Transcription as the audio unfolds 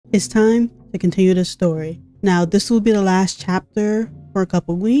It's time to continue this story. Now, this will be the last chapter for a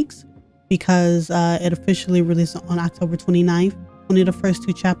couple weeks because it officially released on October 29th. Only the first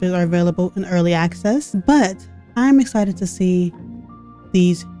 2 chapters are available in early access, but I'm excited to see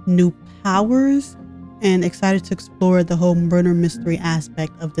these new powers and excited to explore the whole murder mystery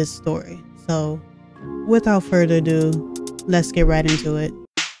aspect of this story. So, without further ado, let's get right into it.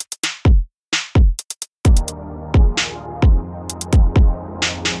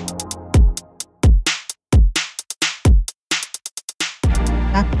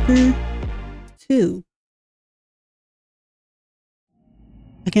 Chapter 2.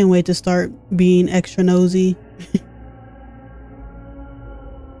 I can't wait to start being extra nosy.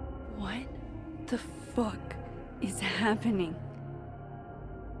 What the fuck is happening?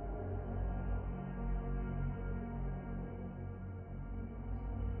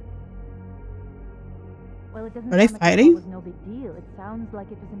 Well, it doesn't Are they sound like fighting? it was no big deal. It sounds like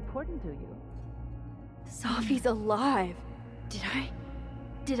it was important to you. Safi's alive.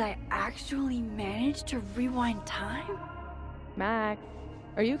 Did I actually manage to rewind time? Max,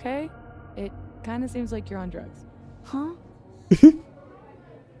 are you okay? It kind of seems like you're on drugs. Huh?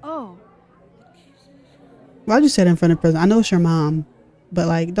 Oh, Why'd you say that in front of the president? I know it's your mom, but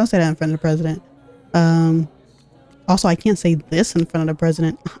like, don't say that in front of the president. Also, I can't say this in front of the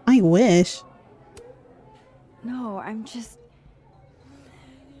president. I wish. no, I'm just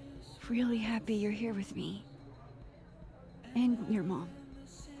really happy you're here with me. And your mom.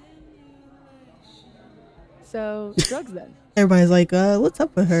 So, drugs then. Everybody's like, what's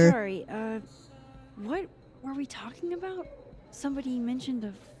up with her? Sorry, what were we talking about? Somebody mentioned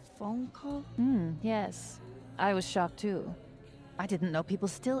a phone call? Yes. I was shocked too. I didn't know people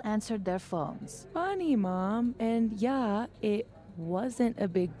still answered their phones. Funny, Mom. And yeah, it wasn't a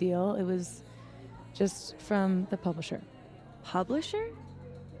big deal. It was just from the publisher. Publisher?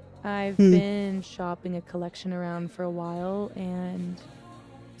 I've been shopping a collection around for a while, and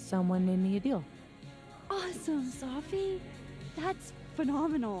someone made me a deal. Awesome, Safi. That's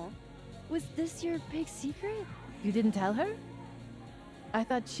phenomenal. Was this your big secret? You didn't tell her? I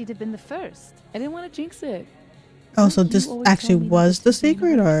thought she'd have been the first. I didn't want to jinx it. Oh, so You this always actually told me was that the this was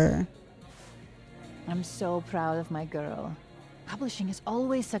secret, or? I'm so proud of my girl. Publishing is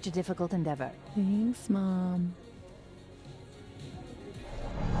always such a difficult endeavor. Thanks, Mom.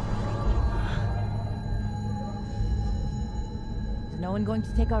 Is no one going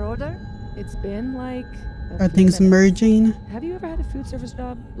to take our order? It's been like a Are few things minutes. merging? Have you ever had a food service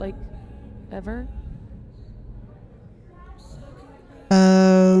job? Like, ever?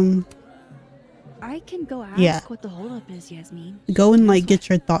 I can go ask Yeah. what the holdup is, Yasmin. Go and like get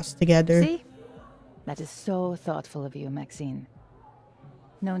your thoughts together. See? That is so thoughtful of you, Maxine.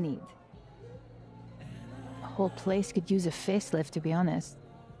 No need. The whole place could use a facelift, to be honest.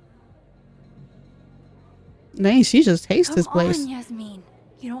 Dang, she just hates Come this place. on, Yasmin.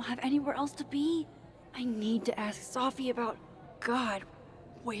 You don't have anywhere else to be? I need to ask Safi about... God,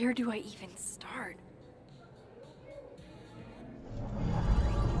 where do I even start?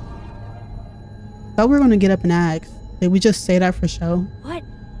 Thought we were gonna get up and ask. Did we just say that for show? What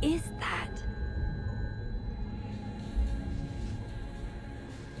is that?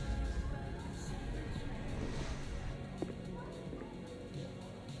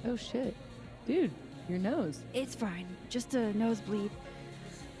 Oh shit. Dude, your nose. It's fine. Just a nosebleed.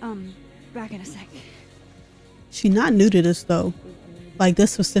 Back in a sec. She not new to this though. Like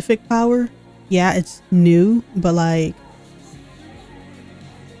this specific power, yeah, it's new, but like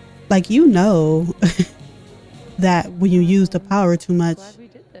you know that when you use the power too much, Glad we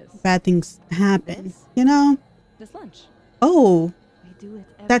did this. bad things happen. You know? This lunch. Oh, We do it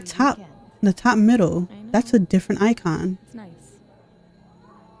every that top, weekend. the top middle, I know. that's a different icon. It's nice.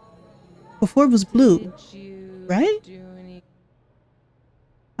 Before it was blue, Did you right? do any...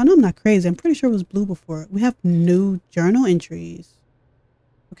 I know I'm not crazy. I'm pretty sure it was blue before. We have new journal entries.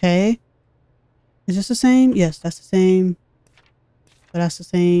 Okay. Is this the same? Yes, that's the same. But that's the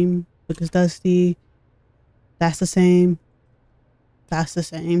same. Look, it's dusty. That's the same. That's the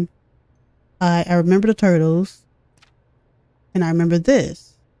same. I remember the turtles. And I remember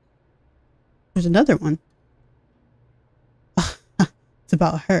this. There's another one. It's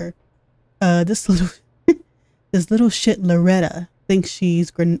about her. This little shit Loretta thinks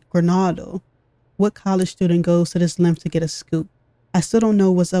she's Granado. What college student goes to this length to get a scoop? I still don't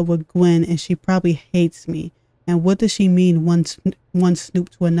know what's up with Gwen, and she probably hates me. And what does she mean one snoop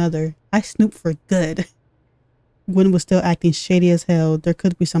to another? I snoop for good. Gwen was still acting shady as hell. There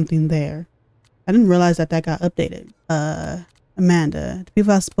could be something there. I didn't realize that got updated. Amanda, the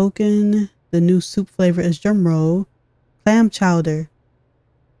people I've spoken, the new soup flavor is drum roll, clam chowder.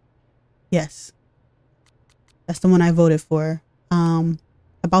 Yes, that's the one I voted for.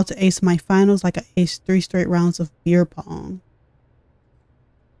 About to ace my finals like I aced 3 straight rounds of beer pong.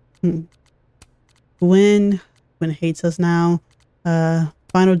 When hates us now.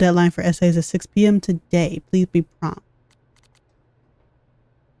 Final deadline for essays is 6 p.m. today. Please be prompt.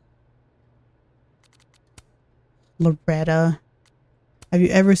 Loretta. Have you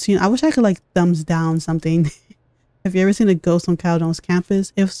ever seen, I wish I could like thumbs down something. Have you ever seen a ghost on Caldon's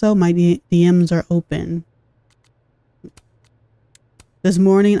campus? If so, my DMs are open. This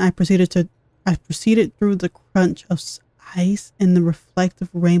morning I proceeded through the crunch of ice and the reflective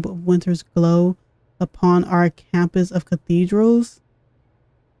rainbow of winter's glow upon our campus of cathedrals.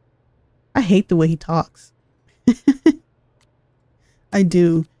 I hate the way he talks. I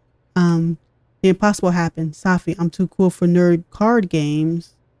do. The impossible happened. Safi, I'm too cool for nerd card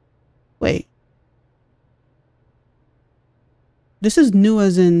games. Wait. This is new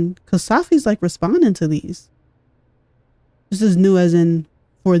as in, because Safi's like responding to these. This is new as in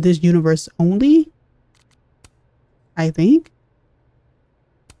for this universe only, I think.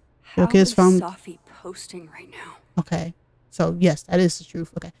 How Okay, is found Safi posting right now? Okay, so yes, that is the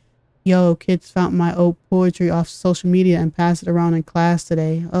truth. Okay. Yo, kids found my old poetry off social media and passed it around in class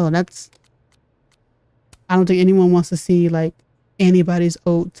today. Oh, that's... I don't think anyone wants to see like anybody's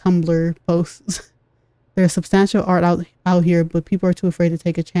old Tumblr posts. There's substantial art out here, but people are too afraid to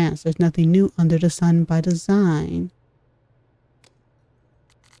take a chance. There's nothing new under the sun by design.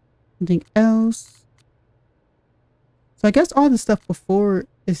 Anything else? So I guess all the stuff before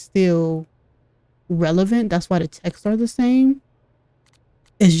is still relevant. That's why the texts are the same.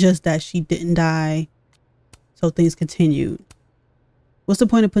 It's just that she didn't die, so things continued. What's the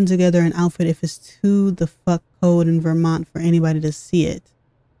point of putting together an outfit if it's too the fuck cold in Vermont for anybody to see it?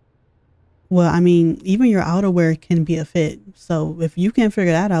 Well, I mean, even your outerwear can be a fit. So if you can't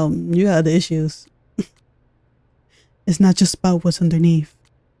figure that out, you got other issues. It's not just about what's underneath.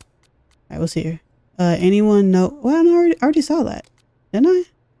 All right, what's here? Anyone know? Well, I already saw that, didn't I?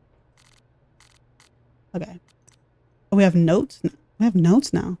 Okay. Oh, we have notes. We have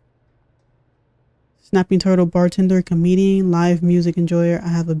notes now. Snapping turtle, bartender, comedian, live music enjoyer. I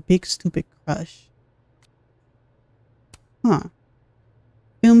have a big stupid crush. Huh.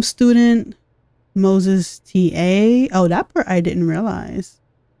 Film student, Moses TA. Oh, that part I didn't realize.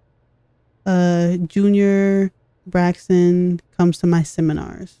 Junior Braxton comes to my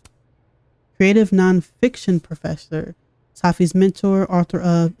seminars. Creative nonfiction professor. Safi's mentor, author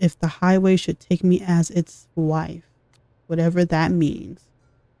of If the Highway Should Take Me as Its Wife. Whatever that means.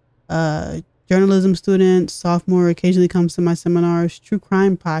 Journalism student, sophomore, occasionally comes to my seminars. True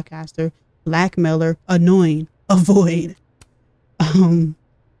crime podcaster, blackmailer, annoying, avoid.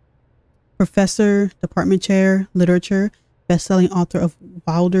 Professor, department chair, literature, best-selling author of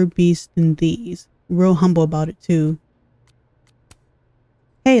Wilder Beasts Than These. Real humble about it too.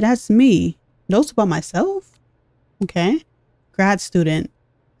 Hey, that's me. Notes about myself? Okay. Grad student,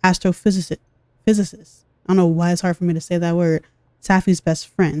 astrophysicist. I don't know why it's hard for me to say that word. Safi's best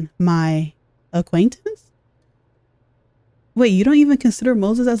friend, my acquaintance? Wait, you don't even consider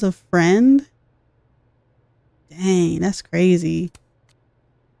Moses as a friend? Dang, that's crazy.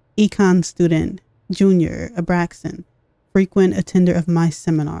 Econ student, junior, a Braxton, frequent attender of my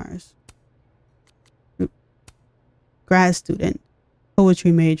seminars. Grad student,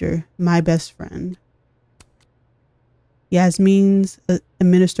 poetry major, my best friend. Yasmin's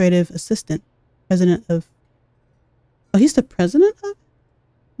administrative assistant, president of... Oh, he's the president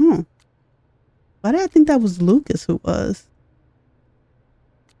of... Why did I think that was Lucas who was?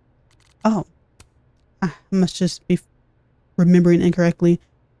 Oh. I must just be remembering incorrectly.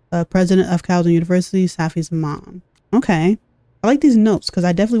 President of Cowden University, Safi's mom. Okay. I like these notes because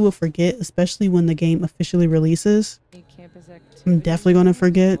I definitely will forget, especially when the game officially releases. I'm definitely going to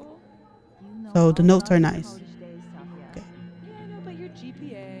forget. So the notes are nice. Okay.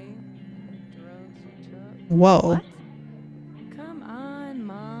 Whoa. What? Come on,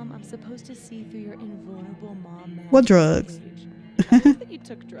 Mom. I'm supposed to see through your invulnerable mom magic. What drugs? I hope that you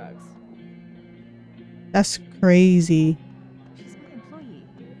took drugs. That's crazy. She's my employee.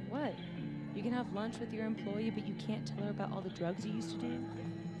 What? You can have lunch with your employee, but you can't tell her about all the drugs you used to do?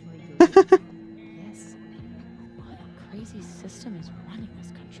 Yes. What crazy system is running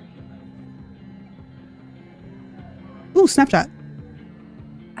this country? Ooh, Snapchat.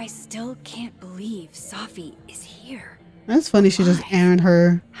 I still can't believe Safi is here. That's funny. She just airing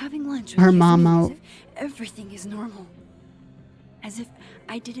her Having lunch with her your mom friend out. as if everything is normal. As if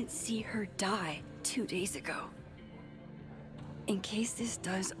I didn't see her die 2 days ago. In case this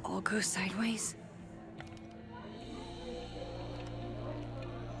does all go sideways,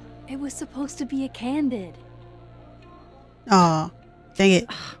 It was supposed to be a candid. Aw, dang it.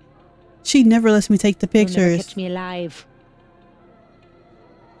 She never lets me take the You'll never pictures. catch me alive.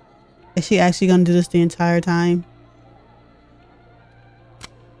 Is she actually gonna do this the entire time?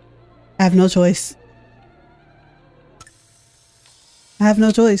 I have no choice. I have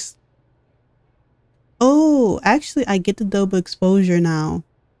no choice. Oh, actually, I get the double exposure now.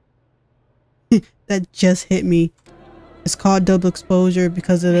 That just hit me. It's called double exposure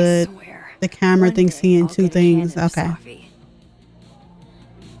because of the camera thing seeing two things. Okay.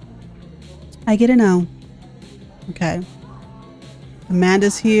 I get it now. Okay.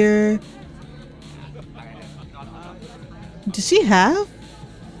 Amanda's here. Did she have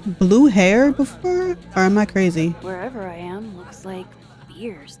blue hair before? Or am I crazy? Wherever I am, looks like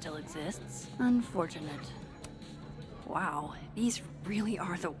beer still exists. Unfortunate. Wow, these really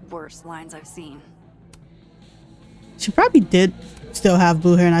are the worst lines I've seen. She probably did still have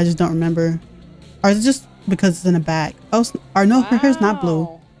blue hair and I just don't remember. Or is it just because it's in the back? Oh, or no, her hair's not blue.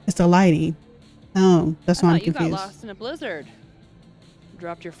 It's the lighting. Oh, that's why I'm confused. You got lost in a blizzard.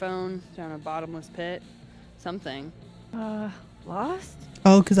 Dropped your phone down a bottomless pit. Something. Lost?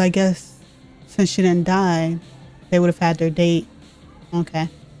 Oh, because I guess since she didn't die, they would have had their date. Okay.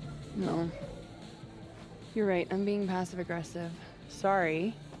 No. You're right. I'm being passive aggressive.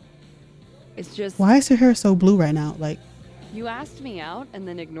 Sorry. It's just... Why is her hair so blue right now? Like... You asked me out and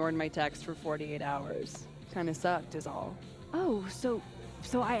then ignored my text for 48 hours. Kinda sucked is all. Oh, so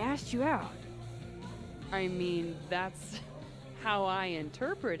I asked you out. I mean, that's how I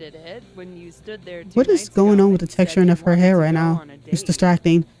interpreted it when you stood there 2 What is nights going ago on with the and said texture you of her wanted hair to right go now? on a It's date.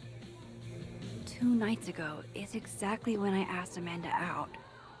 distracting. 2 nights ago is exactly when I asked Amanda out.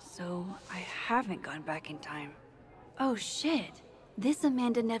 So I haven't gone back in time. Oh shit. This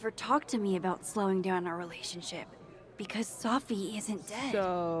Amanda never talked to me about slowing down our relationship. Because Safi isn't dead.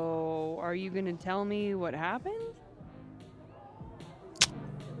 So, are you gonna tell me what happened?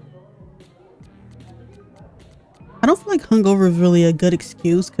 I don't feel like hungover is really a good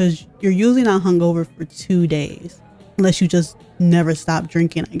excuse because you're usually not hungover for 2 days. Unless you just never stop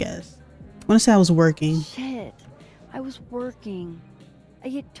drinking, I guess. I want to say I was working. Shit. I was working. I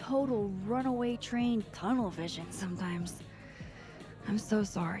get total runaway train tunnel vision sometimes. I'm so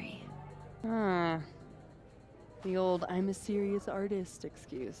sorry. Huh. The old I'm a serious artist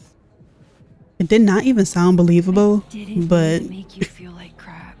excuse. It did not even sound believable, Didn't but mean to make you feel like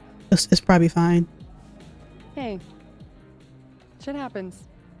crap. it's probably fine. Hey. Shit happens.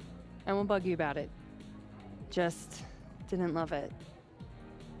 I won't bug you about it. Just didn't love it.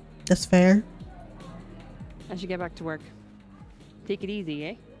 That's fair. I should get back to work. Take it easy,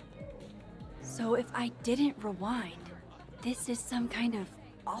 eh? So if I didn't rewind, this is some kind of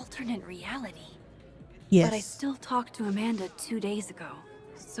alternate reality. Yes. But I still talked to Amanda 2 days ago.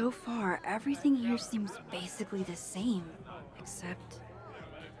 So far, everything here seems basically the same, Except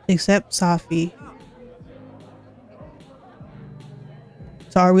Safi.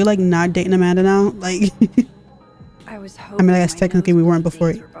 So are we like not dating Amanda now? Like, I was hoping I guess technically we weren't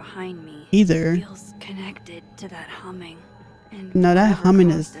before were behind me. either. Feels connected to that humming. And No, that whatever humming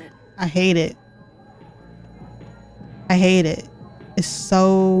caused is... it. I hate it. I hate it. It's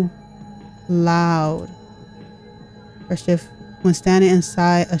so loud. For shift, when standing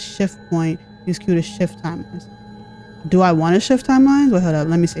inside a shift point, use Q to shift timelines. Do I want to shift timelines? Wait, hold up.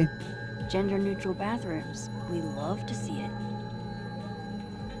 Let me see. Gender neutral bathrooms. We love to see it.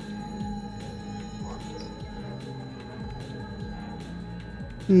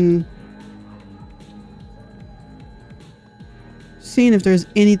 Seeing if there's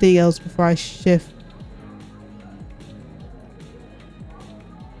anything else before I shift.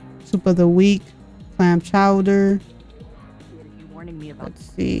 Soup of the week, clam chowder. Let's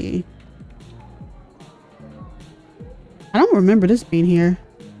see. I don't remember this being here.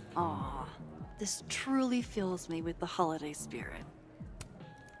 Aw, this truly fills me with the holiday spirit.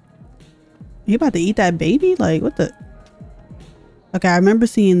 You about to eat that baby? Like, what the? Okay, I remember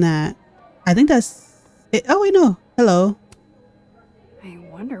seeing that. I think that's it. Oh, wait, no. Hello. I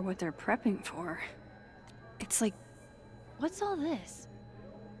wonder what they're prepping for. It's like, what's all this?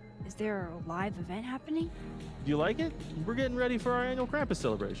 Is there a live event happening? Do you like it? We're getting ready for our annual Krampus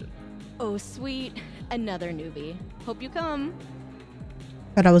celebration. Oh, sweet. Another newbie. Hope you come.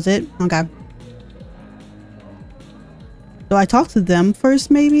 Oh, that was it? Okay. Do I talk to them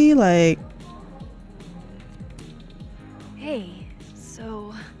first, maybe? Like, Hey,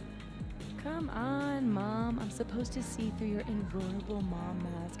 so... Come on, Mom. I'm supposed to see through your invulnerable mom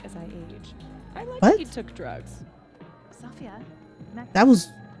mask as I age. I like What? that you took drugs. Sophia, that was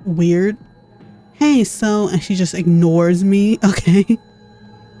weird. Hey, so, and she just ignores me. Okay.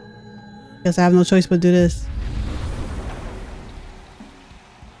 Guess I have no choice but do this.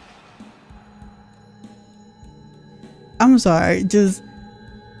 I'm sorry, just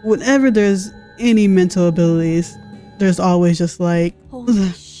whenever there's any mental abilities, there's always just like, Holy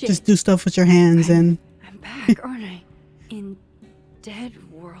shit. just do stuff with your hands and I'm back, aren't I? In Dead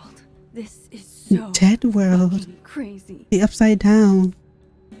World. This is so Dead World. fucking crazy. The upside down.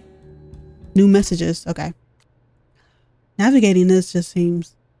 New messages. Okay. Navigating this just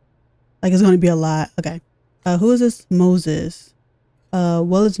seems like it's going to be a lot. Okay. Who is this? Moses.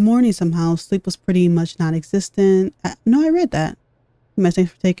 Well, it's morning somehow. Sleep was pretty much non-existent. No, I read that.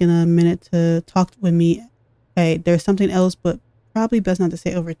 Thanks for taking a minute to talk with me. Hey, there's something else, but probably best not to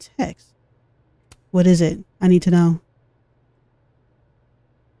say over text. What is it? I need to know.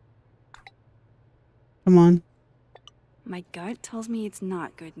 Come on. My gut tells me it's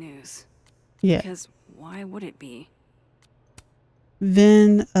not good news. Yeah. Because why would it be?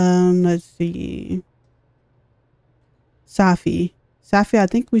 Then, let's see. Safi. Safi, I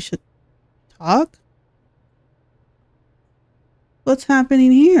think we should talk. What's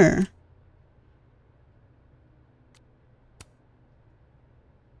happening here?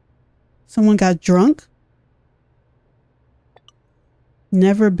 Someone got drunk?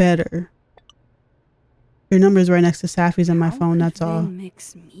 Never better. Your number is right next to Safi's on my phone, that's all.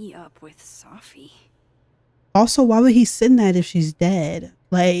 Mix me up with Safi. Also, why would he send that if she's dead?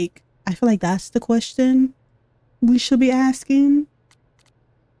 Like, I feel like that's the question we should be asking.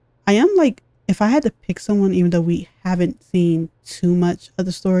 I am like, if I had to pick someone, even though we haven't seen too much of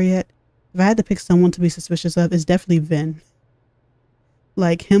the story yet, if I had to pick someone to be suspicious of, it's definitely Vin.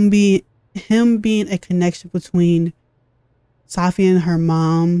 Like him being a connection between Safi and her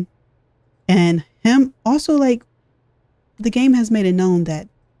mom, and him also, like, the game has made it known that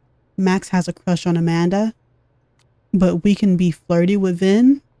Max has a crush on Amanda, but we can be flirty with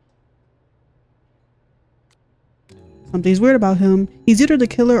Vin. Something's weird about him. He's either the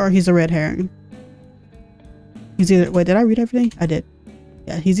killer or he's a red herring. He's either, wait, did I read everything? I did.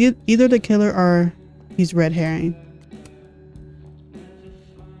 Yeah, he's either the killer or he's red herring.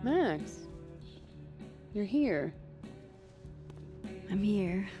 Max, you're here. I'm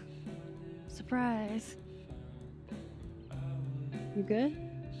here. Surprise. You good?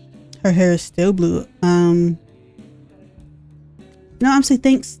 Her hair is still blue. No, I'm saying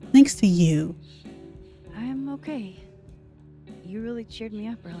thanks to you. I'm okay. You really cheered me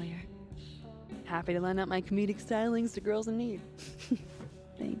up earlier. Happy to lend out my comedic stylings to girls in need.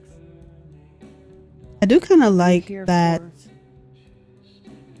 Thanks. I do kind of like Here that.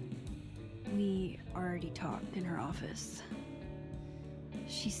 We already talked in her office.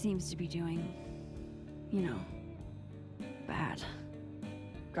 She seems to be doing, you know, bad.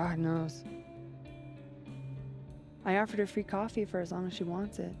 God knows. I offered her free coffee for as long as she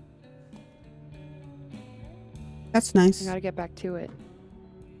wants it. That's I nice. gotta get back to it.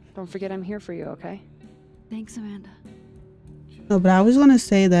 Don't forget I'm here for you, okay? Thanks, Amanda. No, but I was gonna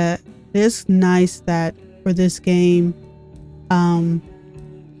say that it's nice that for this game,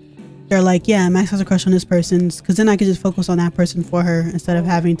 they're like, yeah, Max has a crush on this person, because then I can just focus on that person for her instead of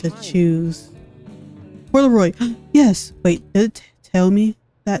having to choose. For Leroy, yes. Wait, did it tell me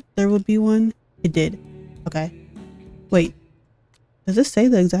that there would be one? It did. Okay. Wait, does it say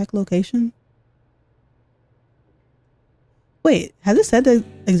the exact location? Wait, has it said the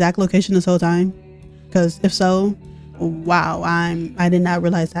exact location this whole time? Because if so, wow, I did not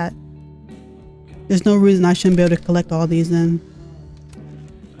realize that. There's no reason I shouldn't be able to collect all these then.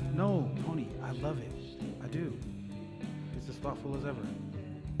 No, Tony, I love it. I do. It's as thoughtful as ever.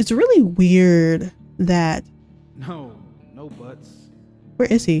 It's really weird that... No buts. Where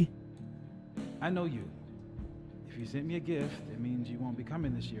is he? I know you. If you sent me a gift, it means you won't be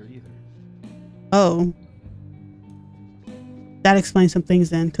coming this year either. Oh. That explains some things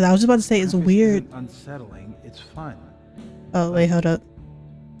then. Because I was just about to say it's Graphics weird. isn't unsettling. It's fun. Oh, wait, hold up.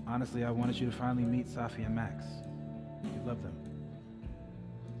 Honestly, I wanted you to finally meet Safi and Max. You love them.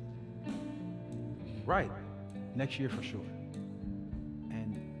 Right. Next year for sure.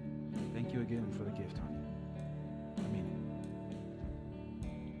 And thank you again for the gift, Tony. I mean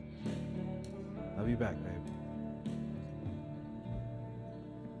it. Love you back, babe.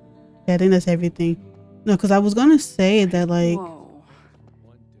 Yeah, I think that's everything. No, because I was going to say that, like... Whoa.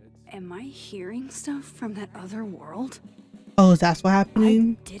 Am I hearing stuff from that other world? Oh, that's what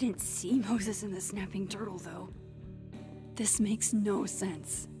happening? I didn't see Moses in the snapping turtle, though. This makes no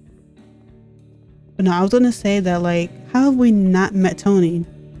sense. But no, I was going to say that, like, how have we not met Tony?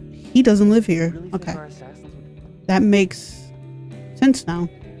 He doesn't live here. Okay. That makes sense now.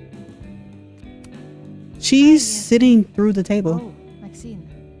 She's sitting through the table. Oh, Maxine.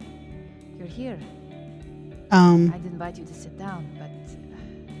 you're here. Um, I'd invite you to sit down,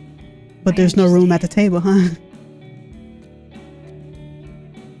 but there's no room at the table, huh?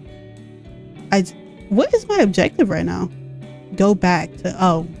 What is my objective right now? Go back to,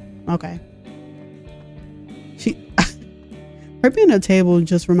 oh, okay. Her being at a table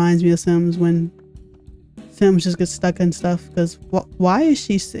just reminds me of Sims when Sims just gets stuck in stuff. Because why is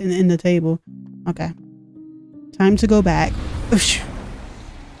she sitting in the table? Okay. Time to go back.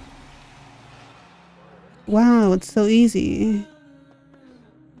 Wow, it's so easy.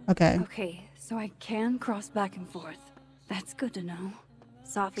 Okay. Okay, so I can cross back and forth. That's good to know.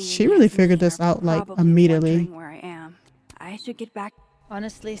 Safi She and really Maxine figured this are out like probably immediately. wondering where I am. I should get back.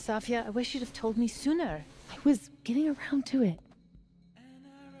 honestly, Safia, I wish you'd have told me sooner. I was getting around to it.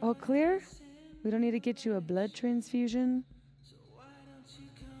 All clear? We don't need to get you a blood transfusion.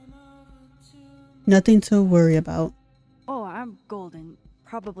 Nothing to worry about. Oh, I'm golden.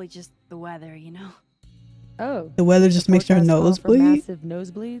 Probably just the weather, you know. Oh. The weather just makes your forecast call nose for bleed. massive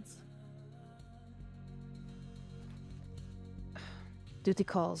nosebleeds. Duty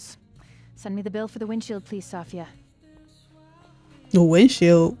calls. Send me the bill for the windshield, please, Safia. The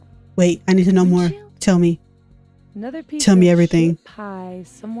windshield. Wait, I need to know more. Windshield? Tell me. Another piece Tell me of everything. shit pie.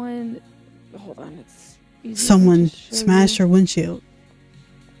 Someone. Hold on, it's. easier Someone to show smashed you. her windshield.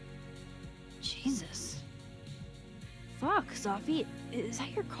 Jesus. Fuck, Safi. Is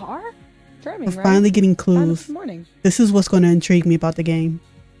that your car? Charming, We're right? finally getting Found it clues. this morning. This is what's going to intrigue me about the game.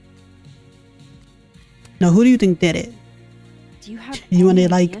 Now, who do you think did it? Do you have You want any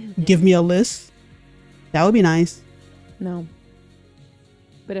to idea who like did give it? me a list? That would be nice. No.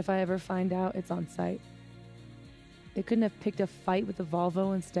 But if I ever find out, it's on site. They couldn't have picked a fight with the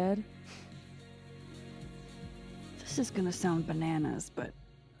Volvo instead. This is gonna sound bananas, but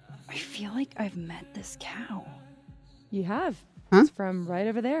I feel like I've met this cow. You have. Huh? It's from right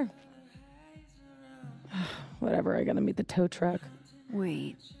over there. Whatever, I gotta meet the tow truck.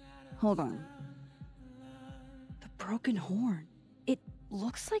 Wait, hold on. The broken horn. It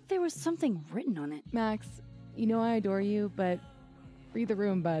looks like there was something written on it. Max, you know I adore you, but read the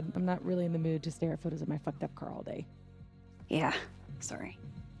room, bud. I'm not really in the mood to stare at photos of my fucked up car all day. Yeah, sorry.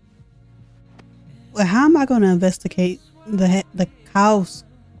 Well, how am I going to investigate the cow's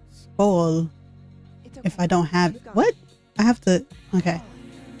skull if I don't have it? What? I have to. Okay.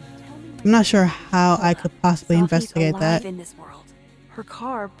 I'm not sure how I could possibly Safi's investigate alive that. in this world. Her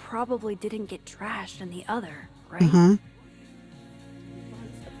car probably didn't get trashed in the other, right? Uh-huh.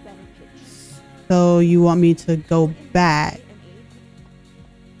 So you want me to go back,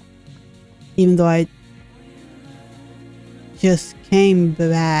 even though I just came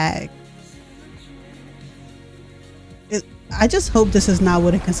back. I just hope this is not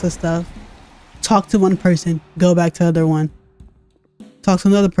what it consists of. Talk to one person, go back to the other one. Talk to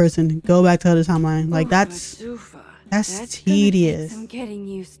another person, go back to the other timeline. Like that's Zufa. that's Gonna take tedious. some getting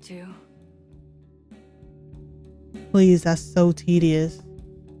used to. Please, that's so tedious.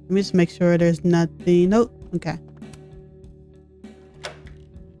 Let me just make sure there's nothing. Nope. Okay.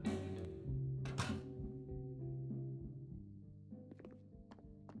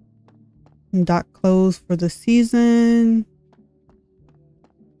 Dock closed for the season.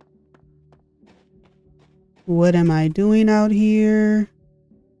 What am I doing out here?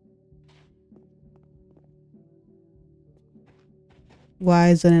 Why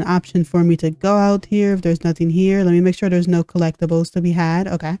is it an option for me to go out here if there's nothing here? Let me make sure there's no collectibles to be had.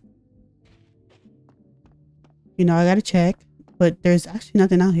 Okay. You know, I gotta check, but there's actually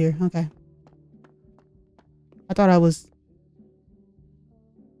nothing out here. Okay. I thought I was...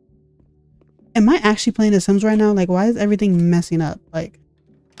 Am I actually playing The Sims right now? Like, why is everything messing up? Like,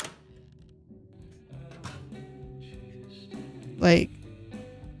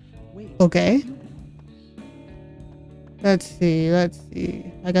 okay. Let's see.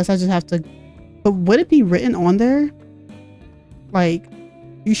 I guess I just have to... But would it be written on there? Like,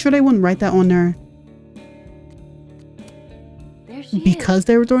 you sure they wouldn't write that on there There she because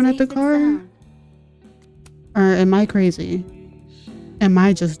they were throwing at the Safe and car? sound. Or am I crazy? Am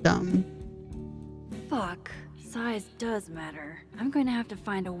I just dumb? Fuck. Size does matter. I'm going to have to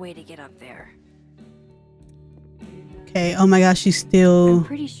find a way to get up there. Okay. Oh my gosh, she's I'm still...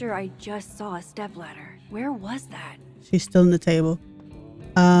 pretty sure I just saw a stepladder. Where was that? She's still in the table.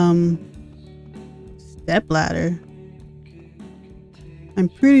 Stepladder. I'm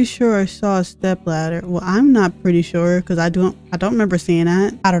pretty sure I saw a stepladder. Well, I'm not pretty sure because I don't remember seeing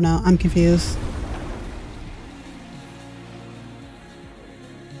that. I don't know. I'm confused.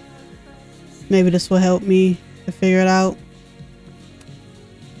 Maybe this will help me to figure it out.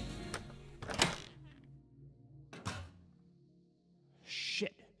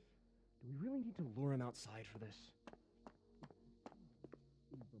 Shit. Do we need to lure him outside for this?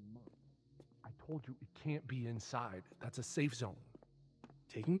 I told you it can't be inside. That's a safe zone.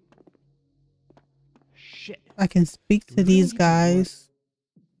 Taking? Shit. I can speak to these guys.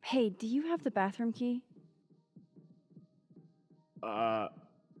 Hey, do you have the bathroom key?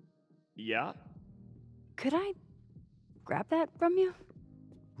 Yeah? Could I grab that from you?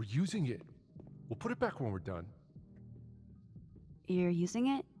 We're using it. We'll put it back when we're done. You're using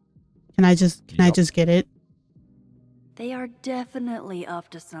it? Can I just get it? They are definitely up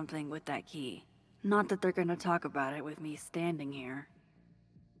to something with that key. Not that they're gonna talk about it with me standing here.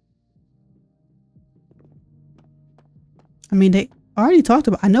 I mean, they already talked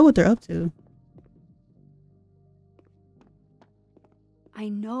about. I know what they're up to. I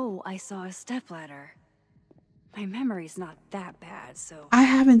know I saw a stepladder. My memory's not that bad, so I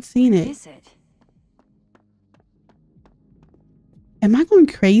haven't seen where it. is it? Am I going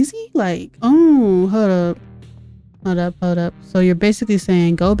crazy? Like, oh, hold up. So you're basically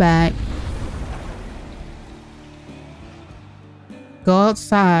saying go back, go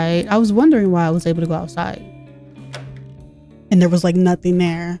outside. I was wondering why I was able to go outside, and there was like nothing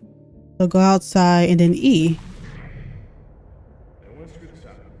there. So go outside and then E.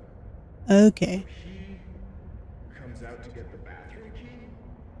 Okay. He comes out to get the bathroom key,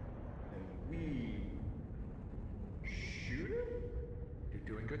 and we shoot him? You're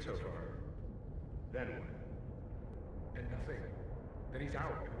doing good so far. Then what? And nothing. Then he's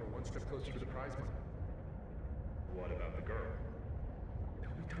out, and we're one step closer to the prize money. What about the girl?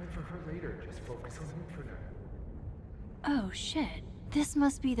 There'll be time for her later. Just focus on him for now. Oh shit. This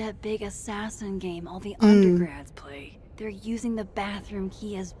must be that big assassin game all the undergrads play. They're using the bathroom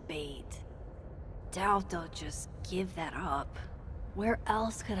key as bait. Doubt they'll just give that up. Where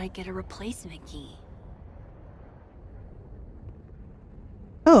else could I get a replacement key?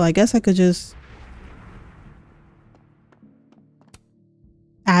 Oh, I guess I could just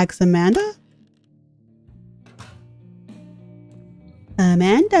ask Amanda.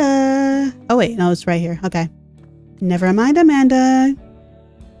 Amanda. Oh wait, no, it's right here. Okay. Never mind, Amanda.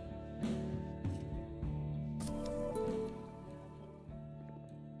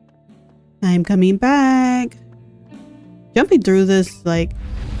 I'm coming back. Jumping through this, like,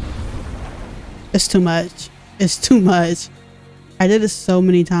 it's too much. It's too much. I did this so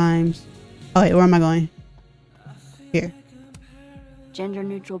many times. Oh wait, where am I going? Here. Gender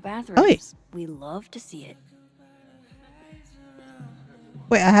neutral bathrooms. Oh wait. We love to see it.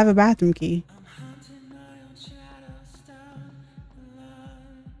 Wait, I have a bathroom key.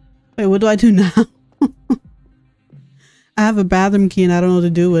 Wait, what do I do now? I have a bathroom key and I don't know what to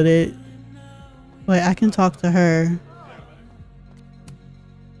do with it. Wait, I can talk to her.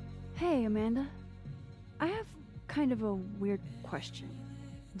 Hey, Amanda. I have kind of a weird question.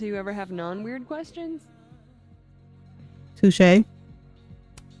 Do you ever have non-weird questions? Touche.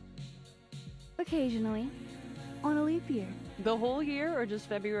 Occasionally. On a leap year. The whole year or just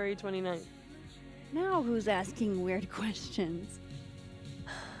February 29th? Now who's asking weird questions?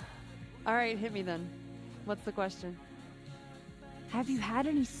 All right, hit me then. What's the question? Have you had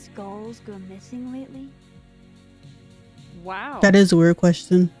any skulls go missing lately? Wow. That is a weird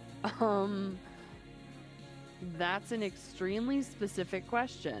question. That's an extremely specific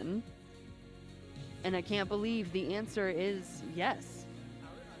question. And I can't believe the answer is yes.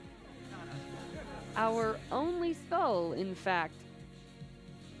 Our only skull, in fact.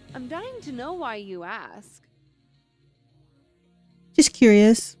 I'm dying to know why you ask. Just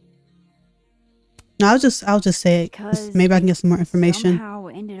curious. No, I'll just say it. Because Maybe I can get some more information. Somehow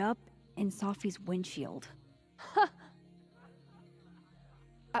ended up in Safi's windshield.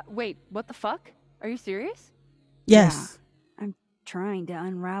 Wait, what the fuck? Are you serious? Yes. Yeah, I'm trying to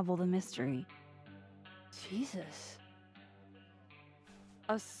unravel the mystery. Jesus.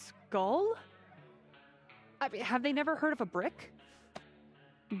 A skull? I mean, have they never heard of a brick?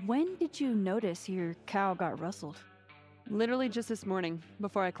 When did you notice your cow got rustled? Literally just this morning,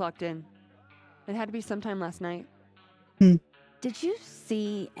 before I clocked in. It had to be sometime last night. Did you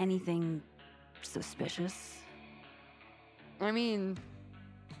see anything suspicious? I mean,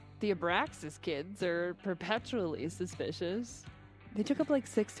 the Abraxas kids are perpetually suspicious. They took up like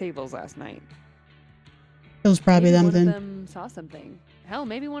 6 tables last night. It was probably Maybe them one then. of them saw something. Hell,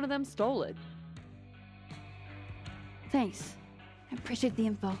 maybe one of them stole it. Thanks. I appreciate the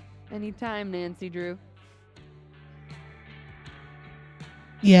info. Anytime, Nancy Drew.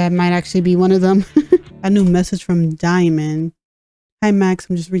 Yeah, it might actually be one of them. A new message from Diamond. Hi Max,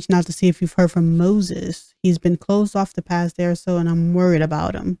 I'm just reaching out to see if you've heard from Moses. He's been closed off the past day or so and I'm worried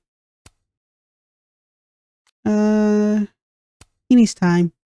about him. He needs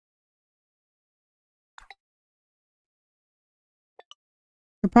time.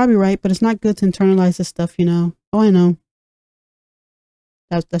 You're probably right, but it's not good to internalize this stuff, you know. Oh, I know.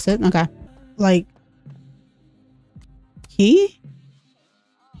 That's it? Okay. Like, key?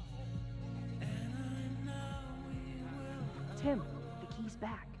 Tim, the key's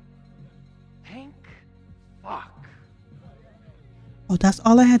back. Hank? Fuck. Oh, that's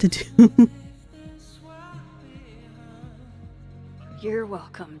all I had to do. You're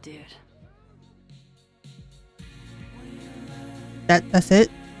welcome, dude. That's it?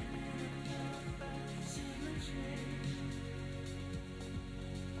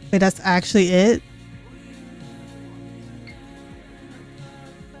 Wait, that's actually it?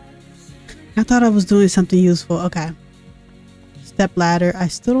 I thought I was doing something useful. Okay. Step ladder. I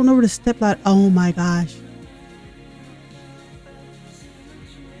still don't know where the step ladder. Oh my gosh.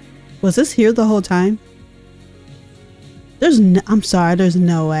 Was this here the whole time? I'm sorry, there's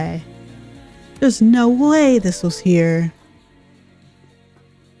no way. There's no way this was here.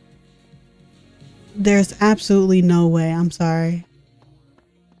 There's absolutely no way. I'm sorry.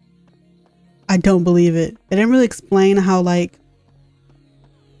 I don't believe it. They didn't really explain how, like,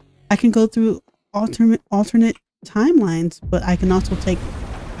 I can go through alternate timelines, but I can also take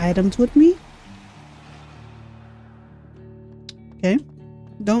items with me. Okay.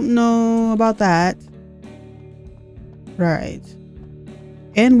 Don't know about that. Right.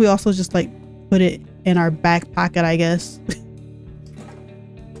 And we also just like put it in our back pocket, I guess.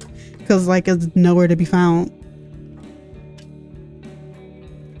 Because like it's nowhere to be found.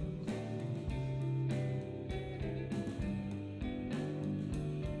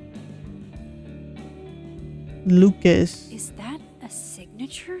 Lucas. Is that a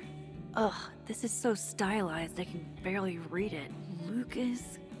signature? Ugh, this is so stylized I can barely read it.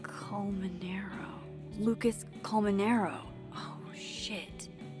 Lucas Colmenero. Lucas Colmenero. Oh, shit.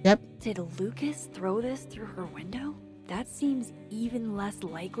 Yep. Did Lucas throw this through her window? That seems even less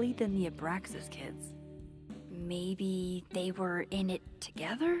likely than the Abraxas kids. Maybe they were in it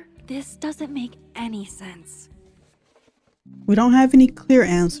together? This doesn't make any sense. We don't have any clear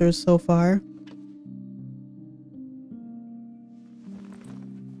answers so far.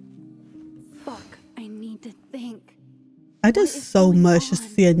 Fuck, I need to think. I did so much just to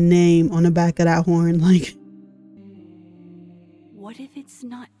see a name on the back of that horn. Like, what if it's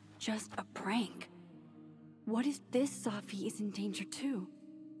not just a prank? What if this Safi is in danger too?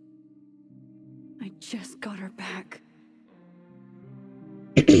 I just got her back.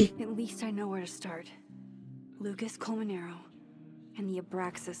 At least I know where to start. Lucas Colmenero and the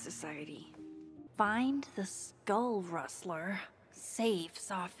Abraxas Society. Find the Skull Rustler. Save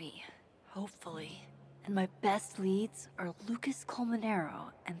Safi. Hopefully. And my best leads are Lucas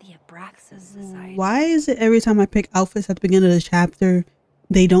Colmenero and the Abraxas Society. why is it every time I pick outfits at the beginning of the chapter,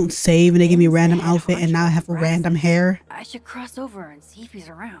 they don't save and they give me a random outfit and now I have random hair? I should cross over and see if he's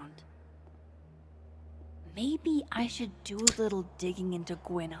around. Maybe I should do a little digging into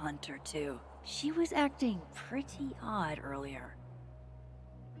Gwen Hunter too. She was acting pretty odd earlier.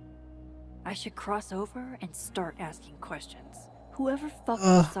 I should cross over and start asking questions. Whoever fucked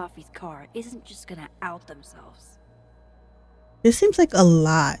with Safi's car isn't just gonna out themselves. This seems like a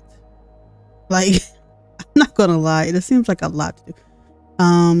lot. Like, I'm not gonna lie, this seems like a lot to do.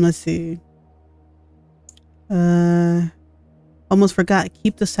 Let's see. Almost forgot.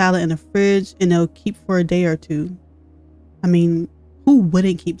 Keep the salad in the fridge and it'll keep for a day or two. I mean, who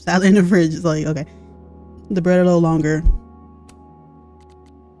wouldn't keep salad in the fridge? It's like, okay. The bread a little longer.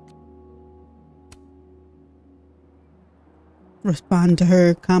 Respond to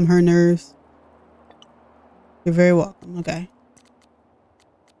her, calm her nerves. You're very welcome. Okay.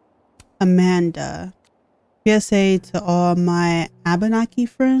 Amanda. PSA to all my Abenaki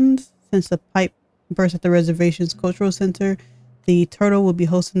friends. Since the pipe burst at the reservation's cultural center, the Turtle will be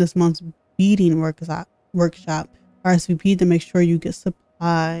hosting this month's beading workshop. RSVP to make sure you get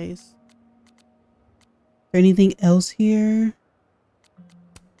supplies. Is there anything else here?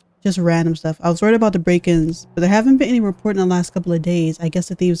 Just random stuff. I was worried about the break-ins, but there haven't been any report in the last couple of days. I guess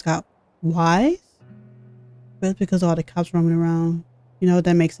the thieves got wise? But it's because of all the cops roaming around. You know,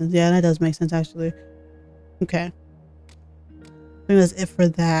 that makes sense. Yeah, that does make sense, actually. Okay. I think that's it for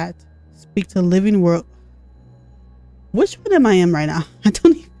that. Speak to Living World. Which one am I in right now? I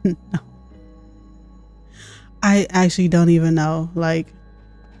don't even know. I actually don't even know. Like,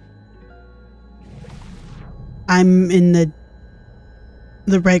 I'm in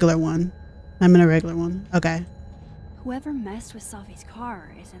the regular one. I'm in a regular one. Okay. Whoever messed with Safi's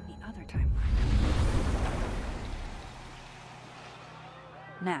car is in the other timeline.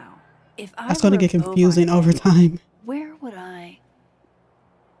 Now, if I That's going to get confusing over time. Where would I?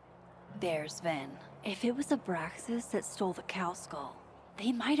 There's Ven. If it was Abraxas that stole the cow skull,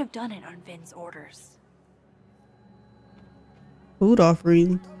 They might have done it on Vin's orders. Food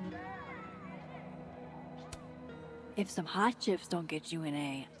offerings. If some hot chips don't get you an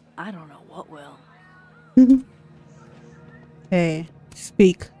A, I don't know what will. Hey,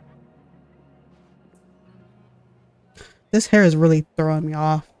 speak. This hair is really throwing me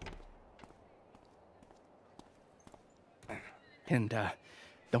off. And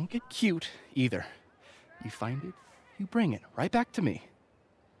don't get cute either. You find it, you bring it right back to me.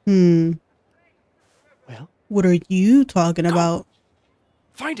 Well, What are you talking about?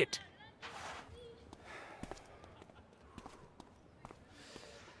 find it.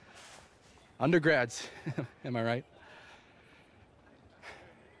 Undergrads, am I right?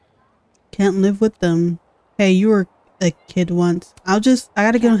 Can't live with them. Hey, you were a kid once. I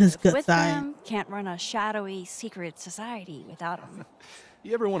gotta get on his good With side. them, can't run a shadowy secret society without them.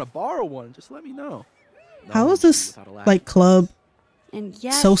 You ever want to borrow one, just let me know. How is this like club And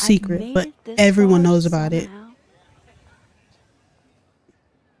yet, so I've secret, made but it this everyone far knows about it? somehow.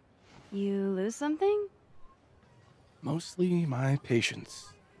 You lose something? Mostly my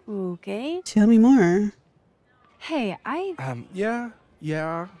patience. Okay. Tell me more. Hey,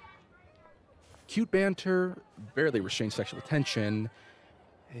 Yeah. Cute banter, barely restrained sexual attention,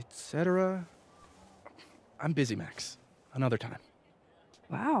 etc. I'm busy, Max. Another time.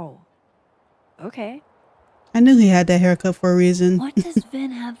 Wow. Okay. I knew he had that haircut for a reason. What does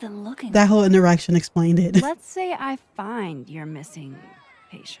Vin have them looking That for? whole interaction explained it. Let's say I find your missing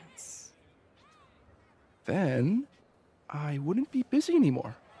patience. Then I wouldn't be busy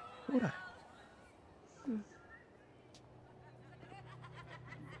anymore, would I?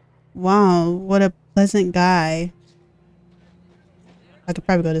 Wow, what a pleasant guy. I could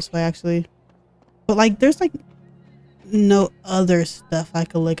probably go this way actually. But like there's like no other stuff I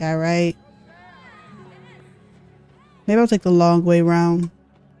could look at, right? Maybe I'll take the long way around.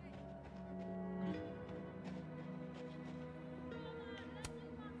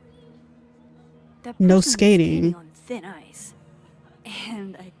 That No person's skating. on thin ice.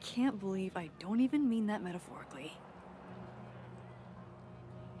 And I can't believe I don't even mean that metaphorically.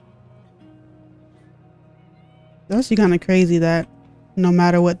 That's actually kind of crazy that no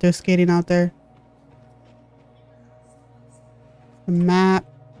matter what they're skating out there. The map.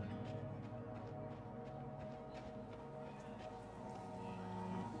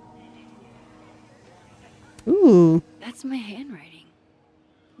 Ooh. That's my handwriting.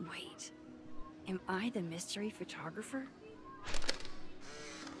 Wait, am I the mystery photographer?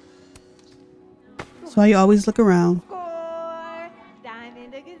 So you always look around.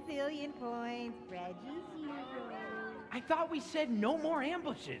 Diamond a gazillion points. Reggie's hero. I thought we said no more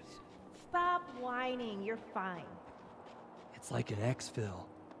ambushes. Stop whining. You're fine. It's like an exfil.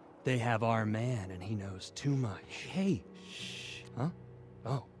 They have our man and he knows too much. Hey, shh. Huh?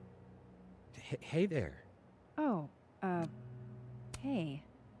 Oh. Hey there. Oh, hey.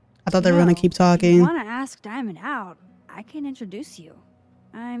 I thought they were gonna keep talking. If you want to ask Diamond out, I can introduce you.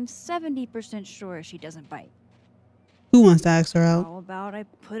 I'm 70% sure she doesn't bite. Who wants to ask her out? How about I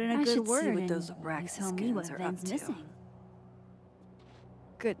put in a I good should word see what and those you Abraxas tell me what goons are up Vin's to. missing.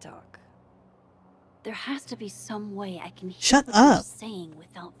 Good talk. There has to be some way I can hear Shut what they're up. saying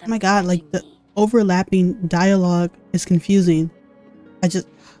without them Oh my god, like catching the me. overlapping dialogue is confusing.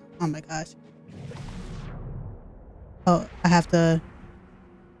 Oh my gosh. Oh, I have to,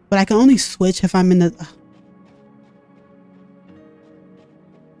 but I can only switch if I'm in the,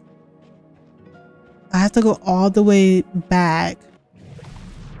 I have to go all the way back.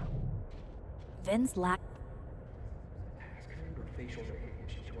 Vin's lack. Facial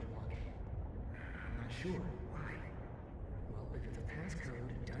recognition to unlock it. I'm not sure. Why? Well, if it's a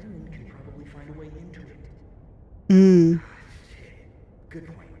passcode, Diamond can probably find a way into it. Good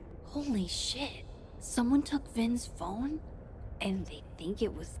point. Holy shit. Someone took Vin's phone and they think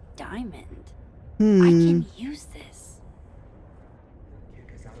it was Diamond. I can use this.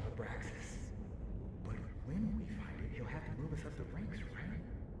 Kick us out of Abraxas. But when we find it, he'll have to move us up the ranks, right?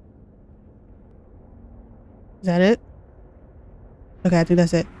 Is that it? Okay, I think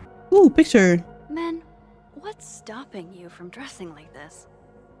that's it. Ooh, picture. Men, what's stopping you from dressing like this?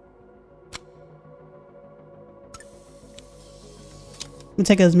 I'm gonna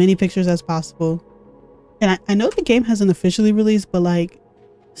take as many pictures as possible. And I know the game hasn't officially released, but like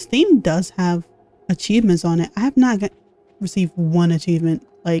Steam does have achievements on it. I have not received one achievement,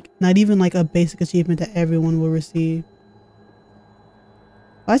 like not even like a basic achievement that everyone will receive.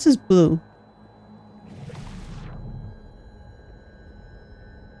 Why is this blue?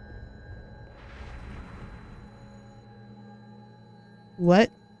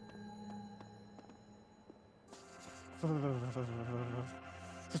 What?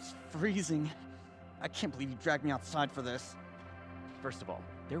 It's freezing. I can't believe you dragged me outside for this. First of all,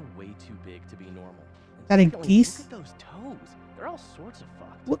 they're way too big to be normal. That a Secondly, geese? Look at those toes. They're all sorts of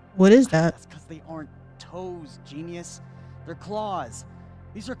fucked. What is that? That's because they aren't toes, genius. They're claws.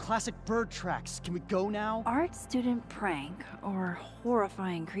 These are classic bird tracks. Can we go now? Art student prank or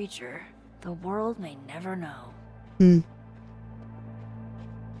horrifying creature. The world may never know.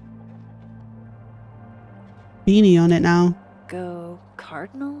 Beanie on it now. Go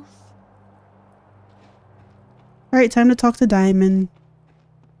Cardinals? Alright, time to talk to Diamond.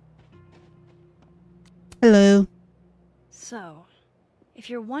 Hello. So, if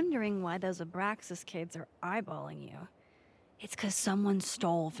you're wondering why those Abraxas kids are eyeballing you, it's because someone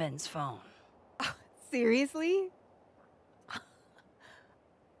stole Vin's phone. Seriously?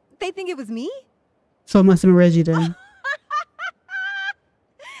 They think it was me? So it must have been Reggie then.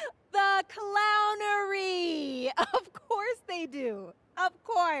 The clownery! Of course they do. Of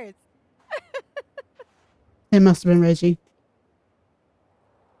course. It must have been Reggie.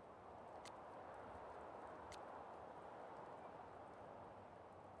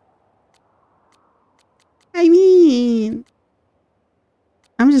 I mean,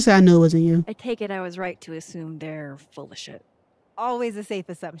 I'm just saying I knew it wasn't you. I take it I was right to assume they're full of shit. Always a safe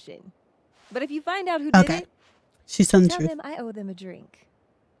assumption. But if you find out who did it, She's telling the tell truth. them I owe them a drink.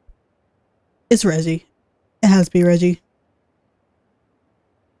 It's Reggie. It has to be Reggie.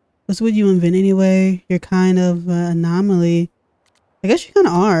 What's with you and Vin anyway? You're kind of an anomaly. I guess you kind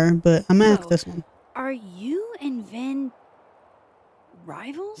of are, but I'm gonna ask this one. Are you and Vin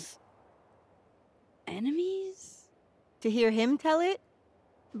rivals? Enemies? To hear him tell it?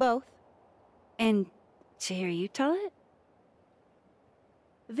 Both. And to hear you tell it?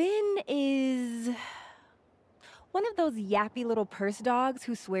 Vin is one of those yappy little purse dogs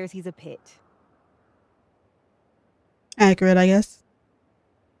who swears he's a pit. Accurate, I guess.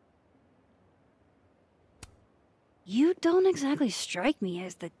 You don't exactly strike me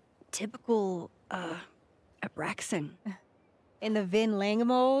as the typical, Abraxan. In the Vin Lang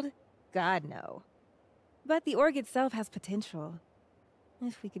mold? God, no. But the org itself has potential.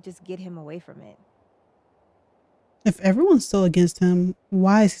 If we could just get him away from it. If everyone's still against him,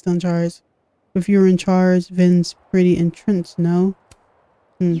 why is he still in charge? If you're in charge, Vin's pretty entrenched, no?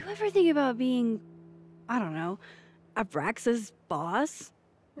 You ever think about being, I don't know, Abraxa's boss?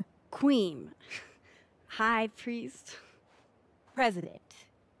 Queen. High priest. President.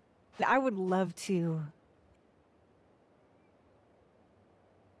 I would love to.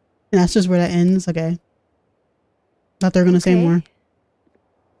 And that's just where that ends? Okay. Thought they were gonna say more.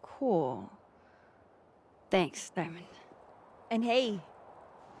 Cool. Thanks, Diamond. And hey,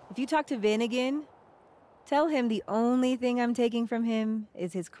 if you talk to Vin again, tell him the only thing I'm taking from him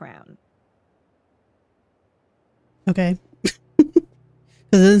is his crown. Okay. Because it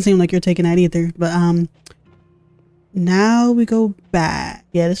doesn't seem like you're taking that either. But now we go back.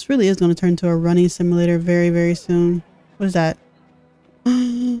 Yeah, this really is going to turn into a running simulator very, very soon. What is that?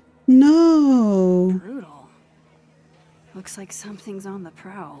 No. Brutal. Looks like something's on the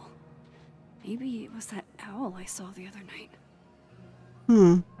prowl. Maybe it was that owl I saw the other night.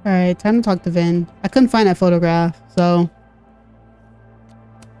 Alright, time to talk to Vin. I couldn't find that photograph, so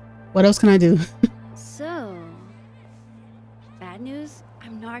what else can I do? So, bad news,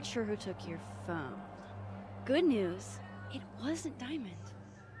 I'm not sure who took your phone. Good news, it wasn't Diamond.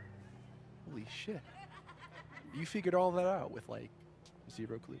 Holy shit. You figured all that out with like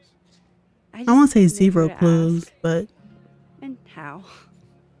 0 clues. I won't say just knew 0 to clues, ask. but And how?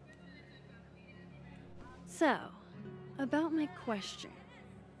 So, about my question.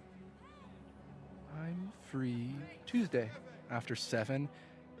 I'm free Tuesday after 7,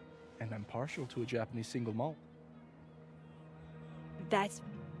 and I'm partial to a Japanese single malt. That's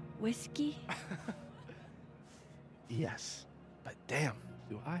whiskey? Yes, but damn,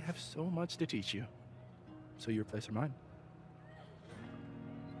 do I have so much to teach you. So your place or mine?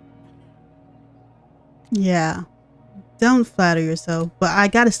 yeah. Don't flatter yourself, but I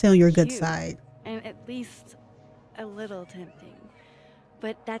gotta stay on your good Cute. side. And at least a little tempting.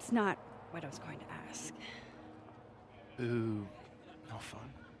 But that's not what I was going to ask. Ooh, no fun.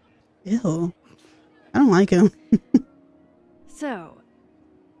 Ew. I don't like him. So,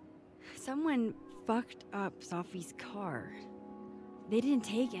 someone fucked up Safi's car. They didn't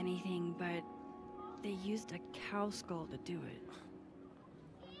take anything, but they used a cow skull to do it.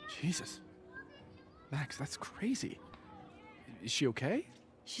 Jesus. Max, that's crazy. Is she okay?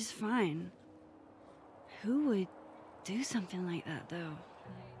 She's fine. Who would do something like that, though?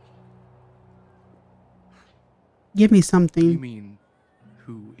 Give me You something. mean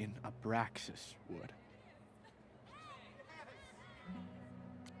who in Abraxas would?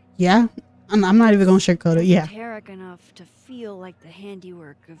 Yeah, I'm not even gonna sugarcoat it. Yeah. Esoteric enough to feel like the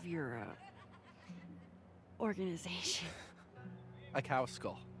handiwork of your organization. A cow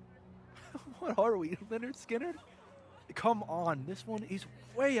skull. What are we, Leonard Skinner? Come on, this one is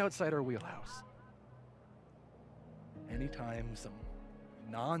way outside our wheelhouse. Anytime some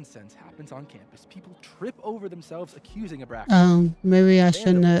nonsense happens on campus, people trip over themselves accusing Abraxas. Maybe I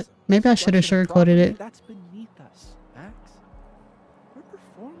shouldn't have. Maybe I should have sugarcoated it. That's beneath us, Max. We're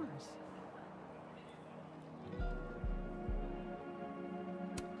performers.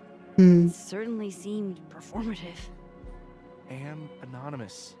 It certainly seemed performative. And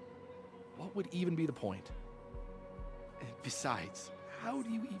anonymous. What would even be the point? And besides, how do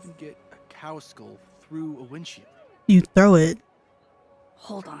you even get a cow skull through a windshield? You throw it.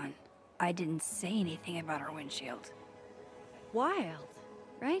 Hold on. I didn't say anything about our windshield. Wild,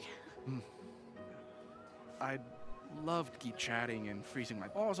 right? I'd love to keep chatting and freezing my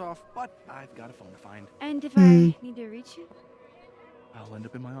balls off, but I've got a phone to find. And if I need to reach you? I'll end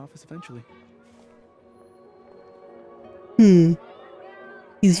up in my office eventually.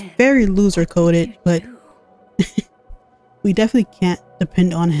 He's very loser coded, but we definitely can't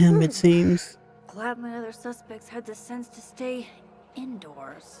depend on him, it seems. Glad my other suspects had the sense to stay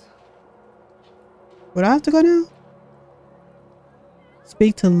indoors. Would I have to go now?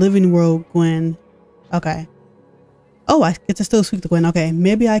 Speak to Living World Gwen. Okay. Oh, I get to still speak to Gwen. Okay,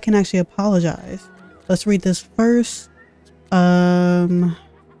 maybe I can actually apologize. Let's read this first.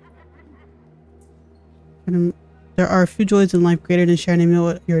 There are a few joys in life greater than sharing a meal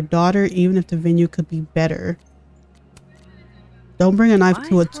with your daughter, even if the venue could be better. Don't bring a knife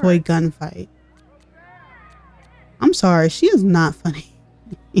to a toy gunfight. I'm sorry, she is not funny.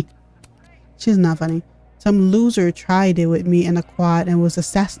 She's not funny. Some loser tried it with me in a quad and was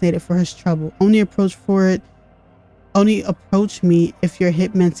assassinated for his trouble. Only approach me if your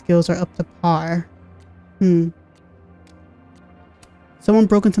hitman skills are up to par. Someone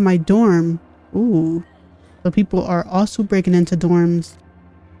broke into my dorm. Ooh. So people are also breaking into dorms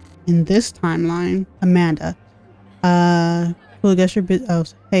in this timeline. Amanda. Cool, guess your bit. Oh,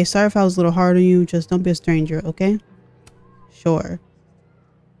 hey, sorry if I was a little hard on you. Just don't be a stranger, okay? Sure.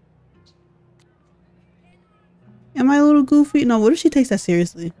 Am I a little goofy? No, what if she takes that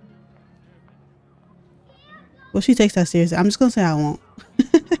seriously? What if she takes that seriously? I'm just gonna say I won't.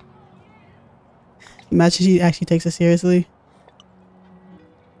 Imagine she actually takes it seriously.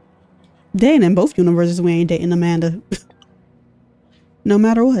 Dang, in both universes we ain't dating Amanda. No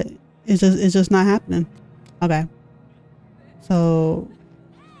matter what. It's just not happening. Okay. So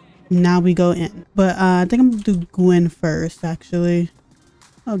now we go in. But I think I'm gonna do Gwen first, actually.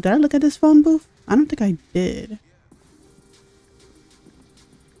 Oh, did I look at this phone booth? I don't think I did.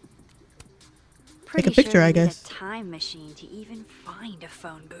 Take a picture, I guess. A time machine to even find a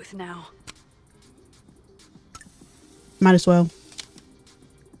phone booth now. Might as well.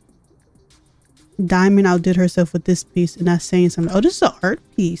 Diamond outdid herself with this piece, and that's saying something. Oh, this is an art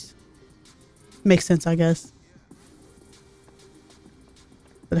piece. Makes sense, I guess.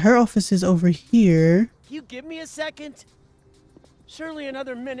 But her office is over here. Can you give me a second? Surely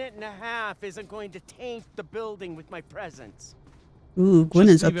another minute and a half isn't going to taint the building with my presence. Ooh, Gwen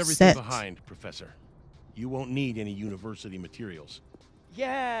is leave upset. Everything behind, Professor. You won't need any university materials.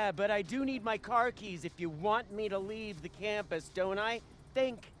 Yeah, but I do need my car keys if you want me to leave the campus, don't I?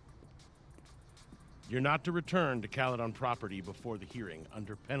 Think. You're not to return to Caledon property before the hearing,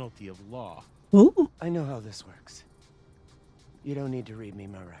 under penalty of law. Ooh. I know how this works. You don't need to read me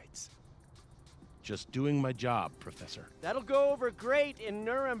my rights. Just doing my job, Professor. That'll go over great in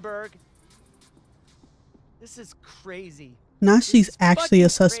Nuremberg. This is crazy. Now she's actually a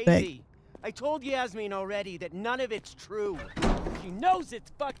suspect. Crazy. I told Yasmin already that none of it's true. She knows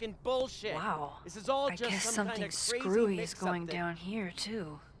it's fucking bullshit. Wow. This is all I just guess some something kind of crazy screwy is mix-up going that- down here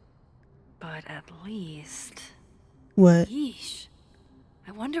too. But at least. What? Yeesh.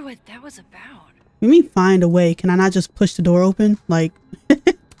 I wonder what that was about. You mean find a way? Can I not just push the door open? Like,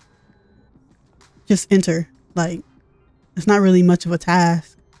 just enter. Like, it's not really much of a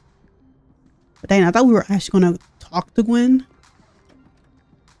task. But dang, I thought we were actually going to talk to Gwen.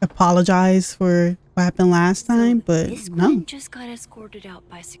 Apologize for what happened last time, but This no. Gwen just got escorted out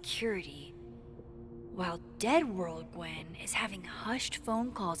by security, while Dead World Gwen is having hushed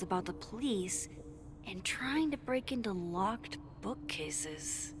phone calls about the police and trying to break into locked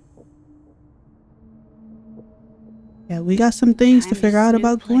bookcases. Yeah, we got some things to figure out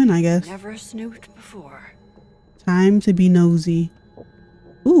about Gwen, I guess. Never snooped before. Time to be nosy.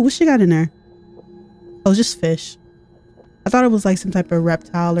 Ooh, what she got in there? Oh, just fish. I thought it was like some type of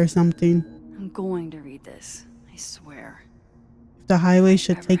reptile or something. I'm going to read this, I swear. If The highway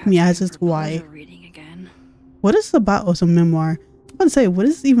should take me as its wife. Reading again. What is this about? Oh, it's a memoir. I'm about to say, what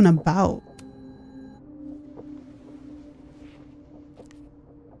is this even about?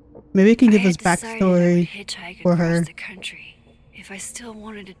 Maybe it can give us backstory for her. The country. If I still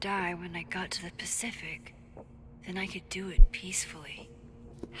wanted to die when I got to the Pacific, then I could do it peacefully.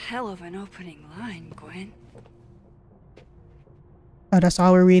 Hell of an opening line, Gwen. Oh, that's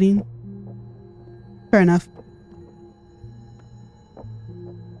all we're reading? Fair enough.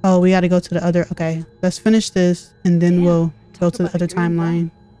 Oh, we gotta go to the other. Okay, let's finish this and then we'll go to the other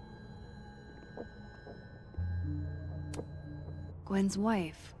timeline. Gwen's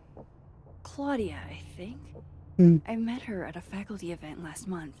wife, Claudia, I think. I met her at a faculty event last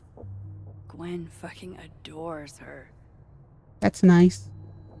month. Gwen fucking adores her. That's nice.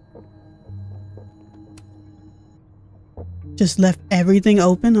 Just left everything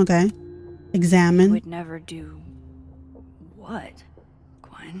open, okay. Examine. Would never do what,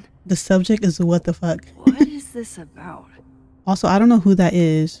 Gwen? The subject is what the fuck. What is this about? Also, I don't know who that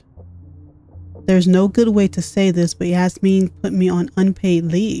is. There's no good way to say this, but Yasmin put me on unpaid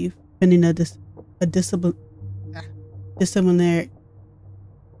leave, pending a disciplinary.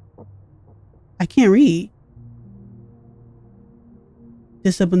 I can't read.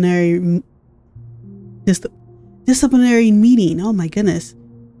 Disciplinary meeting. Oh my goodness.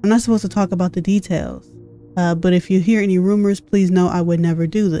 I'm not supposed to talk about the details. But if you hear any rumors, please know I would never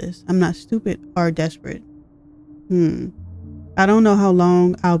do this. I'm not stupid or desperate. I don't know how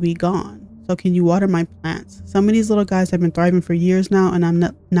long I'll be gone. So can you water my plants? Some of these little guys have been thriving for years now, and I'm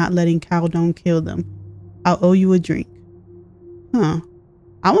not letting Caldone kill them. I'll owe you a drink. Huh.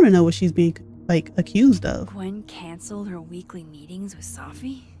 I want to know what she's being like accused of. Gwen canceled her weekly meetings with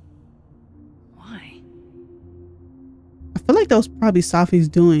Safi? Why? I feel like that was probably Safi's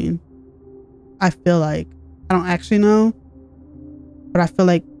doing. I feel like. I don't actually know. But I feel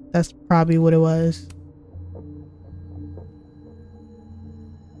like that's probably what it was.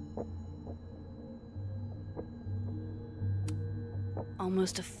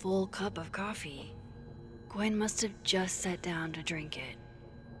 Almost a full cup of coffee. Gwen must have just sat down to drink it.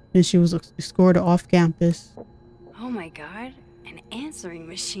 Then she was escorted off campus. Oh my god, an answering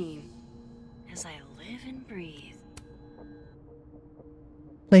machine. As I live and breathe.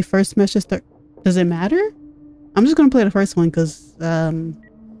 Play first message. Does it matter? I'm just gonna play the first one because I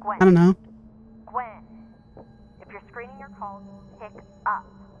don't know. Gwen, if you're screening your calls, pick up.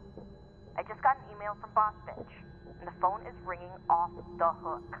 I just got an email from Boss Bitch, and the phone is ringing off the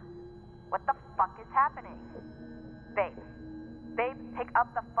hook. What the fuck is happening? Babe, pick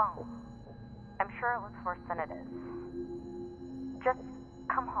up the phone. I'm sure it was for sedatives. Just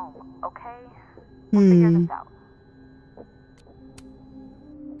come home, okay? We'll figure this out.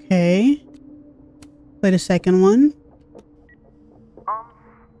 Okay. Play the second one.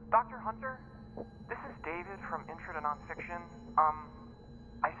 Dr. Hunter? This is David from Intro to Nonfiction.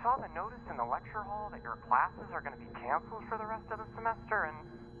 I saw the notice in the lecture hall that your classes are going to be canceled for the rest of the semester, and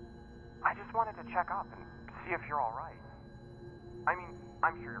I just wanted to check up and see if you're all right. I mean,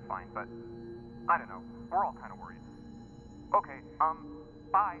 I'm sure you're fine, but I don't know. We're all kind of worried. Okay,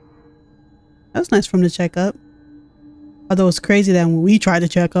 bye. That was nice from the check up. Although it's crazy that when we tried to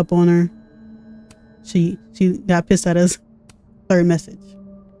check up on her, she got pissed at us. Third message.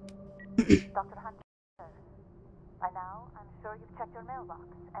 Dr. Hunter, by now I'm sure you've checked your mailbox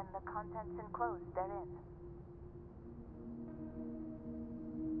and the contents enclosed therein.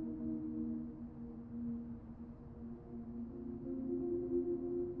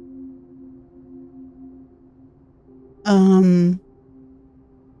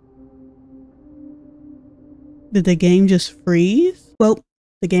 Did the game just freeze? Well,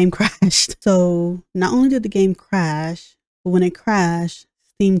 the game crashed. So not only did the game crash, but when it crashed,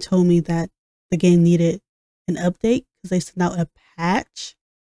 Steam told me that the game needed an update because they sent out a patch.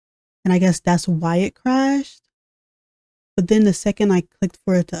 And I guess that's why it crashed. But then the second I clicked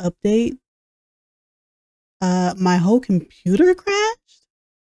for it to update, my whole computer crashed.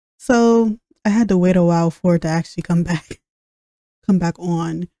 So I had to wait a while for it to actually come back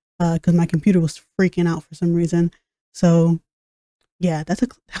on. Because my computer was freaking out for some reason. So yeah, that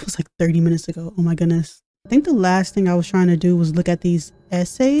was like 30 minutes ago. Oh my goodness. I think the last thing I was trying to do was look at these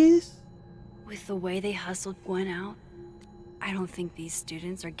essays. With the way they hustled Gwen out, I don't think these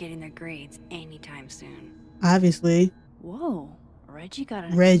students are getting their grades anytime soon. Obviously. Whoa, Reggie got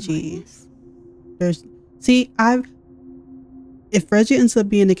an Reggie. If Reggie ends up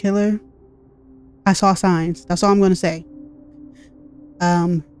being the killer, I saw signs. That's all I'm gonna say.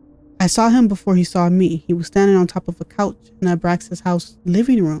 I saw him before he saw me. He was standing on top of a couch in Abrax's house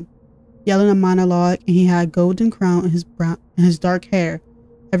living room. yelling a monologue, and he had a golden crown in his dark hair.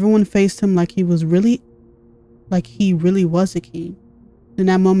 Everyone faced him like he really was a king. In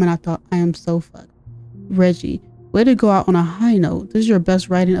that moment, I thought, I am so fucked. Reggie, way to go out on a high note. This is your best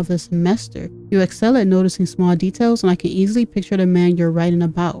writing of the semester. You excel at noticing small details, and I can easily picture the man you're writing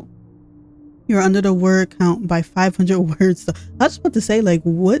about. You're under the word count by 500 words. So I was about to say, like,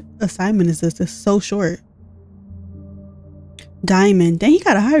 what assignment is this? It's so short. Diamond. Dang, he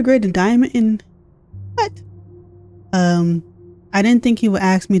got a higher grade than Diamond in what? I didn't think he would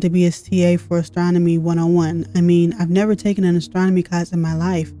ask me to be his TA for Astronomy 101. I mean, I've never taken an astronomy class in my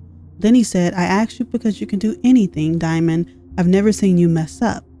life. Then he said, I asked you because you can do anything, Diamond. I've never seen you mess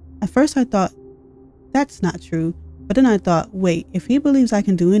up. At first I thought, that's not true. But then I thought, wait, if he believes I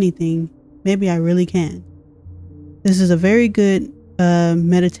can do anything, maybe I really can. This is a very good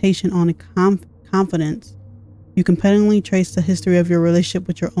meditation on confidence. You compellingly trace the history of your relationship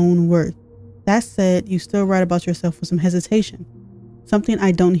with your own worth. That said, you still write about yourself with some hesitation. Something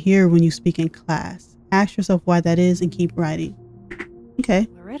I don't hear when you speak in class. Ask yourself why that is and keep writing. Okay.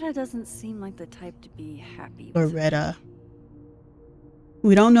 Loretta doesn't seem like the type to be happy. Loretta.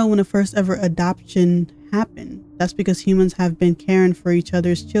 We don't know when the first ever adoption happened. That's because humans have been caring for each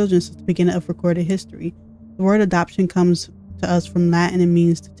other's children since the beginning of recorded history. The word adoption comes to us from Latin and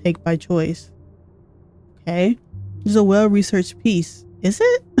means to take by choice. Okay. This is a well-researched piece. Is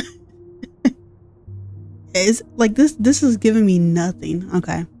it? It's like this is giving me nothing.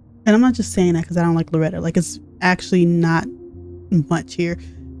 Okay. And I'm not just saying that because I don't like Loretta. Like, it's actually not much here.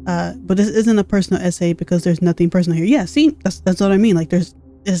 But this isn't a personal essay because there's nothing personal here. Yeah, see, that's what I mean. Like,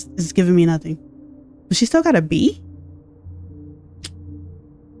 it's giving me nothing. But she still got a B?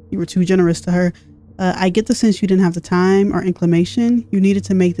 You were too generous to her. I get the sense you didn't have the time or inclination. You needed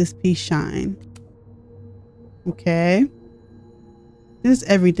to make this piece shine. Okay. This is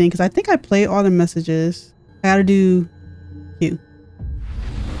everything because I think I played all the messages. I gotta do Q.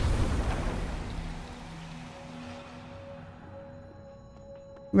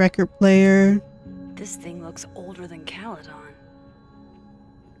 Record player. This thing looks older than Caledon.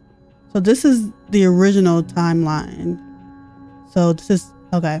 So this is the original timeline. So this is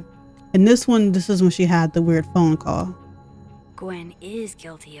okay. And this one, this is when she had the weird phone call. Gwen is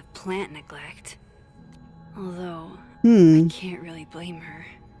guilty of plant neglect. Although, I can't really blame her,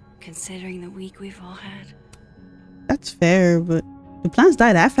 considering the week we've all had. That's fair, but do plants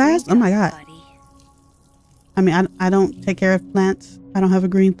die that fast? Oh my god. I mean, I don't take care of plants. I don't have a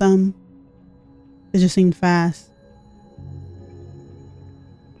green thumb. It just seemed fast.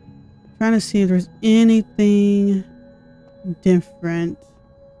 Trying to see if there's anything different.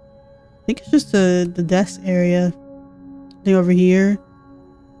 I think it's just the desk area. Thing over here.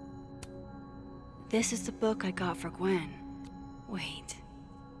 This is the book I got for Gwen. Wait,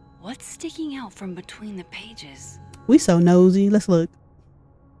 what's sticking out from between the pages? We so nosy. Let's look.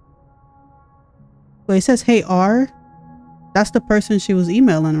 Wait, it says, hey, R. That's the person she was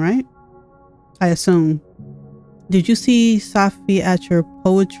emailing, right? I assume. Did you see Safi at your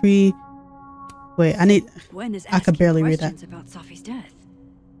poetry? Wait, I could barely read that. About Safi's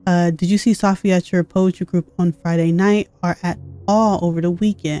death. Did you see Safi at your poetry group on Friday night or at all over the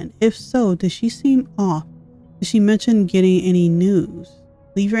weekend? If so, did she seem off? Did she mention getting any news?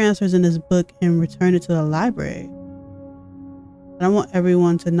 Leave your answers in this book and return it to the library. I don't want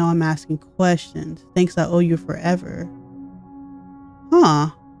everyone to know I'm asking questions. Thanks, I owe you forever. Huh.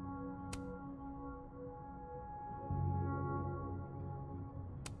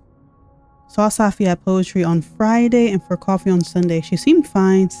 Saw Safi at poetry on Friday and for coffee on Sunday. She seemed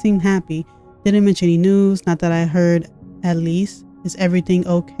fine, seemed happy. Didn't mention any news, not that I heard at least. Is everything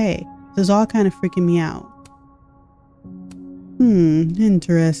okay? This is all kind of freaking me out.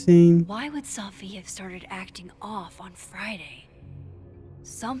 Interesting. Why would Safi have started acting off on Friday?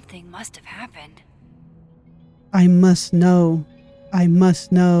 Something must have happened. I must know. I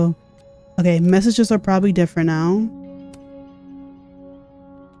must know. Okay, messages are probably different now.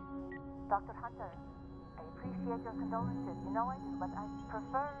 Dr. Hunter, I appreciate your condolences. You know I do, but I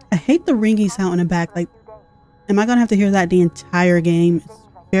prefer... I hate the ringy sound in the back. Like, am I gonna have to hear that the entire game? It's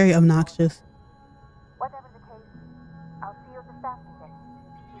very obnoxious. Whatever the case, I'll see you at the staff meeting.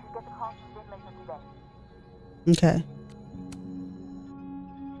 You should get the call from Vin later today. Okay.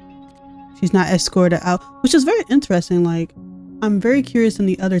 She's not escorted out, which is very interesting. Like, I'm very curious in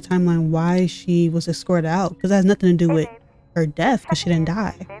the other timeline why she was escorted out, because that has nothing to do with her death, because she didn't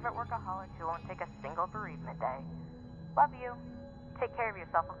die. Favorite workaholic who won't take a single bereavement day. Love you. Take care of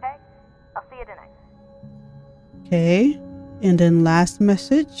yourself, okay? I'll see you tonight. Okay. And then last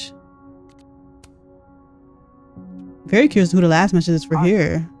message. Very curious who the last message is for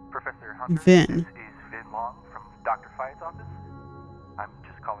here. Professor Vin. This is Vin Long from Dr. Fye's office. I'm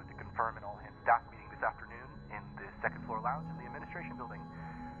just calling to confirm an all-hands staff meeting this afternoon in the second floor lounge in the administration building.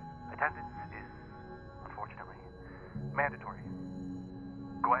 Attendance is, unfortunately, mandatory.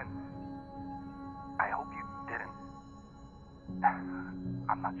 Gwen, I hope you didn't.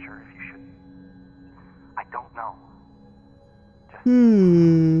 I'm not sure if you should. I don't know.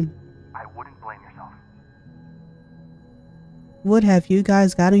 I wouldn't blame yourself. What have you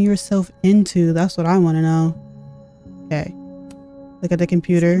guys gotten yourself into? That's what I want to know. Okay. Look at the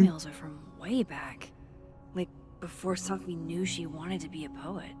computer. These emails are from way back. Like, before Safi knew she wanted to be a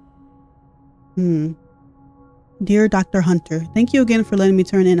poet. Dear Dr. Hunter, thank you again for letting me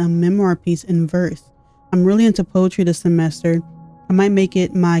turn in a memoir piece in verse. I'm really into poetry this semester. I might make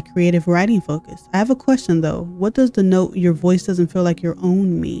it my creative writing focus. I have a question though. What does the note "your voice doesn't feel like your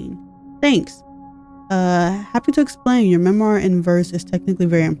own" mean? Thanks. Happy to explain. Your memoir in verse is technically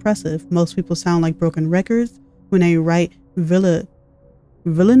very impressive. Most people sound like broken records when they write villanelles.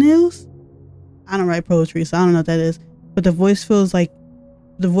 I don't write poetry, so I don't know what that is. But the voice feels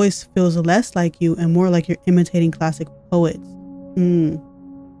less like you and more like you're imitating classic poets.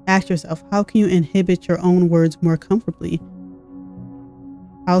 Ask yourself, how can you inhibit your own words more comfortably?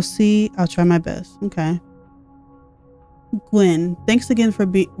 I'll try my best. Okay. Gwen, thanks again for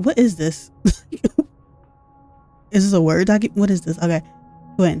being... What is this? Is this a Word document? What is this? Okay.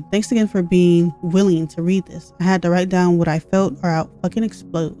 Gwen, thanks again for being willing to read this. I had to write down what I felt or I'll fucking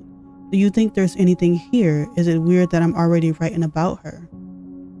explode. Do you think there's anything here? Is it weird that I'm already writing about her?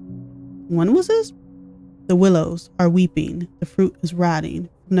 When was this? The willows are weeping. The fruit is rotting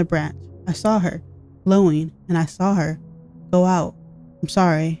from the branch. I saw her glowing and I saw her go out. I'm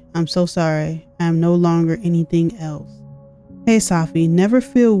sorry. I'm so sorry. I am no longer anything else. Hey Safi, never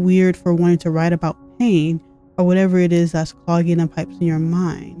feel weird for wanting to write about pain or whatever it is that's clogging the pipes in your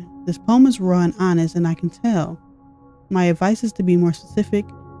mind. This poem is raw and honest and I can tell. My advice is to be more specific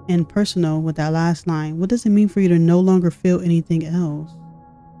and personal with that last line. What does it mean for you to no longer feel anything else?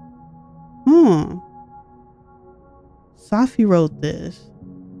 Safi wrote this.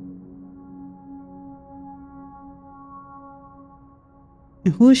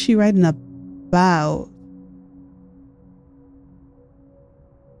 And who is she writing about?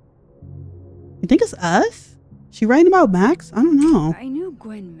 You think it's us? She writing about Max? I don't know. I knew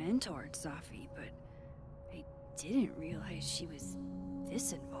Gwen mentored Safi, but I didn't realize she was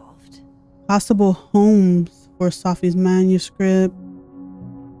this involved. Possible homes for Safi's manuscript.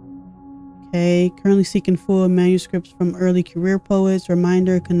 Okay, currently seeking full manuscripts from early career poets.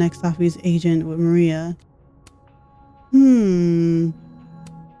 Reminder, connect Safi's agent with Maria.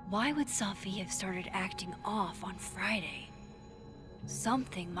 Why would Safi have started acting off on Friday?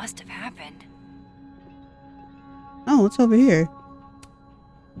 Something must have happened. Oh, what's over here?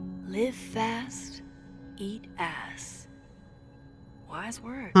 Live fast, eat ass. Wise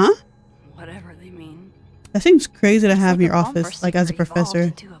words. Huh? Whatever they mean. That seems crazy to have in your office, like as a professor.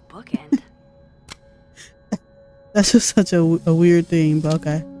 Into a bookend. That's just such a weird thing, but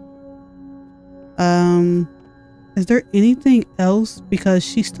okay. Is there anything else?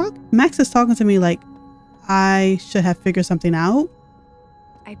 Because Max is talking to me like I should have figured something out.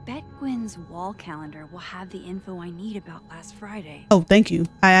 I bet Gwen's wall calendar will have the info I need about last Friday. Oh, thank you.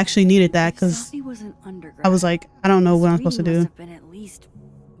 I actually needed that because I was like, I don't know what I'm supposed to do. Must have been at least,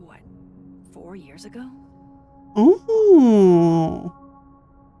 what, 4 years ago? Oh.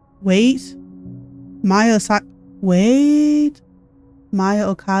 Wait. Maya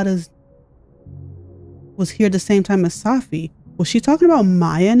Okada's was here the same time as Safi. Was she talking about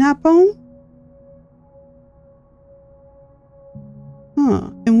Maya in that poem?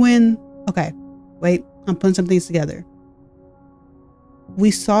 And when... Okay. Wait. I'm putting some things together. We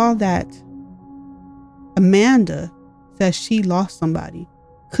saw that Amanda says she lost somebody.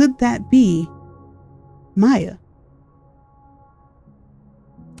 Could that be Maya?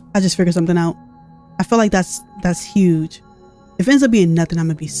 I just figured something out. I feel like that's huge. If it ends up being nothing, I'm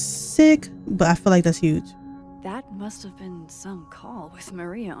gonna be sick, but I feel like that's huge. That must have been some call with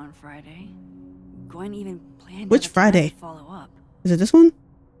Maria on Friday. Gwen even planned Which Friday? To follow up. Is it this one?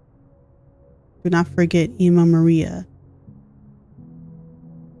 Do not forget Ema Maria.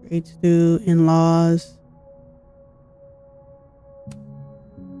 Grade 2 in-laws.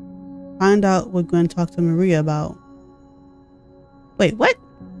 Find out what Gwen talked to Maria about. Wait, what?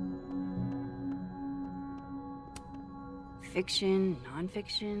 Fiction,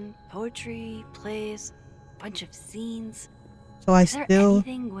 non-fiction, poetry, plays, bunch of scenes. So Is there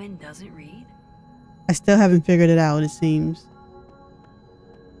anything Gwen doesn't read? I still haven't figured it out, it seems.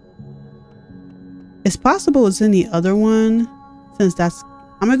 It's possible it's in the other one, since that's...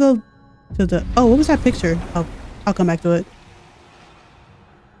 I'm gonna go to the... Oh, what was that picture? I'll come back to it.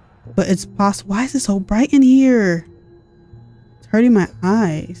 But it's possible. Why is it so bright in here? It's hurting my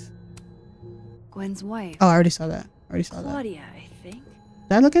eyes. Gwen's wife. Oh, I already saw that. Claudia, I think.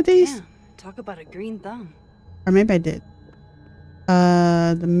 Did I look at these? Yeah, talk about a green thumb. Or maybe I did.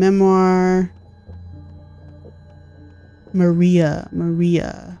 The memoir.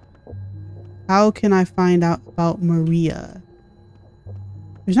 Maria. How can I find out about Maria?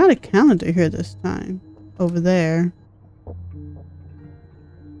 There's not a calendar here this time. Over there.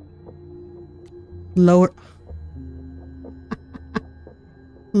 Lower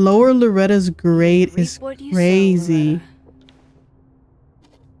Loretta's grade is crazy.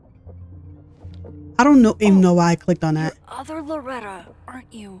 I don't know even know why I clicked on that. Other Loretta,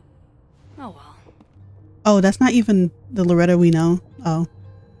 aren't you? Oh well. Oh, that's not even the Loretta we know. Oh.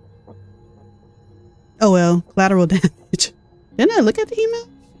 Oh well, collateral damage. Didn't I look at the email?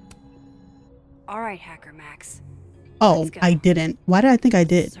 Alright, Hacker Max. Oh, I didn't. Why did I think I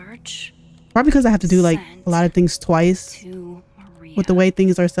did? Search. Probably because I have to do like a lot of things twice with the way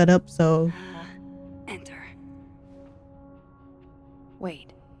things are set up, so. Enter.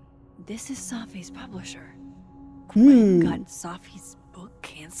 Wait, this is Safi's publisher. Gwen got Safi's book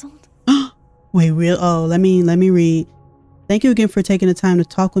canceled? Wait, real? Oh, let me read. Thank you again for taking the time to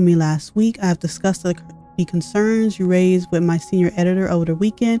talk with me last week. I have discussed the concerns you raised with my senior editor over the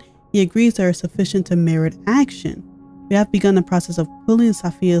weekend. He agrees they are sufficient to merit action. We have begun the process of pulling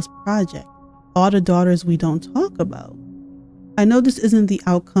Safia's project. All the daughters we don't talk about. I know this isn't the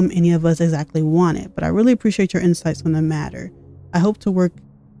outcome any of us exactly wanted, but I really appreciate your insights on the matter. I hope to work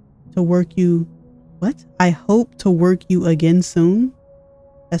you. What? I hope to work you again soon.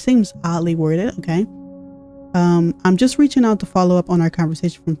 That seems oddly worded. Okay. I'm just reaching out to follow up on our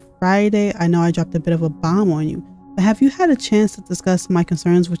conversation from Friday. I know I dropped a bit of a bomb on you, but have you had a chance to discuss my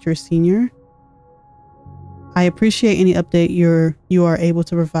concerns with your senior? I appreciate any update you are able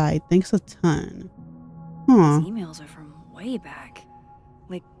to provide. Thanks a ton. Huh. These emails are from way back.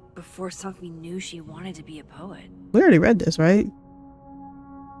 Like before Safi knew she wanted to be a poet. We already read this, right?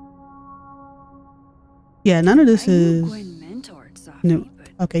 Yeah, none of this is new.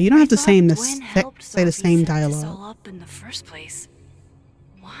 Okay, you don't have to say the same dialogue. All up in the first place.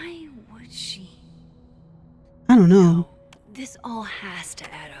 Why would she? I don't know. No, this all has to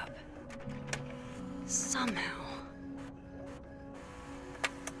add up. Somehow.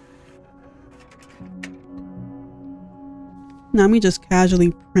 Now me just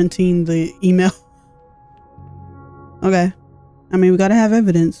casually printing the email. Okay. I mean, we gotta have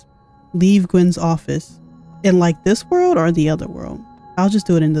evidence. Leave Gwen's office. In like this world or the other world? I'll just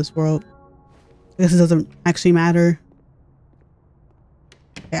do it in this world. I guess it doesn't actually matter.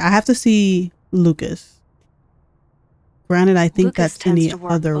 Okay, I have to see Lucas. Granted, I think Lucas that's in the tends to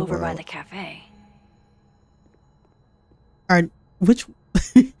work other over world. by the cafe. Which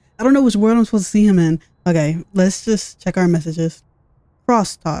I don't know which world I'm supposed to see him in. Okay, let's just check our messages.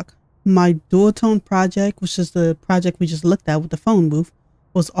 Crosstalk. My dual tone project, which is the project we just looked at with the phone booth,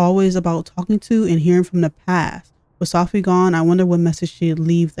 was always about talking to and hearing from the past. With Safi gone, I wonder what message she'd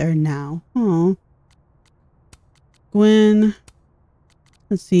leave there now. Oh. Gwen.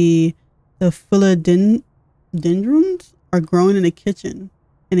 Let's see. The philodendrons are growing in the kitchen.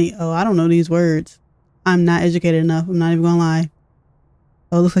 Oh, I don't know these words. I'm not educated enough. I'm not even gonna lie.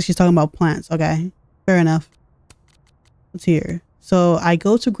 Oh, it looks like she's talking about plants. Okay, fair enough. Let's hear. So I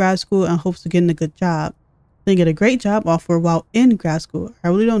go to grad school in hopes of getting a good job. Then get a great job offer while in grad school. I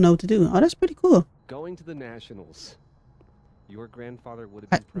really don't know what to do. Oh, that's pretty cool. Going to the Nationals. Your grandfather would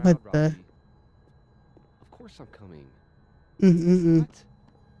have been proud, Robbie. Of course I'm coming. What?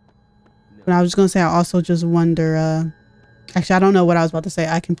 No. But I was just gonna say, I also just wonder, actually, I don't know what I was about to say.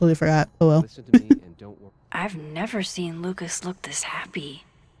 I completely forgot. Oh well. Listen to me and don't worry. I've never seen Lucas look this happy.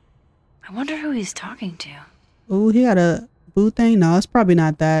 I wonder who he's talking to. Oh, he had a boo thing? No, it's probably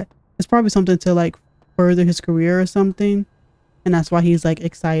not that. It's probably something to like further his career or something. And that's why he's like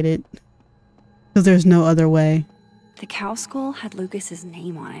excited. Because there's no other way. The cow skull had Lucas's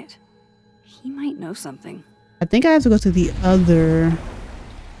name on it. He might know something. I think I have to go to the other.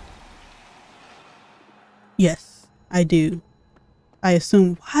 Yes, I do. I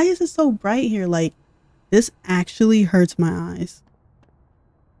assume. Why is it so bright here? Like, this actually hurts my eyes.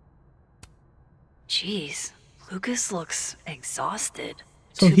 Jeez, Lucas looks exhausted.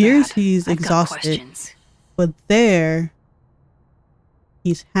 So here's he's exhausted. But there,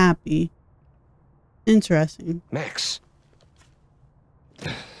 he's happy. Interesting. Max.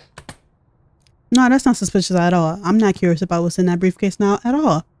 No, that's not suspicious at all. I'm not curious about what's in that briefcase now at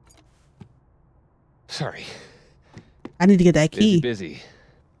all. Sorry. I need to get that key. Busy.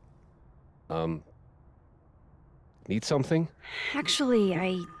 Need something?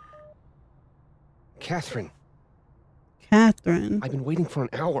 Actually, Catherine. Catherine. I've been waiting for an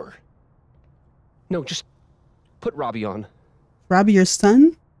hour. No, just put Robbie on. Robbie, your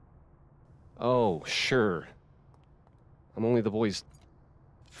son? Oh, sure. I'm only the boy's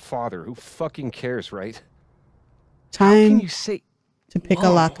father. Who fucking cares, right? How can Time you say to pick a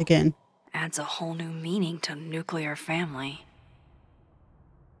lock again. adds a whole new meaning to nuclear family.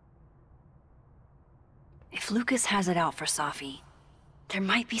 If Lucas has it out for Safi, there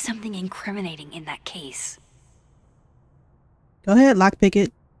might be something incriminating in that case. Go ahead, lockpick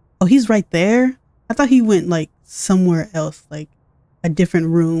it. Oh, he's right there? I thought he went, like, somewhere else, like a different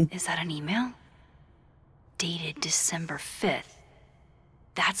room. Is that an email? Dated December 5th.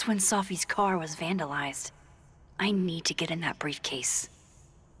 That's when Safi's car was vandalized. I need to get in that briefcase.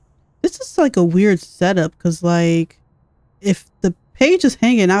 This is like a weird setup because, like, if the page is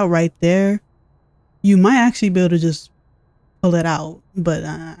hanging out right there, you might actually be able to just pull it out. But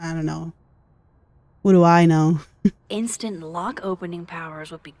I don't know. What do I know? Instant lock opening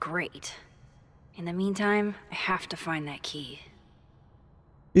powers would be great. In the meantime, I have to find that key.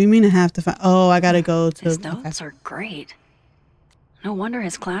 Do you mean I have to find? Oh, I gotta go to. His notes are great. No wonder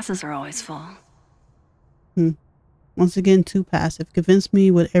his classes are always full. Once again, too passive. Convince me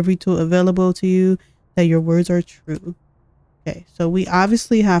with every tool available to you that your words are true. Okay, so we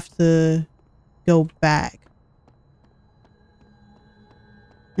obviously have to go back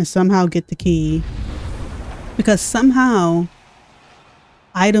and somehow get the key, because somehow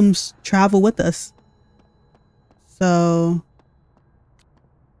items travel with us. So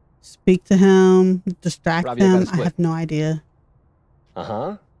speak to him, distract Robbie, him. I have no idea.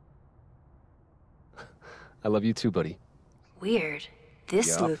 Uh-huh. I love you too, buddy. Weird. This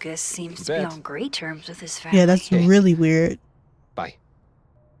Yup. Lucas seems to be Bet. on great terms with his family. Yeah, that's really weird. Bye.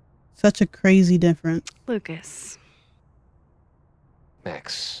 Such a crazy difference. Lucas.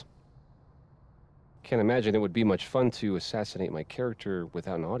 Max. Can't imagine it would be much fun to assassinate my character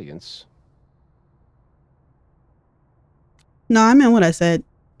without an audience. No, I meant what I said.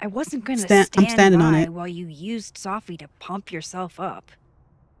 I wasn't going to I'm stand standing by on it. while you used Safi to pump yourself up.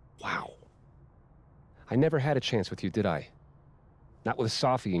 Wow. I never had a chance with you, did I? Not with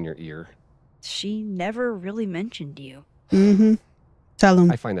Safi in your ear. She never really mentioned you. Mm-hmm. Tell him.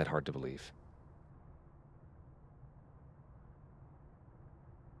 I find that hard to believe.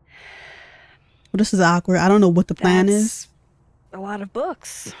 Well, this is awkward. I don't know what the plan is. A lot of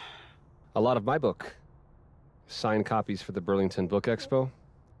books. A lot of my book. Signed copies for the Burlington Book Expo.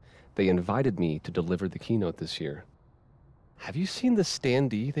 They invited me to deliver the keynote this year. Have you seen the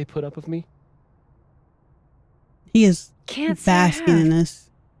standee they put up of me? He is Can't say I basking in have. this.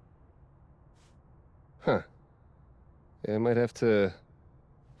 Huh. Yeah, I might have to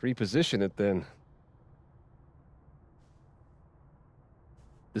reposition it then.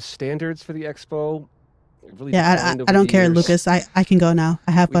 The standards for the expo really Yeah, declined I over don't the care, years. Lucas. I can go now.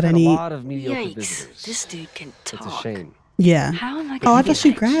 I have We've what I had need. a lot of mediocre Yikes. visitors. This dude can talk. It's a shame. Yeah. How am I Oh, gonna I get thought she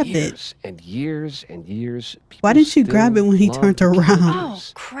that grabbed it. Years and years and years. Why didn't she grab it when he turned around? Oh,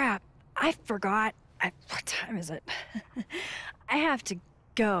 crap. I forgot. What time is it? I have to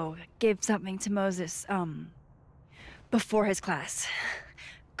go give something to Moses, before his class.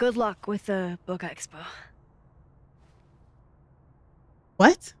 Good luck with the book expo.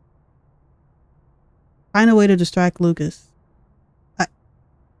 What? Find a way to distract Lucas.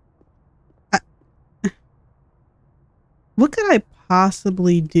 What could I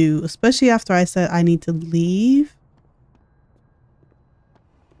possibly do? Especially after I said I need to leave.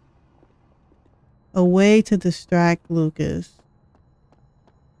 A way to distract Lucas.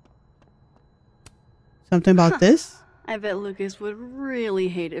 Something about this? I bet Lucas would really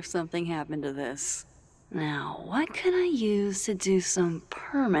hate if something happened to this. Now, what can I use to do some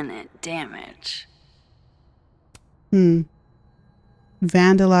permanent damage? Vandalize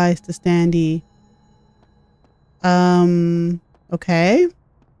the standee. Okay.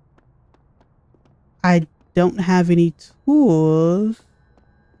 I don't have any tools.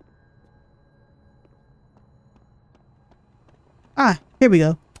 Ah, here we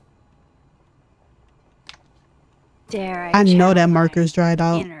go. Dare I know that marker's dried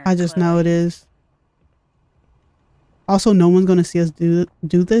out. I just know it is. Also, no one's gonna see us do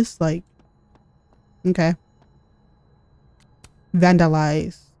this. Like, okay.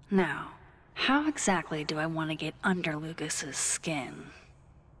 Vandalize. Now, how exactly do I want to get under Lucas's skin?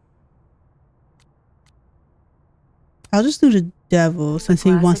 I'll just do the devil since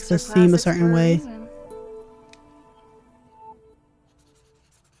he wants to seem a certain way.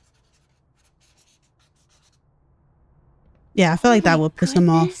 Yeah, I feel like that would piss him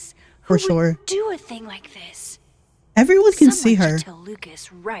off. for sure. Do a thing like this. Everyone can Someone see her. should tell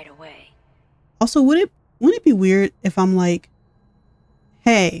Lucas right away. Also, wouldn't it be weird if I'm like,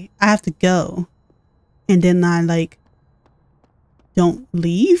 hey, I have to go, and then I like don't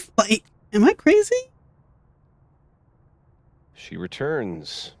leave? Like, am I crazy? She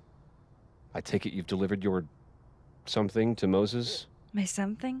returns. I take it you've delivered your something to Moses? My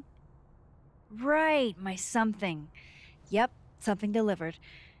something? Right, my something. Yep, something delivered.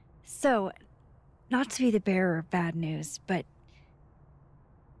 So, not to be the bearer of bad news, but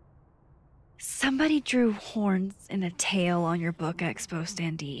somebody drew horns and a tail on your book expo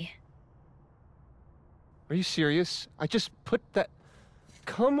standee. Are you serious? I just put that...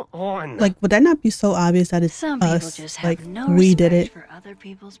 Come on. Like, would that not be so obvious that it's Some people us? just Like, have no we did respect it. for other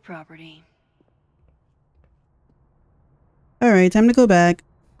people's property. All right, time to go back.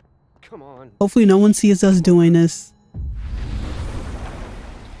 Come on. Hopefully no one sees us doing this.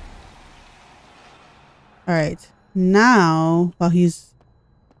 All right. Now, while he's...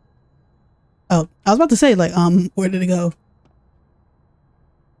 Oh, I was about to say, like, where did it go?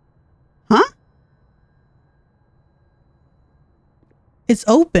 Huh? It's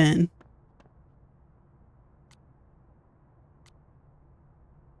open.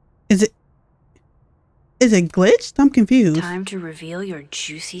 Is it glitched? I'm confused. Time to reveal your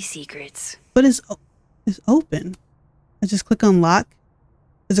juicy secrets. But it's open. I just click on lock.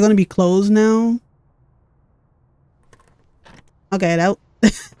 Is it going to be closed now? Okay,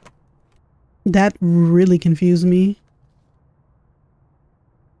 that really confused me.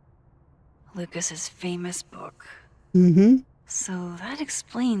 Lucas's famous book. Mm-hmm. So that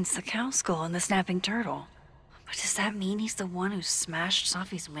explains the cow skull and the snapping turtle. But does that mean he's the one who smashed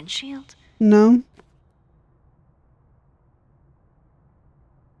Safi's windshield? No.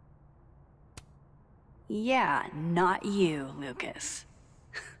 Yeah, not you, Lucas.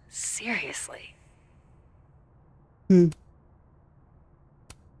 Seriously.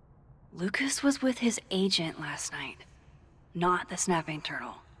 Lucas was with his agent last night, not the snapping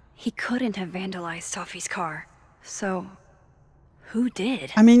turtle. He couldn't have vandalized Safi's car. So, who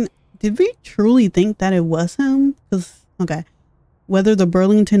did? I mean, did we truly think that it was him? Because, okay, whether the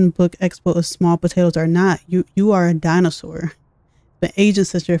Burlington Book Expo is small potatoes or not, you are a dinosaur. The agent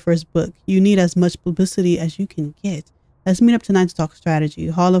says your first book. You need as much publicity as you can get. Let's meet up tonight to talk strategy.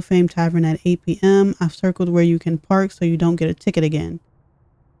 Hall of Fame Tavern at 8 p.m. I've circled where you can park so you don't get a ticket again.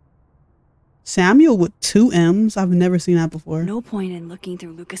 Samuel with 2 M's? I've never seen that before. No point in looking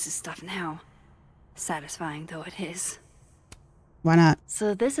through Lucas's stuff now. Satisfying though it is. Why not?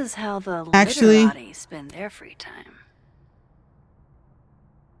 So this is how the Actually, literati spend their free time.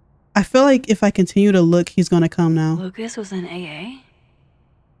 I feel like if I continue to look, he's going to come now. Lucas was in AA?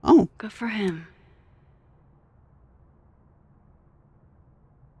 Oh. Good for him.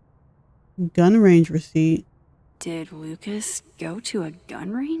 Gun range receipt. Did Lucas go to a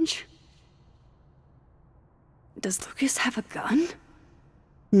gun range? Does Lucas have a gun?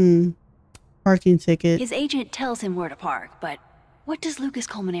 Parking ticket. His agent tells him where to park, but what does Lucas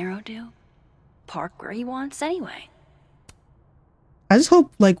Colmenero do? Park where he wants anyway. I just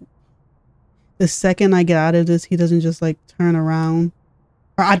hope, like, the second I get out of this, he doesn't just, like, turn around.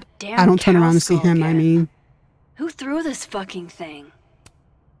 Or I don't turn around and see him, I mean. Who threw this fucking thing?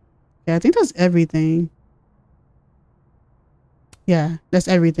 Yeah, I think that's everything. Yeah, that's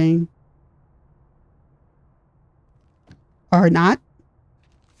everything. Or not.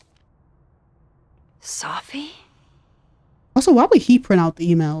 Safi? Also, why would he print out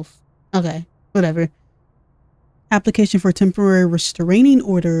the emails? Okay, whatever. Application for temporary restraining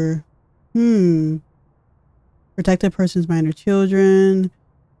order. Protected persons, minor children,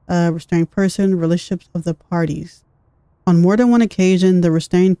 restrained person, relationships of the parties. On more than one occasion, the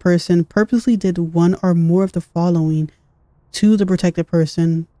restrained person purposely did one or more of the following to the protected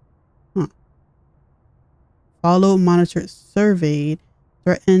person. Followed, monitored, surveyed,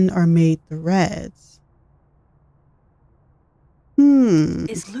 threatened, or made threats.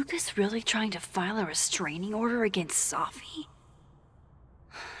 Is Lucas really trying to file a restraining order against Safi?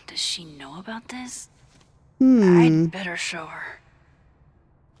 Does she know about this? I'd better show her.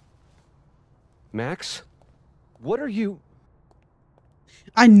 Max? What are you...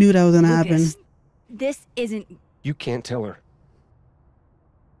 I knew that was gonna happen. This isn't... You can't tell her.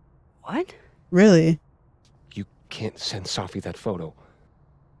 What? Really? You can't send Safi that photo.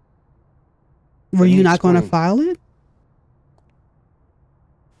 Were you not going to file it?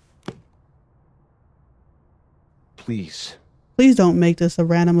 Please. Please don't make this a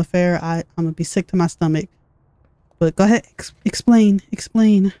random affair. I'm going to be sick to my stomach. But go ahead. Explain.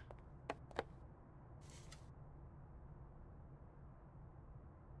 Explain.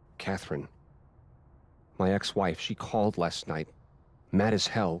 Catherine. My ex-wife, she called last night, mad as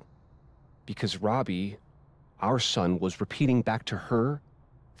hell, because Robbie, our son, was repeating back to her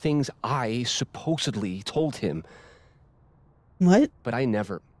things I supposedly told him. What? But I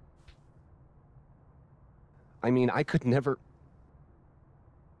never... I mean, I could never...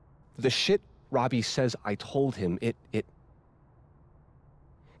 The shit Robbie says I told him, it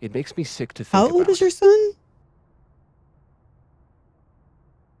makes me sick to think How about. old is your son?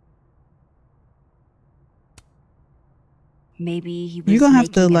 Maybe he was You're gonna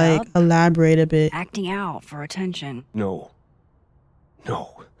have to making it like up, elaborate a bit. acting out for attention. No.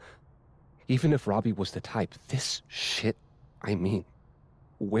 No. Even if Robbie was the type, this shit, I mean,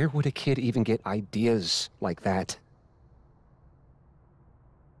 where would a kid even get ideas like that?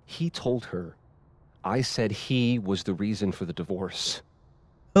 He told her I said he was the reason for the divorce.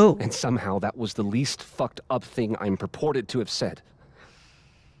 Oh. And somehow that was the least fucked up thing I'm purported to have said.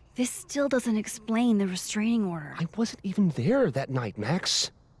 This still doesn't explain the restraining order. I wasn't even there that night, Max.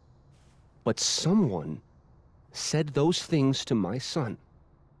 But someone said those things to my son.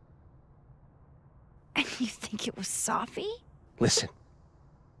 And you think it was Safi? Listen.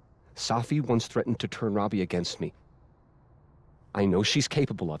 Safi once threatened to turn Robbie against me. I know she's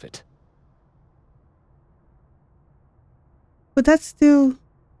capable of it. But that's still...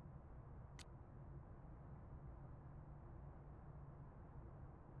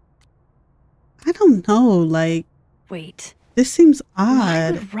 I don't know, like... Wait. This seems Why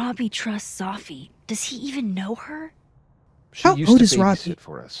odd. would Robbie trust Safi? Does he even know her? She How used old to is Robbie? babysit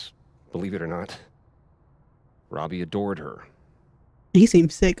for us, believe it or not. Robbie adored her. He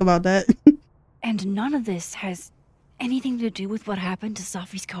seems sick about that. And none of this has anything to do with what happened to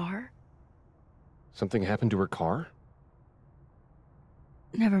Safi's car? Something happened to her car?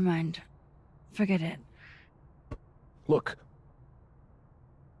 Never mind. Forget it. Look.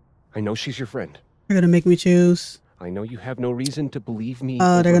 I know she's your friend. They're gonna make me choose. I know you have no reason to believe me.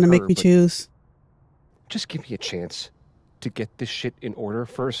 Oh, they're over gonna make her, me but choose. Just give me a chance to get this shit in order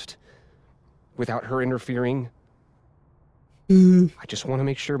first, without her interfering. I just want to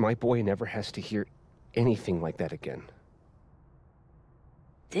make sure my boy never has to hear anything like that again.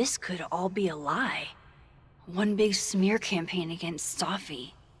 This could all be a lie. One big smear campaign against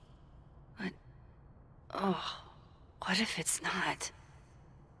Safi. But... oh, what if it's not?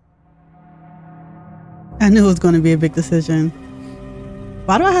 I knew it was gonna be a big decision.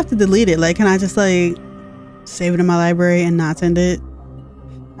 Why do I have to delete it? Like, can I just like save it in my library and not send it?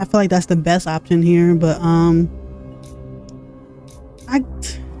 I feel like that's the best option here, but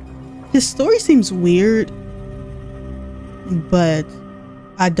his story seems weird, but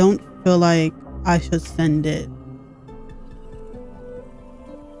I don't feel like I should send it.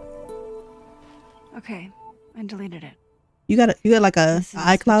 Okay, I deleted it. You got like a This is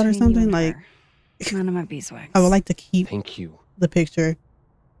iCloud or between you something? and Like, her. None of my beeswax. I would like to keep Thank you. the picture.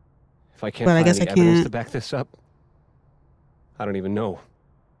 If I can't But I find guess any I evidence can't. to back this up, I don't even know.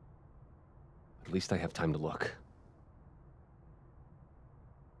 At least I have time to look.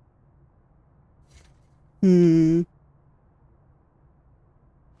 Hmm.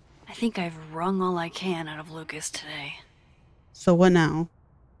 I think I've wrung all I can out of Lucas today. So what now?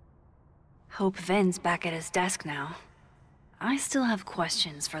 Hope Ven's back at his desk now. I still have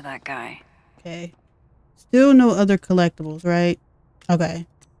questions for that guy. Okay. Still no other collectibles, right? Okay.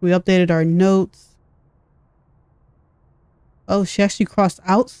 We updated our notes. Oh, she actually crossed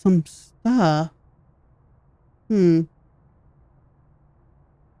out some stuff. Then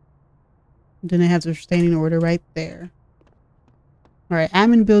they have the restraining order right there. Alright,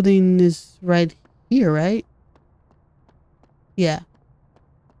 admin building is right here, right? Yeah.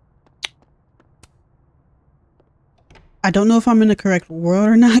 I don't know if I'm in the correct world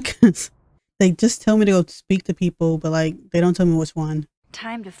or not, because they just tell me to go speak to people, but like, they don't tell me which one.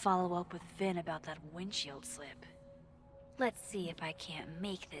 Time to follow up with Vin about that windshield slip. Let's see if I can't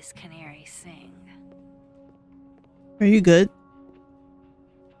make this canary sing. Are you good?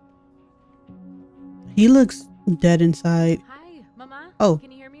 He looks dead inside. Hi, Mama. Oh,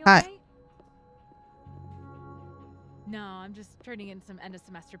 Can you hear me hi. okay? No, I'm just turning in some end of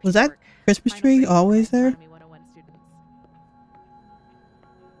semester paperwork. Was that Christmas tree always there? Economy 101 students.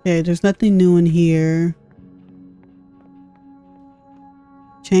 Okay, there's nothing new in here.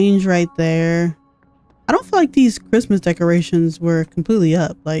 Change right there. I don't feel like these Christmas decorations were completely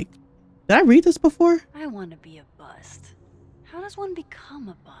up. Like, did I read this before? I want to be a bust. How does one become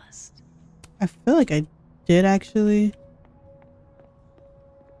a bust? I feel like I did actually.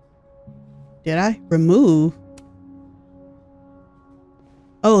 Did I? Remove?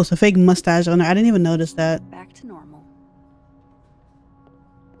 Oh, it's a fake mustache on there. I didn't even notice that. Back to normal.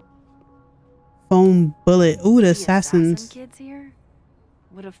 foam bullet. Ooh, the The assassins. kids here?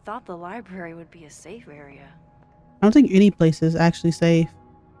 Would have thought the library would be a safe area. I don't think any place is actually safe.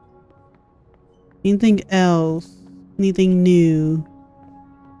 Anything else? Anything new?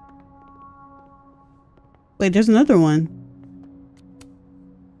 Wait, there's another one.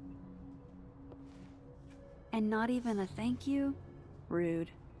 And not even a thank you? Rude.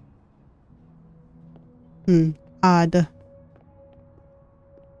 Odd.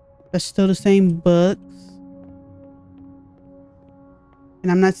 But still the same books.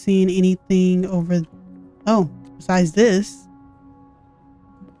 And I'm not seeing anything over... Oh, besides this.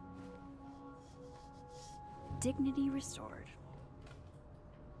 Dignity restored.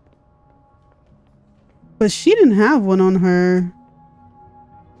 But she didn't have one on her.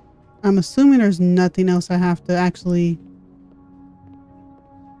 I'm assuming there's nothing else I have to actually...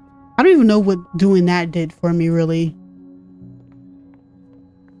 I don't even know what doing that did for me, really.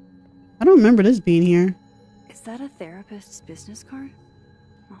 I don't remember this being here. Is that a therapist's business card?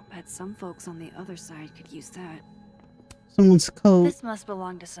 I'll bet some folks on the other side could use that. Someone's coat. This must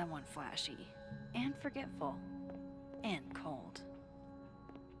belong to someone flashy. And forgetful. And cold.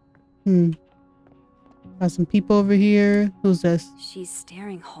 Got some people over here. Who's this? She's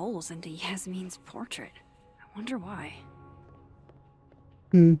staring holes into Yasmin's portrait. I wonder why.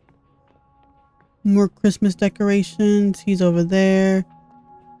 More Christmas decorations. He's over there.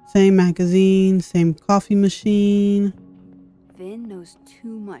 Same magazine. Same coffee machine. Vin knows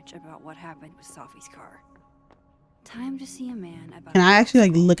too much about what happened with Safi's car. Time to see a man about... Can I actually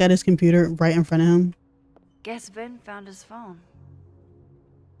like look at his computer right in front of him? Guess Vin found his phone.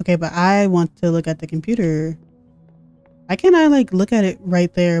 Okay, but I want to look at the computer. Why can't I like look at it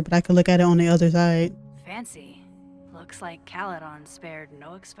right there, but I could look at it on the other side? Fancy. Looks like Caledon spared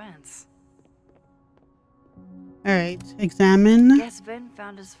no expense. Alright, examine. Guess Vin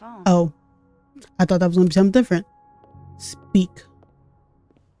found his phone. Oh, I thought that was going to be something different. Speak.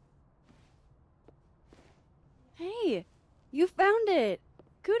 Hey, you found it.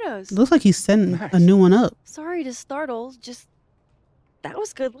 Kudos. It looks like he's setting a new one up. Sorry to startle, just... That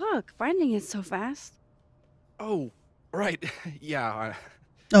was good luck, finding it so fast. Oh, right. Yeah.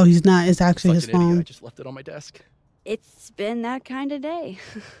 Oh, he's not. It's actually his Such an idiot. phone. I just left it on my desk. It's been that kind of day.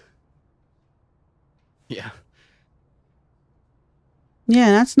 Yeah. Yeah,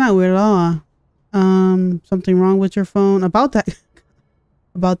 that's not weird at all. Something wrong with your phone? About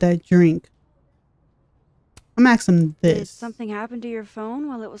that drink. I'm asking him Did this. something happen to your phone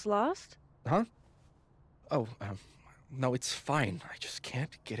while it was lost? Huh? Oh, no, it's fine. I just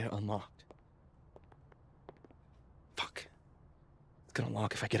can't get it unlocked. Fuck. It's gonna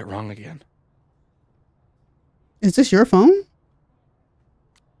lock if I get it wrong again. Is this your phone?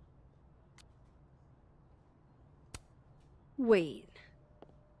 Wait.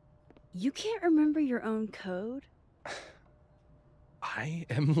 You can't remember your own code? I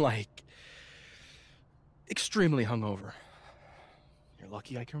am like extremely hungover. You're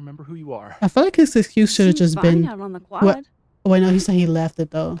lucky I can remember who you are. I feel like his excuse should have just fine been... out on the quad. What? Oh, wait, no, he said he left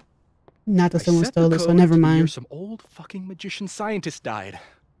it though. Not that someone set the stole it, so code never to the year mind. some old fucking magician scientist died.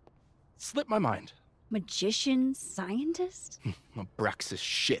 Slipped my mind. Magician scientist? Abraxas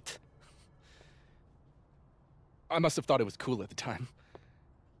shit. I must have thought it was cool at the time.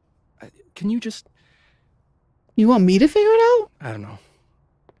 Can you just... You want me to figure it out? I don't know.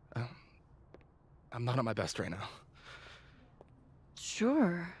 I'm not at my best right now.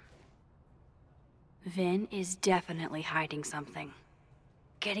 Sure. Vin is definitely hiding something.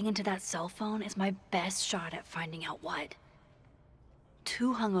 Getting into that cell phone is my best shot at finding out what.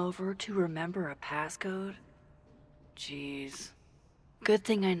 Too hungover to remember a passcode? Jeez. Good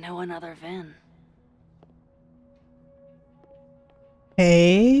thing I know another Vin.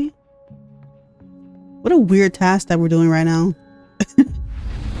 Hey. What a weird task that we're doing right now.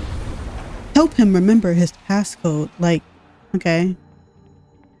 Help him remember his passcode. Like, okay.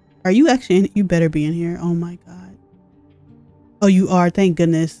 Are you actually in? You better be in here. Oh my god. Oh, you are. Thank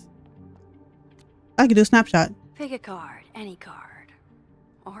goodness. I could do a snapshot. Pick a card, any card.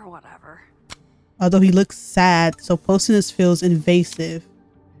 Or whatever. Although he looks sad, so posting this feels invasive.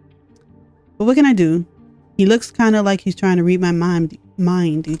 But what can I do? He looks kind of like he's trying to read my mind.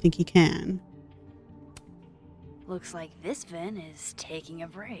 Do you think he can? Looks like this Vin is taking a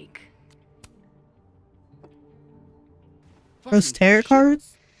break. Those tarot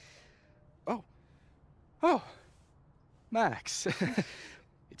cards? Oh, Max.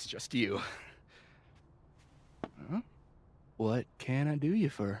 It's just you. Huh? What can I do you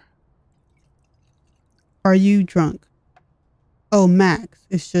for? Are you drunk? Oh, Max,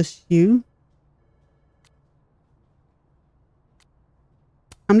 it's just you?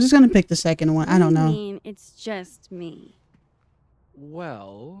 I'm just gonna pick the second one. I don't know. mean it's just me?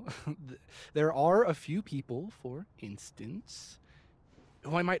 Well, there are a few people, for instance,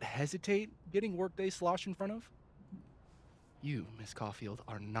 who I might hesitate getting workday slosh in front of. You, Miss Caulfield,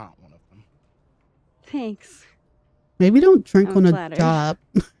 are not one of them. Thanks. Maybe don't drink I'm on a flattered. job.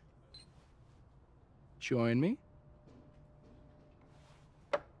 Join me?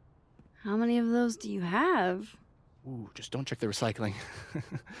 How many of those do you have? Ooh, just don't check the recycling.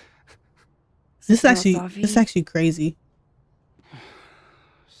 This Smell is actually crazy.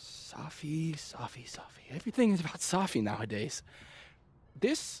 Safi. Everything is about Safi nowadays.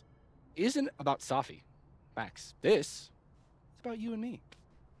 This isn't about Safi, Max. This is about you and me.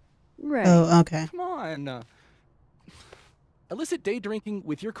 Right. Oh, okay. Come on. Illicit day drinking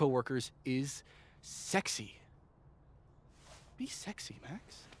with your coworkers is sexy. Be sexy,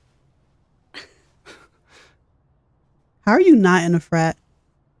 Max. How are you not in a frat?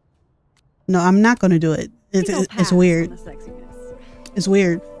 No, I'm not gonna do it. It's weird. It's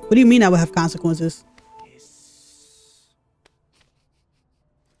weird. What do you mean I would have consequences?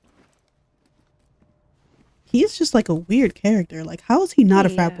 He's just like a weird character. Like, how is he not a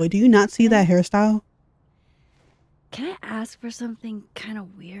frat boy? Do you not see that hairstyle? Can I ask for something kind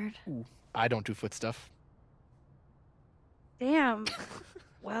of weird? Ooh, I don't do foot stuff. Damn.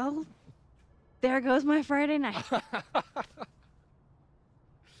 Well, there goes my Friday night.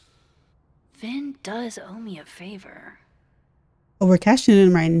 Vin does owe me a favor. Oh, we're cashing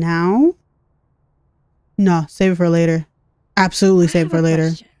in right now? No, save it for later. Absolutely save it for later.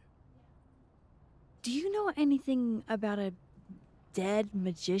 Question. Do you know anything about a dead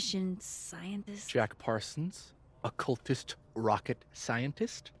magician scientist? Jack Parsons, occultist rocket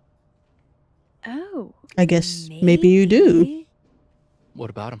scientist. Oh. I guess maybe you do.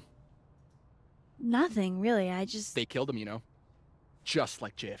 What about him? Nothing, really. They killed him, you know. Just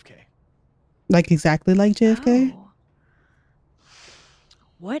like JFK. Like exactly like JFK? Oh.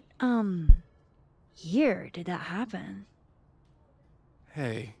 What, year did that happen?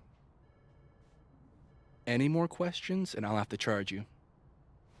 Hey. Any more questions and I'll have to charge you.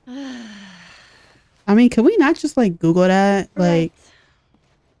 I mean, can we not just like Google that? Like,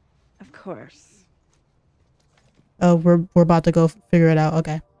 Of course. oh, we're about to go figure it out.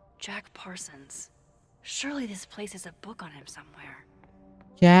 Okay. Jack Parsons. Surely this place has a book on him somewhere.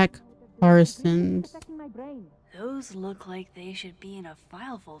 Jack Parsons. Those look like they should be in a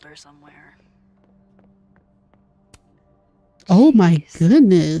file folder somewhere. Oh my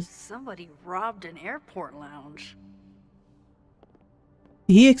goodness. Somebody robbed an airport lounge.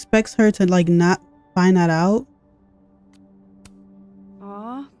 He expects her to like not find that out.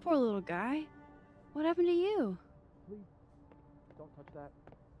 Aw, poor little guy. What happened to you? Please, don't touch that.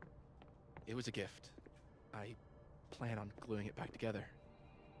 It was a gift. I plan on gluing it back together.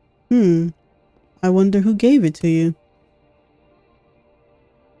 I wonder who gave it to you.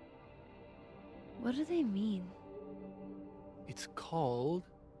 What do they mean? It's called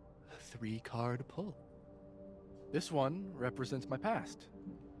a 3-card pull. This one represents my past,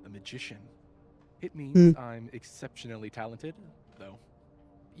 a magician. It means I'm exceptionally talented, though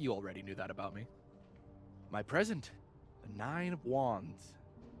you already knew that about me. My present, the 9 of Wands.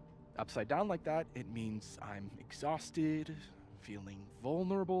 Upside down like that, it means I'm exhausted, feeling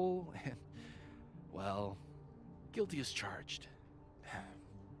vulnerable, and, well, guilty as charged.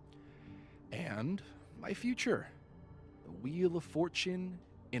 And my future, the Wheel of Fortune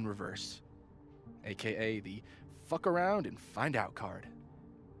in reverse, aka the fuck around and find out card.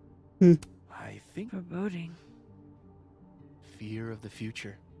 I think foreboding. Fear of the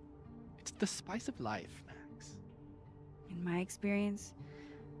future. It's the spice of life, Max. In my experience,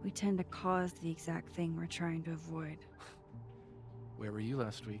 we tend to cause the exact thing we're trying to avoid. Where were you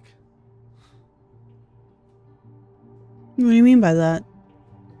last week? What do you mean by that?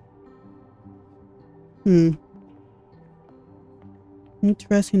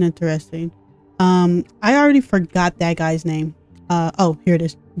 Interesting. I already forgot that guy's name. Oh, here it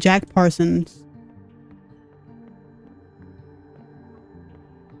is. Jack Parsons.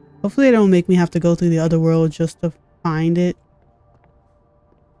 Hopefully they don't make me have to go through the other world just to find it.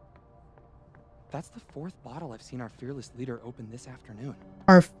 That's the 4th bottle I've seen our fearless leader open this afternoon.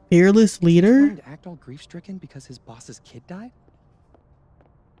 Our fearless leader? Trying to act all grief-stricken because his boss's kid died?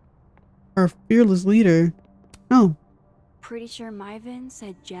 Our fearless leader? No. Pretty sure Myvin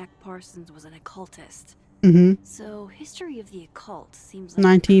said Jack Parsons was an occultist. So history of the occult seems like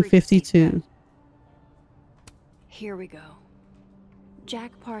 1952. Here we go.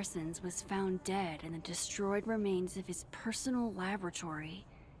 Jack Parsons was found dead in the destroyed remains of his personal laboratory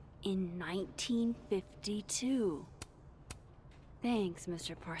in 1952. Thanks,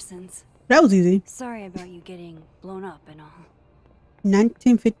 Mr. Parsons. That was easy. Sorry about you getting blown up and all.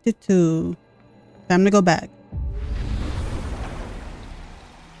 1952. Time to go back.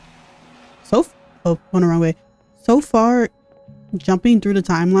 Oh, went the wrong way. So far, jumping through the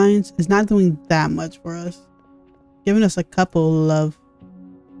timelines is not doing that much for us. Giving us a couple of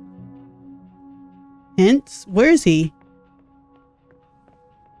hints. Where is he?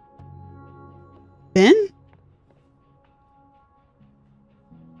 Ben?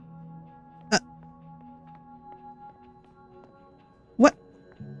 What?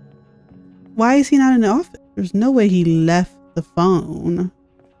 Why is he not in the office? There's no way he left the phone.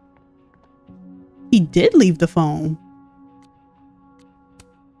 He did leave the phone.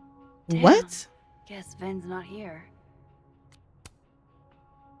 Damn. What? Guess Ven's not here.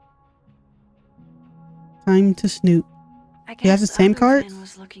 Time to snoop. I Do you have the guess same other cards? Ven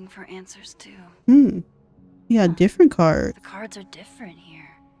was looking for answers too. Yeah, different cards. The cards are different here.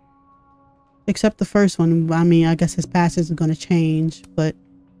 Except the first one. I mean, I guess his past isn't going to change, but...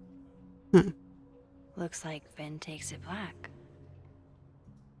 Huh. Looks like Ven takes it black.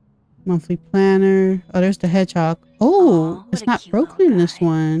 Monthly planner. Oh, there's the hedgehog. Oh, it's not broken in this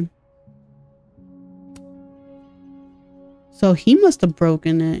one. So he must have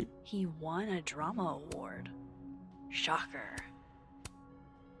broken it. He won a drama award. Shocker.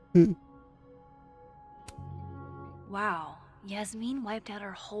 Wow. Yasmin wiped out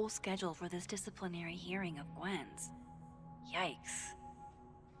her whole schedule for this disciplinary hearing of Gwen's. Yikes.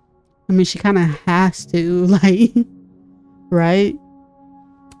 I mean, she kind of has to, like, right?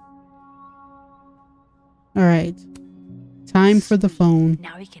 All right. Time for the phone.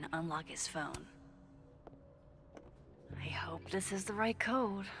 Now he can unlock his phone. I hope this is the right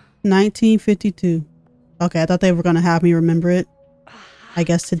code. 1952. Okay, I thought they were going to have me remember it. I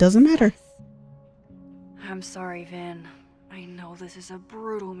guess it doesn't matter. I'm sorry, Ven. I know this is a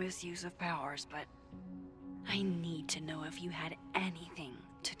brutal misuse of powers, but I need to know if you had anything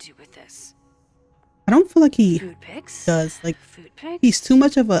to do with this. I don't feel like he Food pics? does. Like, Food pics? he's too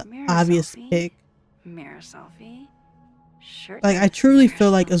much of a Mirror obvious selfie? pick. Mirror selfie? Shirt Like, I truly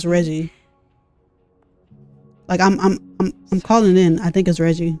feel like it's Reggie. Like, I'm calling in. I think it's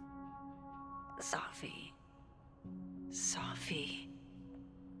Reggie. Safi. Safi.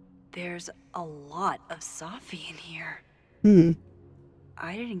 There's a lot of Safi in here.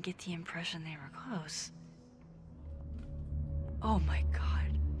 I didn't get the impression they were close. Oh my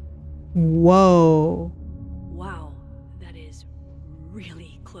god. Whoa. Wow, that is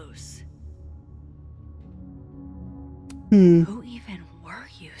really close. Who even were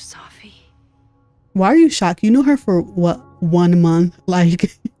you, Safi? Why are you shocked? You knew her for what, 1 month?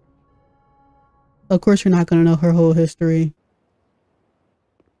 Like, of course you're not going to know her whole history.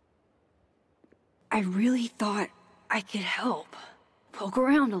 I really thought I could help. Poke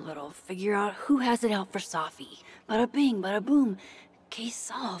around a little, figure out who has it out for Safi. Bada bing, bada boom. Case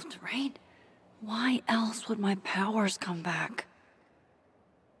solved, right? Why else would my powers come back?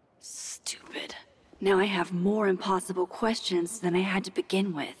 Stupid. Now I have more impossible questions than I had to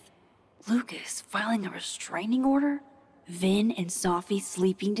begin with. Lucas filing a restraining order? Vin and Safi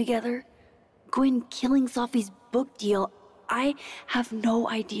sleeping together? Gwen killing Safi's book deal? I have no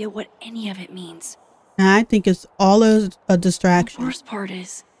idea what any of it means. And I think it's all a The distraction. worst part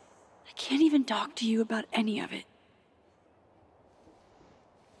is, I can't even talk to you about any of it.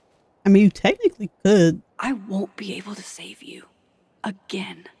 I mean, you technically could. I won't be able to save you.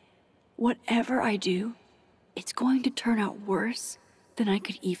 Again. Whatever I do, it's going to turn out worse than I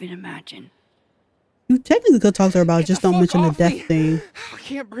could even imagine. You technically could talk to her about it, just don't mention the off me. death thing. I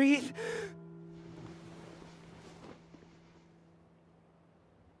can't breathe.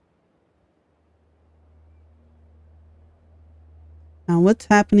 Now, what's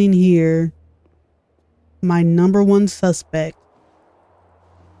happening here? My #1 suspect.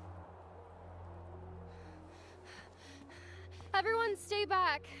 Everyone stay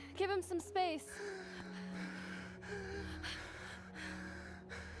back. Give him some space.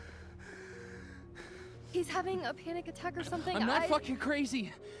 He's having a panic attack or something. I'm not fucking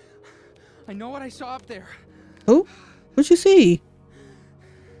crazy. I know what I saw up there. Oh, what you see?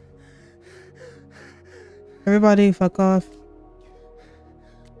 Everybody fuck off.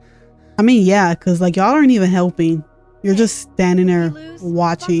 I mean, yeah, because like y'all aren't even helping. You're just standing there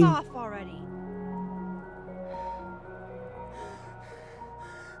watching. Fuck off already.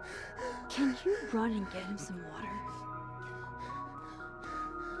 Can you run and get him some water?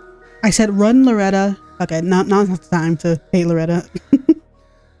 I said run, Loretta. Okay, now's not the time to hate Loretta.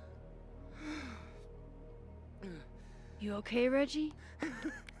 You okay, Reggie?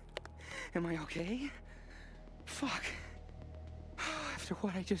 Am I okay? Fuck. After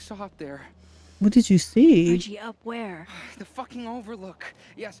what I just saw up there. What did you see? Reggie, up where? The fucking overlook.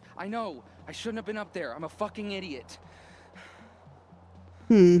 Yes, I know. I shouldn't have been up there. I'm a fucking idiot.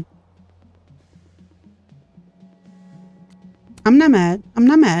 I'm not mad. I'm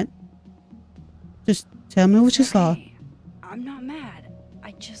not mad. Just tell me what you saw. I'm not mad.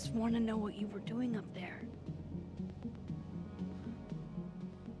 I just want to know what you were doing up there.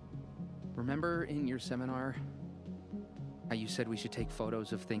 Remember in your seminar how you said we should take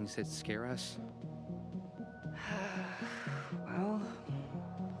photos of things that scare us? Well,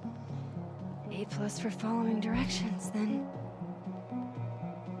 A+ for following directions, then.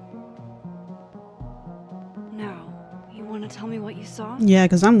 Now, you want to tell me what you saw? Yeah,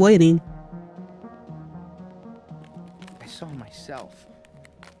 because I'm waiting. I saw myself.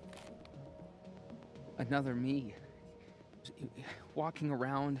 Another me. Walking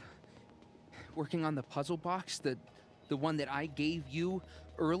around, working on the puzzle box, the one that I gave you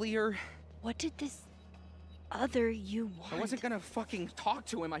earlier. What did this other you want? I wasn't gonna fucking talk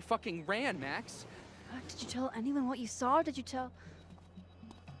to him. I fucking ran, Max. Did you tell anyone what you saw? Did you tell...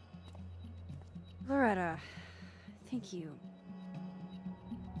 Loretta, thank you.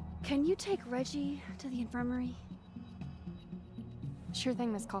 Can you take Reggie to the infirmary? Sure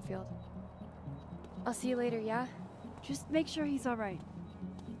thing, Miss Caulfield. I'll see you later, yeah? Just make sure he's alright.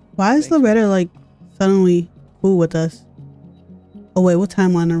 Why is Loretta like suddenly cool with us? Oh wait, what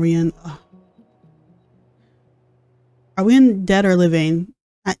timeline are we in? Oh. Are we in Dead or Living?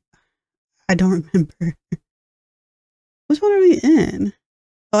 I don't remember. Which one are we in?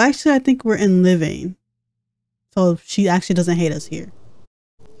 Oh, actually, I think we're in Living. So she actually doesn't hate us here.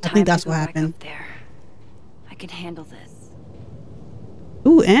 I think that's what happened. There. I can handle this.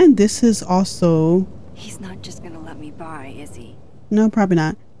 Ooh, and this is also... He's not just gonna let me by, is he? No, probably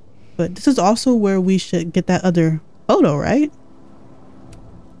not. But this is also where we should get that other photo, right?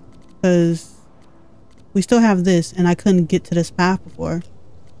 Because we still have this, and I couldn't get to this path before.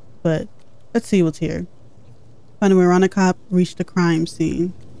 But let's see what's here. Finally, Veronica reached the crime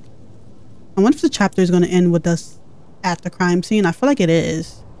scene. I wonder if the chapter is going to end with us at the crime scene. I feel like it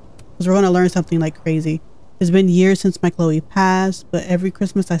is. Because we're going to learn something like crazy. It's been years since my Chloe passed, but every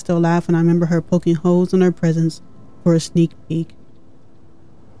Christmas I still laugh when I remember her poking holes in her presents for a sneak peek.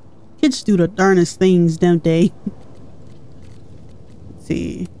 Kids do the darnest things, don't they? Let's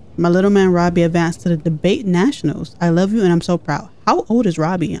see. My little man Robbie advanced to the debate nationals. I love you and I'm so proud. How old is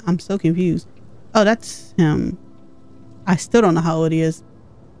Robbie? I'm so confused. Oh, that's him. I still don't know how old he is.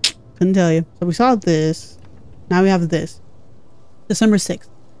 Couldn't tell you. So we saw this. Now we have this. December 6th.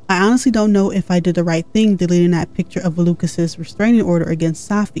 I honestly don't know if I did the right thing deleting that picture of Lucas's restraining order against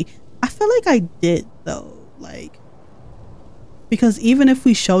Safi. I feel like I did though. Like, because even if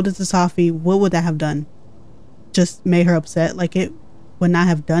we showed it to Safi, what would that have done? Just made her upset? Like, it would not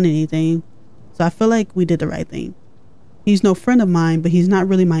have done anything. So I feel like we did the right thing. He's no friend of mine, but he's not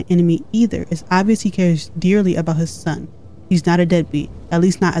really my enemy either. It's obvious he cares dearly about his son. He's not a deadbeat, at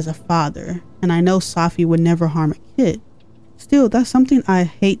least not as a father. And I know Safi would never harm a kid. Still, that's something I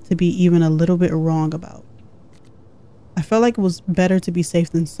hate to be even a little bit wrong about. I felt like it was better to be safe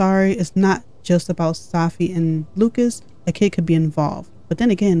than sorry. It's not just about Safi and Lucas. A kid could be involved. But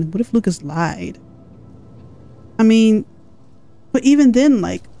then again, what if Lucas lied? I mean, but even then,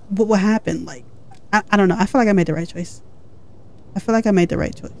 like, what would happen? Like, I don't know. I feel like I made the right choice. I feel like I made the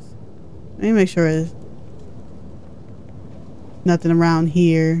right choice. Let me make sure there's nothing around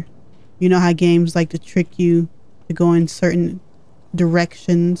here. You know how games like to trick you to go in certain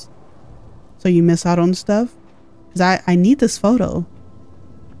directions so you miss out on stuff? Because I need this photo.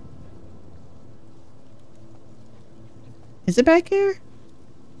 Is it back here?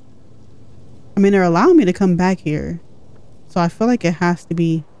 I mean, they're allowing me to come back here. So I feel like it has to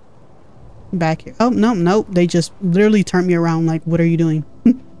be back here. Oh, no, nope. They just literally turned me around like, what are you doing?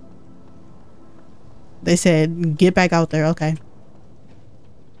 They said, get back out there. Okay.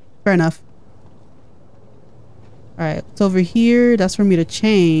 Fair enough. Alright, it's over here. That's for me to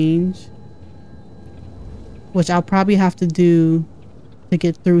change. Which I'll probably have to do to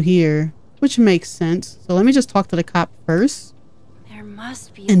get through here. Which makes sense. So let me just talk to the cop first. There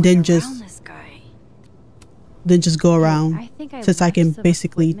must be and a way then just around this guy. Then just go around. I think I since I can left some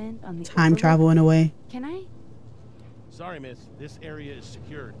basically equipment on the time overlook. travel in a way. Can I? Sorry, miss. This area is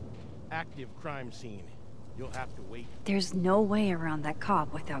secured. Active crime scene. You'll have to wait. There's no way around that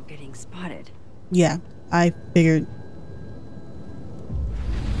cop without getting spotted. Yeah, I figured.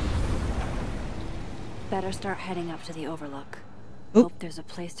 Better start heading up to the overlook. Oop. Hope there's a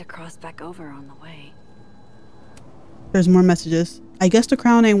place to cross back over on the way. There's more messages. I guess the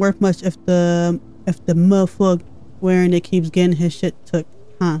crown ain't worth much if the motherfucker wearing it keeps getting his shit took.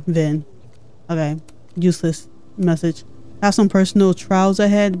 Huh, Vin. Okay. Useless message. Have some personal trials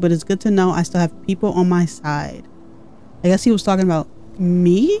ahead, but it's good to know I still have people on my side. I guess he was talking about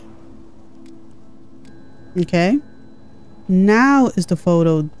me? Okay. Now is the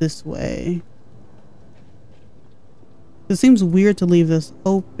photo this way. It seems weird to leave this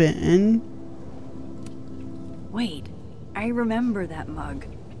open. Wait, I remember that mug.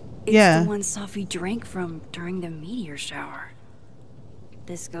 It's Yeah. the one Safi drank from during the meteor shower.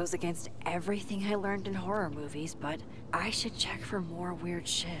 This goes against everything I learned in horror movies, but I should check for more weird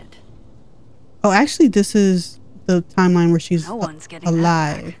shit. Oh, actually, this is the timeline where she's No one's getting that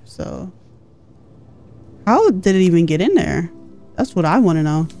alive. So, how did it even get in there? That's what I want to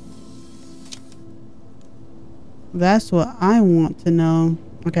know. That's what I want to know.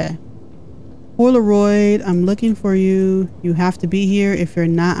 Okay. Polaroid, I'm looking for you. You have to be here. If you're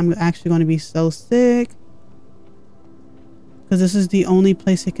not, I'm actually going to be so sick. Because this is the only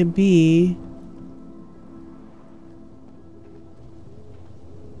place it could be.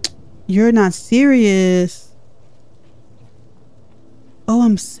 You're not serious. Oh,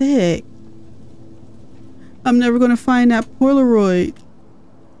 I'm sick. I'm never going to find that Polaroid.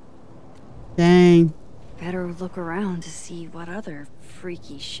 Dang. Better look around to see what other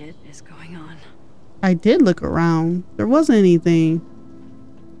freaky shit is going on. I did look around. There wasn't anything.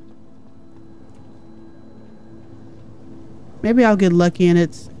 Maybe I'll get lucky and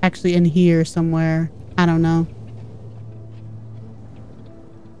it's actually in here somewhere. I don't know.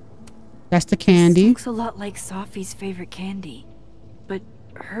 That's the candy. This looks a lot like Safi's favorite candy. But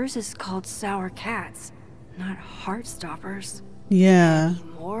hers is called Sour Cats, not Heartstoppers. Yeah. Any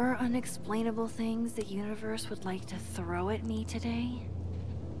more unexplainable things the universe would like to throw at me today?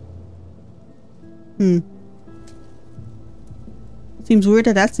 Seems weird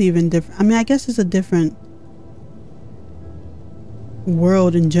that that's even different. I mean, I guess it's a different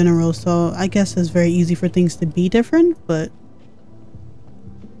world in general, so I guess it's very easy for things to be different, but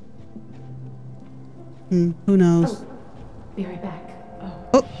who knows? Be right back.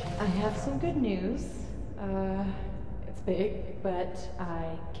 Oh. I have some good news. It's big, but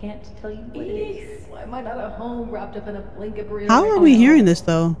I can't tell you what it is. Why am I not at home wrapped up in a blanket burrito? How are we hearing this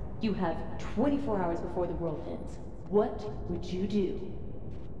though? You have 24 hours before the world ends. What would you do?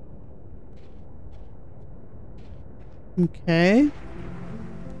 Okay.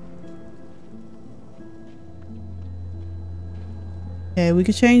 Okay, we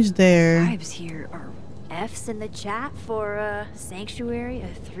could change there. Vibes here are F's in the chat for Sanctuary, a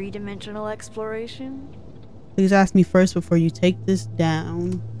three-dimensional exploration. Please ask me first before you take this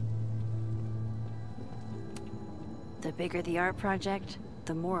down. The bigger the art project,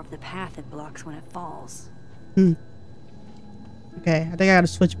 the more of the path it blocks when it falls. Okay, I think I gotta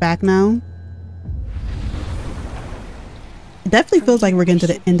switch back now. It definitely feels like we're getting to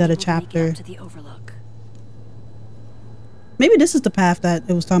the end of the chapter. To the overlook. Maybe this is the path that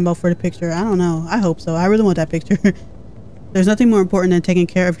it was talking about for the picture. I don't know. I hope so. I really want that picture. There's nothing more important than taking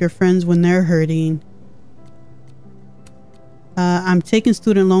care of your friends when they're hurting. I'm taking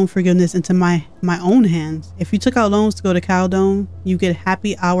student loan forgiveness into my own hands. If you took out loans to go to Caldome, you get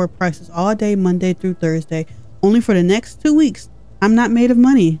happy hour prices all day, Monday through Thursday. Only for the next 2 weeks. I'm not made of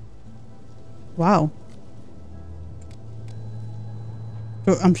money. Wow.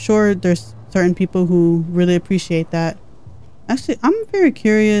 So I'm sure there's certain people who really appreciate that. Actually, I'm very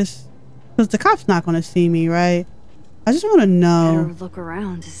curious because the cop's not going to see me, right? I just want to know. Better look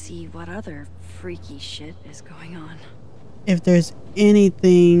around to see what other freaky shit is going on. If there's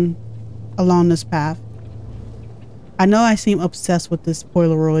anything along this path. I know I seem obsessed with this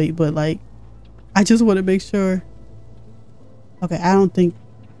Polaroid, but like, I just want to make sure. Okay, I don't think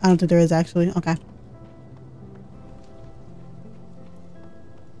there is actually. Okay.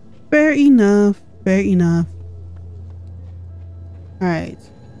 Fair enough. Fair enough. All right.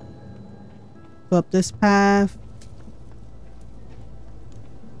 Go up this path.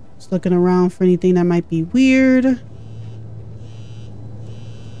 Just looking around for anything that might be weird.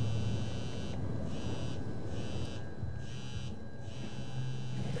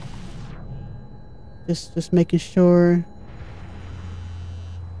 Just making sure.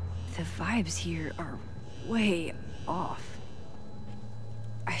 The vibes here are way off.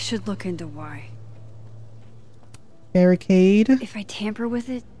 I should look into why. Barricade. If I tamper with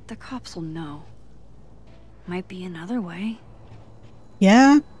it, the cops will know. Might be another way.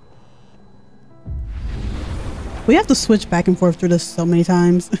 Yeah. We have to switch back and forth through this so many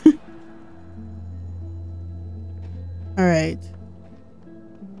times. All right.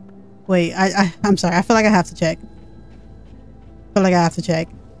 Wait, I'm sorry. I feel like I have to check.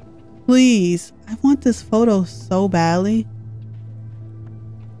 Please. I want this photo so badly.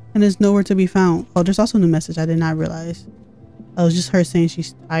 And it's nowhere to be found. Oh, there's also a new message I did not realize. Oh, it was just her saying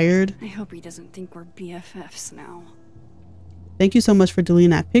she's tired. I hope he doesn't think we're BFFs now. Thank you so much for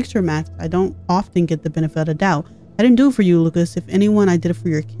deleting that picture, Max. I don't often get the benefit of the doubt. I didn't do it for you, Lucas. If anyone, I did it for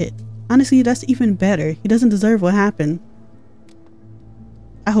your kid. Honestly, that's even better. He doesn't deserve what happened.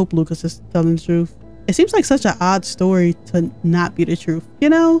 I hope Lucas is telling the truth. It seems like such an odd story to not be the truth, you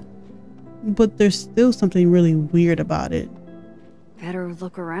know? But there's still something really weird about it. Better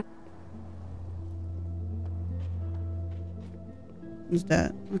look around. Who's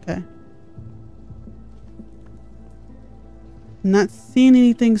that? Okay. Not seeing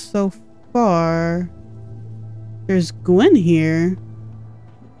anything so far. There's Gwen here.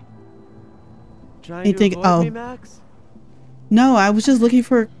 Trying to avoid me, Max? No, I was just looking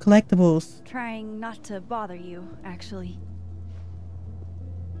for collectibles. Trying not to bother you, actually.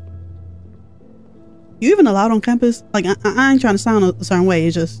 You even allowed on campus? Like, I ain't trying to sound a certain way.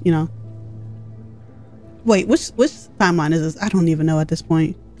 It's just, you know. Wait, which timeline is this? I don't even know at this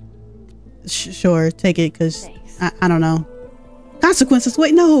point. Sure, take it, because I don't know. Consequences.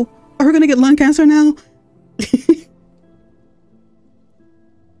 Wait, no. Are we going to get lung cancer now?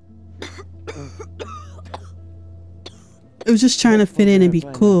 It was just trying to fit in and be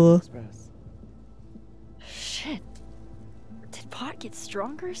cool. Shit. Did pot get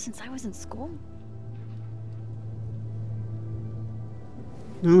stronger since I was in school?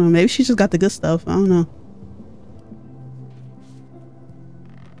 I don't know. Maybe she just got the good stuff. I don't know.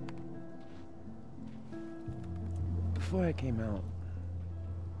 Before I came out,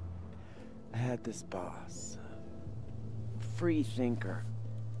 I had this boss, free thinker,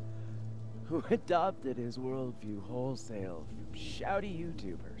 who adopted his worldview wholesale from shouty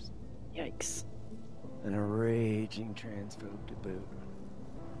YouTubers. Yikes. And a raging transphobe to boot.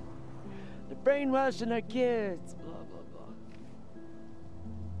 They're brainwashing our kids, blah, blah, blah.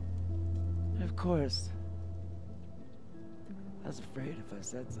 Of course, I was afraid if I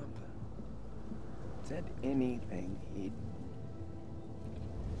said something, said anything, he'd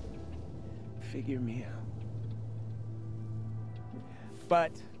figure me out.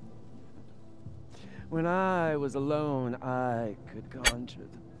 But when I was alone, I could conjure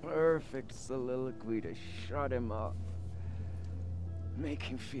the perfect soliloquy to shut him up. Make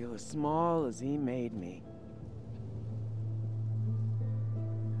him feel as small as he made me.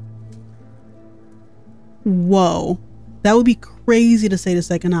 Whoa. That would be crazy to say the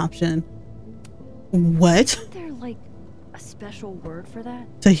second option. What? Isn't there like a special word for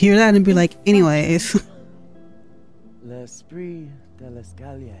that? To hear that and be like, anyways. L'esprit de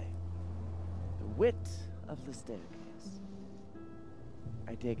l'escalier. The wit of the staircase.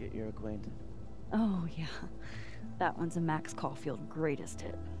 I take it you're acquainted. Oh, yeah. That one's a Max Caulfield greatest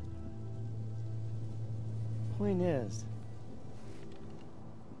hit. Point is,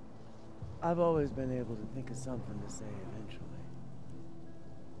 I've always been able to think of something to say eventually.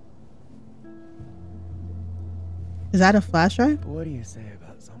 Is that a flash drive? What do you say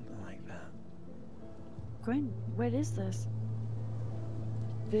about something like that? Gwen, what is this?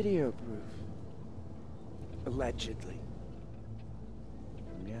 Video proof. Allegedly.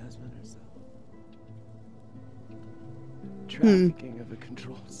 From Yasmin herself. Trafficking of a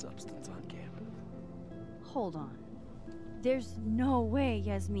controlled substance on campus. Hold on. There's no way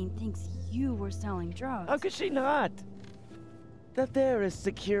Yasmin thinks you were selling drugs. How could she not? That there is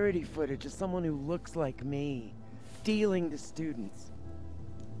security footage of someone who looks like me, dealing to students.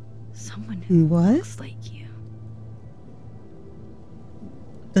 Someone who what? looks like you.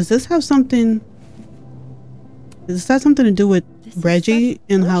 Does this have something... Does this have something to do with Reggie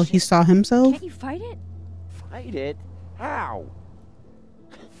and how he saw himself? Can't you fight it? Fight it? How?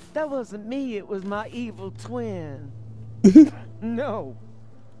 That wasn't me, it was my evil twin. No.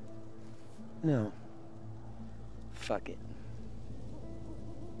 No. Fuck it.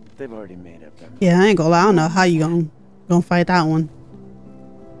 They've already made up their mind. Yeah, I ain't gonna lie. I don't know how you gonna fight that one.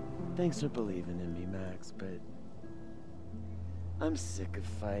 Thanks for believing in me, Max, but I'm sick of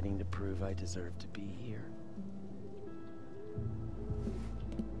fighting to prove I deserve to be here.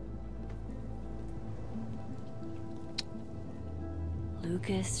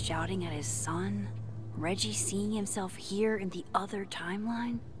 Lucas shouting at his son? Reggie seeing himself here in the other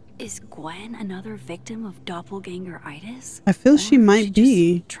timeline? Is Gwen another victim of doppelganger-itis? I feel she might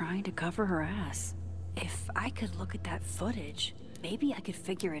be. Trying to cover her ass. If I could look at that footage, maybe I could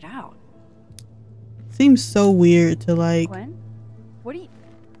figure it out. Seems so weird to like... Gwen? What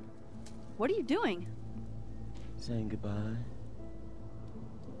are you doing? Saying goodbye.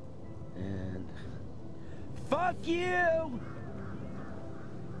 And... Fuck you!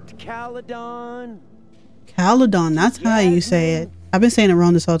 Caledon. Caledon, that's how you say it. I've been saying it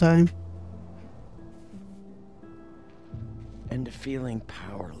wrong this whole time. And feeling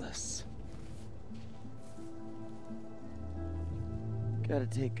powerless. Gotta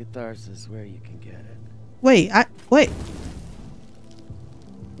take catharsis where you can get it. Wait, wait.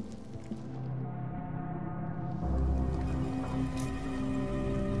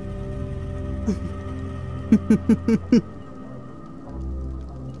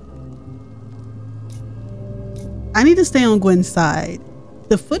 I need to stay on Gwen's side.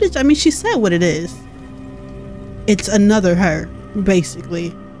 The footage, I mean, she said what it is. It's another her,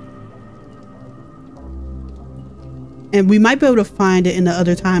 basically. And we might be able to find it in the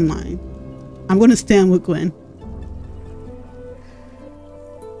other timeline. I'm going to stand with Gwen.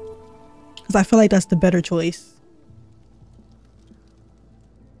 Because I feel like that's the better choice.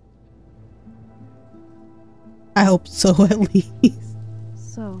 I hope so, at least.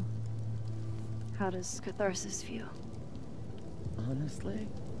 So, how does catharsis feel? Honestly?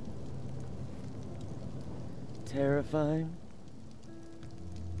 Terrifying.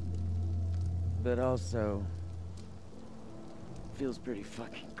 But also feels pretty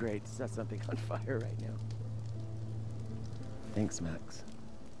fucking great to set something on fire right now. Thanks, Max.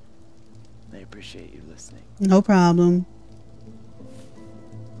 I appreciate you listening. No problem.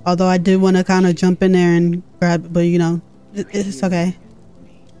 Although I did want to kind of jump in there and grab it, but you know, it's okay.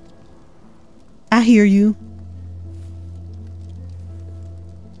 I hear you.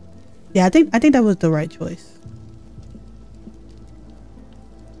 Yeah, I think that was the right choice.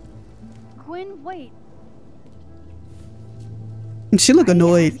 Gwen, wait. She look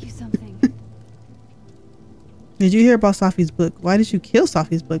annoyed. Did you hear about Safi's book? Why did you kill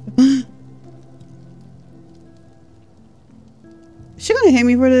Safi's book? Is she gonna hate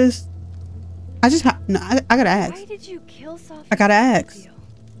me for this? I gotta ask. Why did you kill Safi? I gotta ask.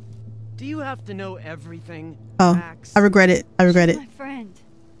 Do you have to know everything, Oh, Max? I regret it. I regret it. My friend.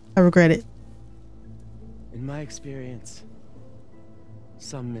 I regret it. In my experience,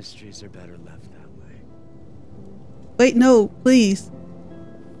 some mysteries are better left that way. Wait, no, please.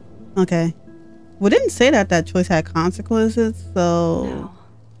 Okay. We didn't say that choice had consequences, so... Now,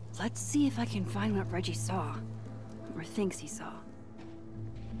 let's see if I can find what Reggie saw. Or thinks he saw.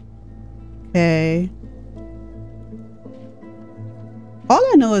 Okay. All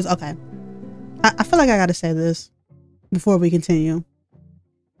I know is, okay. I feel like I gotta say this before we continue.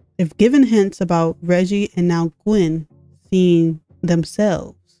 If given hints about Reggie and now Gwen seeing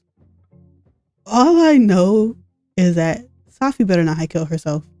themselves, all I know is that Safi better not have killed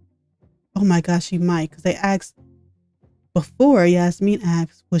herself. Oh my gosh, she might, because they asked before, Yasmin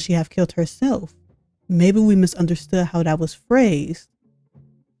asked, would she have killed herself? Maybe we misunderstood how that was phrased.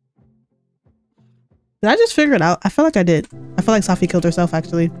 Did I just figure it out? I feel like I did. I feel like Safi killed herself,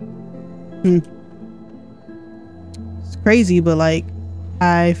 actually. It's crazy, but like,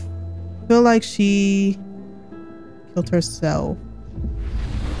 I feel like she killed herself.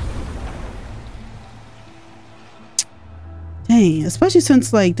 Dang, especially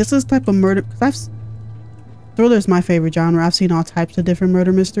since like this is type of murder, because thriller's my favorite genre. I've seen all types of different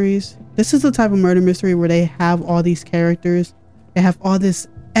murder mysteries. This is the type of murder mystery where they have all these characters, they have all this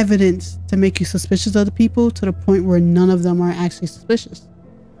evidence to make you suspicious of the people to the point where none of them are actually suspicious.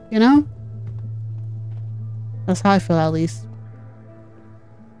 You know? That's how I feel, at least.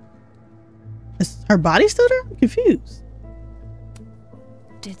 Is her body still there? I'm confused.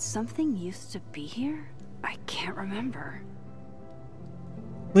 Did something used to be here? I can't remember.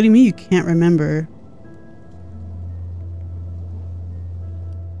 What do you mean you can't remember?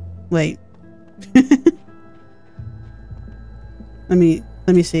 Wait.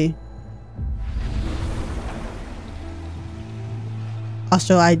 Let me see.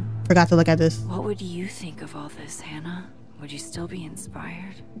 Also, I forgot to look at this. What would you think of all this, Hannah? Would you still be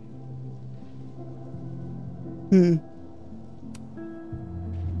inspired?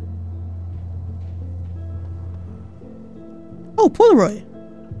 Oh, Polaroid.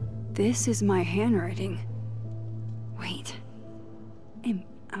 This is my handwriting. Wait. Am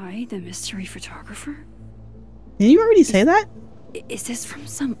I the mystery photographer? Didn't you already say that? Is this from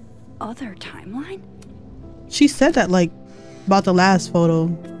some other timeline? She said that like about the last photo.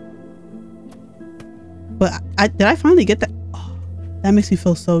 But did I finally get that? Oh, that makes me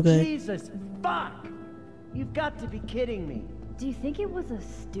feel so good. Jesus, fuck! You've got to be kidding me. Do you think it was a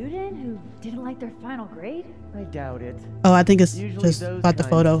student who didn't like their final grade? I doubt it. Oh, I think it's Usually just those about the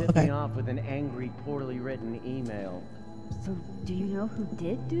kinds photo. tip Okay. me off with an angry, poorly written email. So, do you know who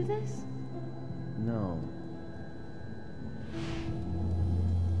did do this? No.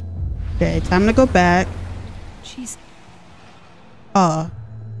 Okay, time to go back. She's...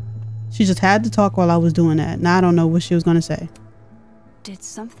 She just had to talk while I was doing that. Now I don't know what she was gonna say. Did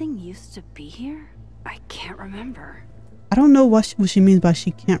something used to be here? I can't remember. I don't know what she means by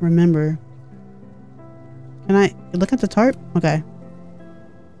she can't remember. Can I look at the tarp? Okay.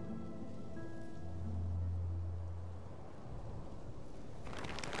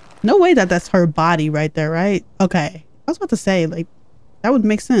 No way that's her body right there, right? Okay. I was about to say, like, that would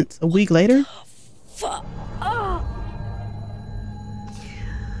make sense. A week later? Fuck. Oh.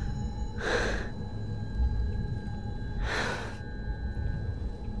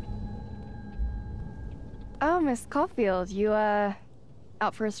 Oh, Miss Caulfield, you, out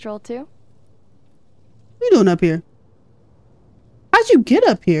for a stroll too? What are you doing up here? How'd you get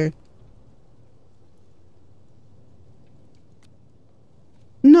up here?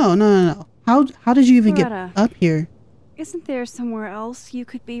 No. How did you even get up here? Isn't there somewhere else you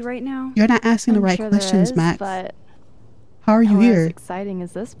could be right now? You're not asking the right questions, Max. But how are you here? As exciting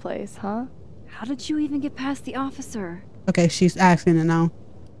as this place, huh? How did you even get past the officer? Okay, she's asking it now.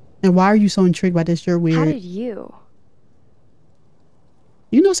 And why are you so intrigued by this? You're weird. How did you?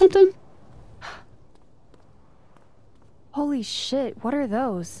 You know something? Holy shit, what are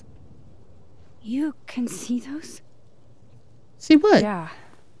those? You can see those? See what? Yeah.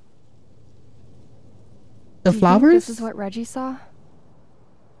 The flowers? This is what Reggie saw?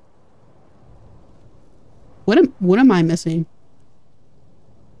 What am I missing?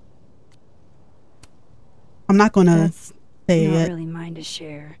 I'm not gonna say it. Not really mine to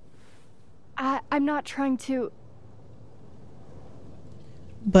share. I'm not trying to.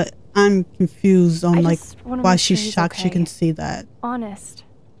 But I'm confused on like why she's shocked okay. she can see that. Honest.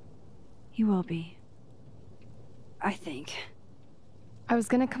 He will be. I think. I was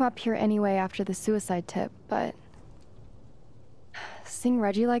gonna come up here anyway after the suicide tip, but seeing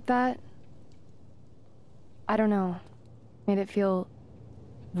Reggie like that, I don't know, made it feel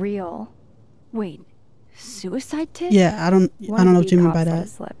real. Wait, suicide tip? Yeah, I don't know what you mean by that.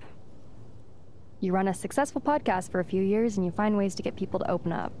 Slip. You run a successful podcast for a few years and you find ways to get people to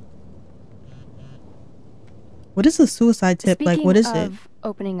open up. What is a suicide tip? Speaking like, what is it? of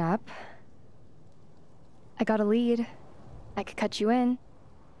opening up, I got a lead. I could cut you in.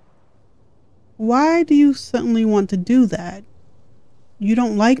 Why do you suddenly want to do that? You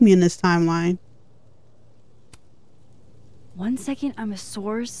don't like me in this timeline. 1 second I'm a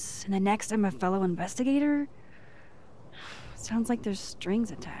source, and the next I'm a fellow investigator? Sounds like there's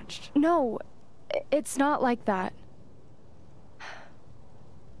strings attached. No, it's not like that.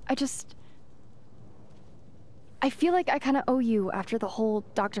 I feel like I kind of owe you after the whole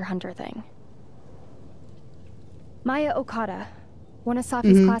Dr. Hunter thing. Maya Okada, one of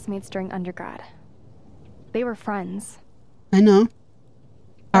Safi's classmates during undergrad. They were friends. I know.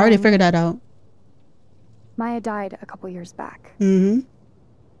 I already figured that out. Maya died a couple years back. Mm-hmm.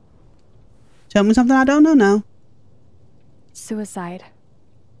 Tell me something I don't know now. Suicide.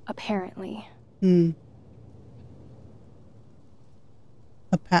 Apparently. Hmm.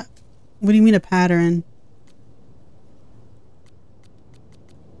 What do you mean a pattern?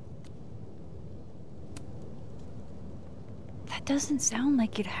 That doesn't sound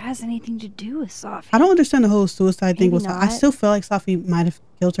like it has anything to do with Safi. I don't understand the whole suicide thing with Safi. I not. still feel like Safi might have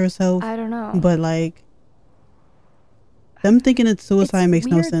killed herself. I don't know. But like, them thinking it's suicide makes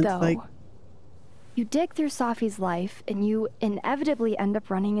no weird, sense. Though. Like, you dig through Safi's life and you inevitably end up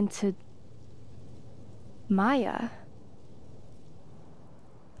running into Maya.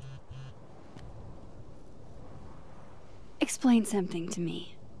 Explain something to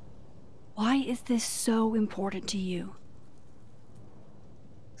me. Why is this so important to you?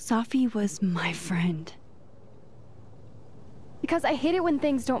 Safi was my friend. Because I hate it when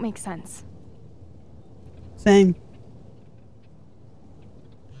things don't make sense. same.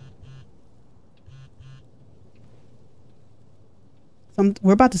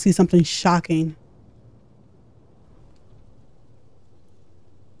 We're about to see something shocking.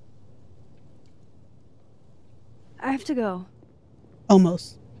 I have to go.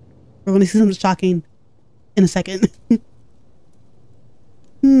 Almost. We're going to see something shocking in a second.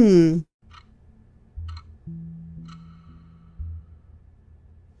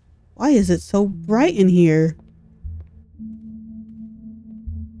 Why is it so bright in here?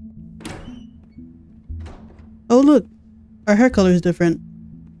 Oh, look. Our hair color is different.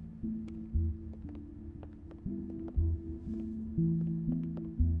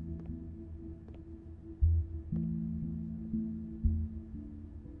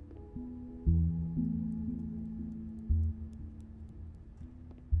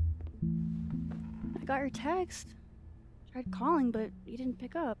 I got your text. Tried calling, but you didn't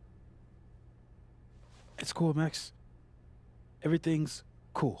pick up. It's cool, Max. Everything's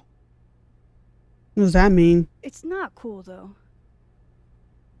cool. What does that mean? It's not cool, though.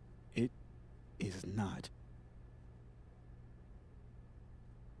 It is not.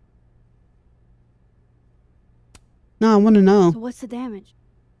 No, I want to know. So what's the damage?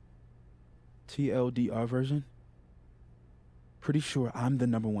 TLDR version? Pretty sure I'm the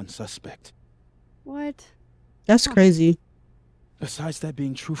 #1 suspect. What? That's crazy. Besides that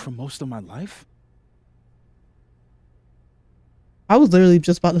being true for most of my life? I was literally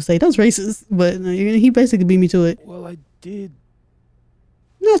just about to say that's racist, but he basically beat me to it. Well, I did.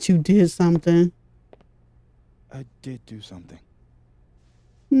 Not you did something. I did do something.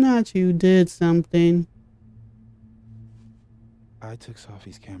 Not you did something. I took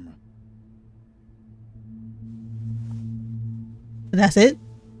Safi's camera. That's it?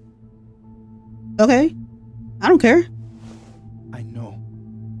 Okay. I don't care. I know.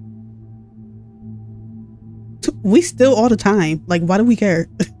 We still all the time. Like, why do we care?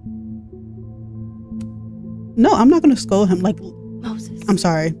 No, I'm not gonna scold him. Like, Moses. I'm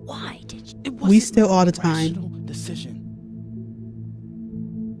sorry. Why did you? It We still all the time. Decision.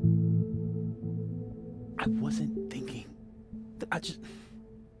 I wasn't thinking. I just.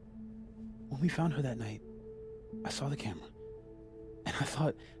 When we found her that night, I saw the camera. And I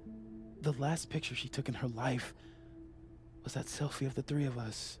thought the last picture she took in her life was that selfie of the three of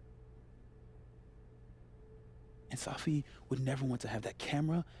us. And Safi would never want to have that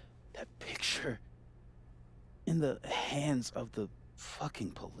camera, that picture, in the hands of the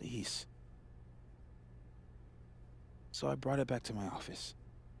fucking police. So I brought it back to my office.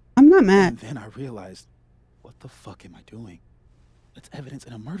 I'm not mad. And then I realized, what the fuck am I doing? That's evidence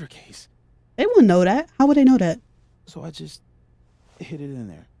in a murder case. They wouldn't know that. How would they know that? So I just hid it in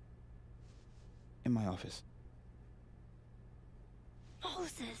there. In my office.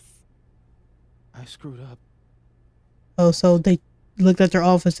 Moses. I screwed up. Oh, so they looked at their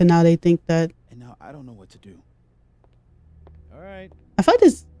office and now they think that. And now I don't know what to do. Alright. I feel like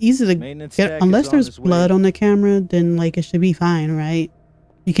it's easy to Maintenance get, tech unless is on there's its blood way. on the camera, then like it should be fine, right?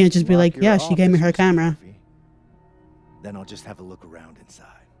 You can't just be like, Lock yeah, your she gave me office, her Mr. camera. Murphy. Then I'll just have a look around inside.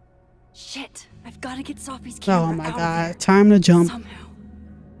 Shit. I've got to get Safi's camera Oh my out of god, there. time to jump. Somehow.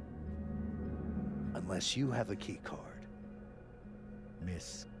 Unless you have a key card.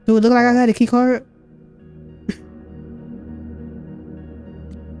 Miss. Do it look like I got a key card?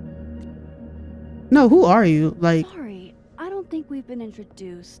 No, who are you? Like, Sorry, I don't think we've been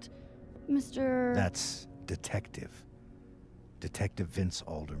introduced. Mr. That's Detective. Detective Vince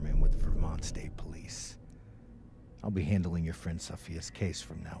Alderman with Vermont State Police. I'll be handling your friend Safia's case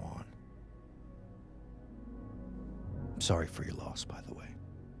from now on. I'm sorry for your loss, by the way.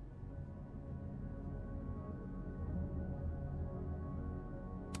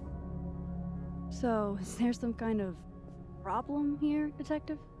 So, is there some kind of problem here,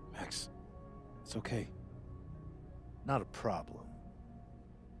 Detective? Max, it's okay. Not a problem.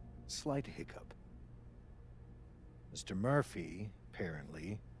 Slight hiccup. Mr. Murphy,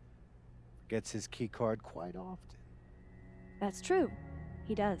 apparently, forgets his key card quite often. That's true.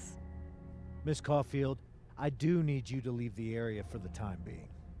 He does. Miss Caulfield, I do need you to leave the area for the time being.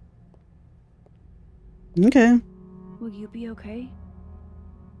 okay. Will you be okay?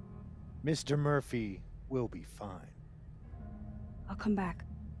 Mr. Murphy will be fine. I'll come back.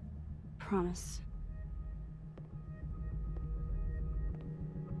 Promise.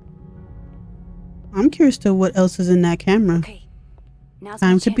 I'm curious to what else is in that camera. Okay. Now's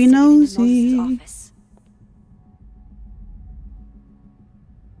Time my to chance be get into nosy. Moses' office.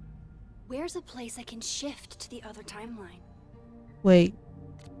 Where's a place I can shift to the other timeline? Wait,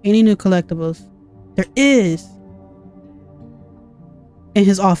 any new collectibles? There is. In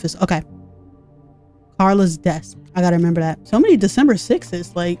his office. Okay. Carla's desk. I gotta remember that. So many December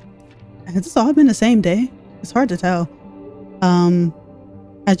 6th. Like, has this all been the same day? It's hard to tell.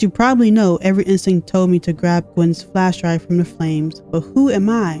 As you probably know, every instinct told me to grab Gwen's flash drive from the flames, but who am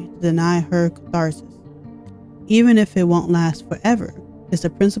I to deny her catharsis? Even if it won't last forever. It's the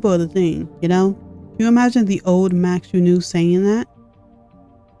principle of the thing, you know? Can you imagine the old Max you knew saying that?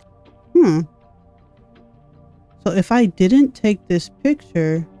 So if I didn't take this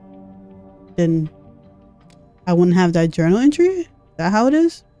picture, then I wouldn't have that journal entry? Is that how it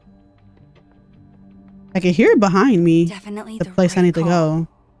is? I can hear it behind me. Definitely the the place I right need to call. go.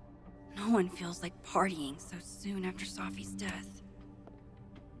 No one feels like partying so soon after Safi's death.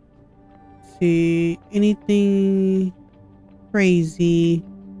 See, anything crazy?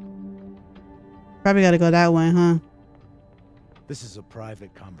 Probably gotta go that way, huh? This is a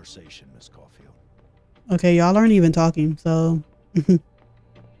private conversation, Miss Caulfield. Okay, y'all aren't even talking, so.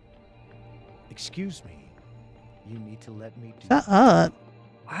 Excuse me. You need to let me do Shut up.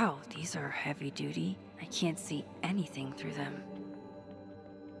 Wow, these are heavy duty. I can't see anything through them.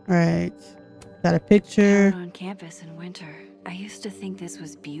 All right. Got a picture. Out on campus in winter. I used to think this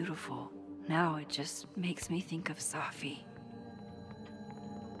was beautiful. Now it just makes me think of Safi.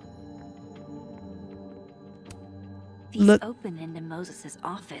 These Look. open into Moses's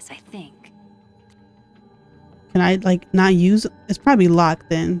office, I think. Can I like not use it? It's probably locked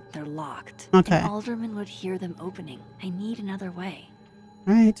then. They're locked. Okay. An alderman would hear them opening. I need another way.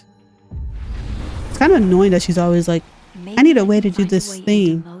 All right. It's kind of annoying that she's always like, I need a way to do this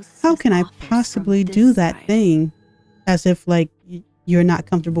thing. How can I possibly do that thing? As if like you're not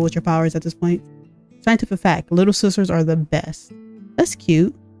comfortable with your powers at this point. Scientific fact, little sisters are the best. That's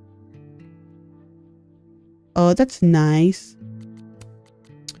cute. Oh, that's nice.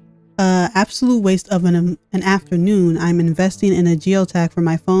 Absolute waste of an afternoon. I'm investing in a geotag for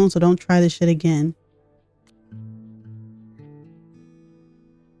my phone, so don't try this shit again.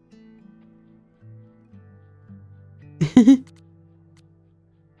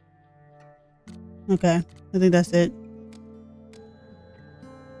 Okay, I think that's it.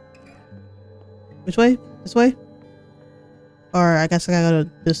 Which way? This way? Or I guess I gotta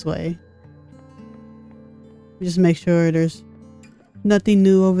go this way. Just make sure there's nothing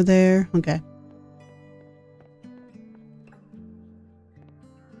new over there. Okay.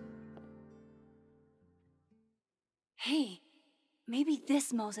 Hey, maybe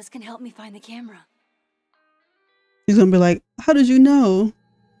this Moses can help me find the camera. He's gonna be like, how did you know?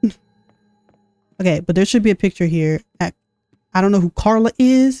 Okay, but there should be a picture here. I don't know who Carla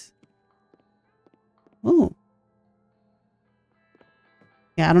is. Oh.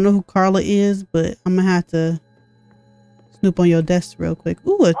 Yeah, I don't know who Carla is, but I'm gonna have to snoop on your desk real quick.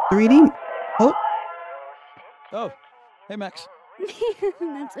 Ooh, a 3D. Oh. Oh, hey Max.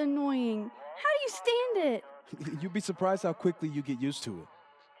 That's annoying. How do you stand it? You'd be surprised how quickly you get used to it.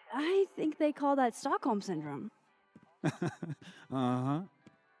 I think they call that Stockholm Syndrome. Uh-huh.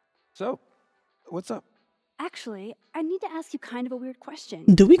 So, what's up? Actually, I need to ask you kind of a weird question.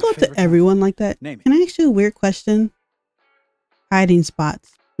 Do we go up to everyone like that? Name it. Can I ask you a weird question? Hiding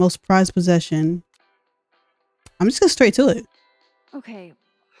spots. Most prized possession. I'm just gonna straight to it. Okay.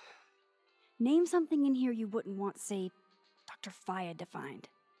 Name something in here you wouldn't want, say, Dr. Faya defined.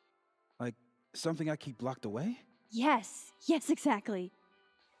 Like, something I keep locked away? Yes, exactly.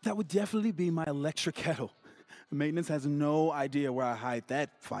 That would definitely be my electric kettle. Maintenance has no idea where I hide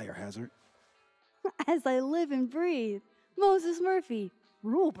that fire hazard. As I live and breathe. Moses Murphy,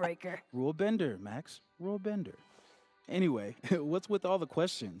 rule breaker. Rule bender, Max. Rule bender. Anyway, what's with all the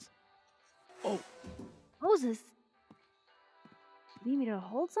questions? Oh. Moses, need me to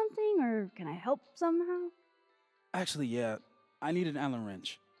hold something or can I help somehow? Actually, yeah. I need an Allen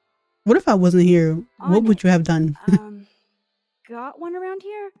wrench. What if I wasn't here? What would you have done? Got one around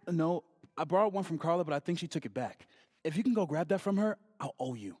here? No, I borrowed one from Carla, but I think she took it back. If you can go grab that from her, I'll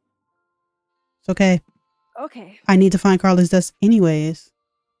owe you. It's okay. Okay. I need to find Carla's desk anyways.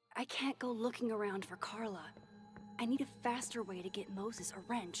 I can't go looking around for Carla. I need a faster way to get Moses a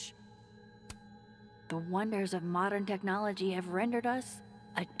wrench. The wonders of modern technology have rendered us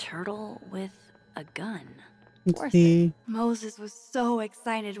a turtle with a gun. Let's see. Moses was so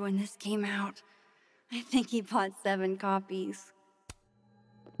excited when this came out. I think he bought 7 copies.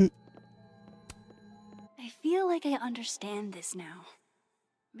 I feel like I understand this now.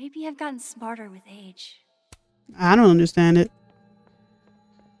 Maybe I've gotten smarter with age. I don't understand it.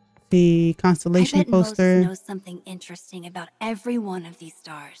 The constellation I bet poster. Moses knows something interesting about every one of these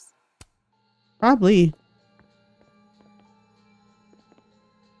stars. Probably.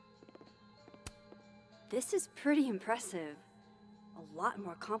 This is pretty impressive. A lot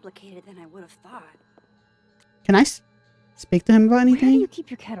more complicated than I would have thought. Can I speak to him about anything? Where do you keep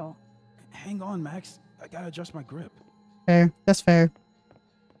your kettle? Hang on, Max. I gotta adjust my grip. Fair. That's fair.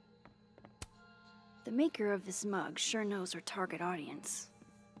 The maker of this mug sure knows her target audience.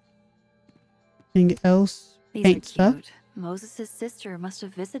 Anything else? These Paint are stuff? cute. Moses' sister must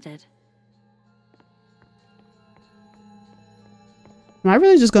have visited. Am I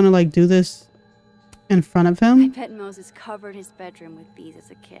really just gonna like do this in front of I him? bet Moses covered his bedroom with these as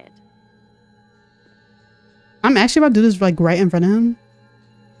a kid. I'm actually about to do this like right in front of him.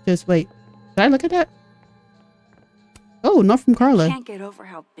 Just wait. Did I look at that? Oh, not from Carla. I can't get over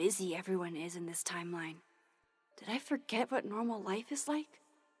how busy everyone is in this timeline. Did I forget what normal life is like?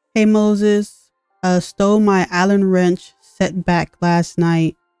 Hey Moses, stole my Allen wrench set back last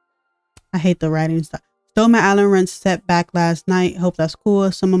night. I hate the writing stuff. Stole my Allen wrench set back last night. Hope that's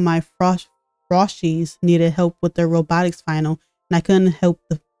cool. Some of my froshies needed help with their robotics final, and I couldn't help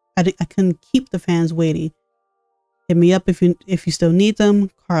I couldn't keep the fans waiting. Hit me up if you still need them,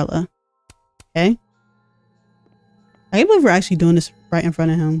 Carla. Okay. I can't believe we're actually doing this right in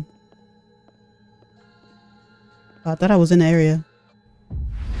front of him. Oh, I thought I was in the area.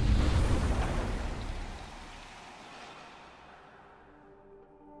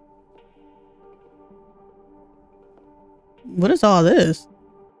 What is all this?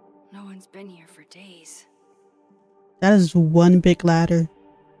 No one's been here for days. That is one big ladder.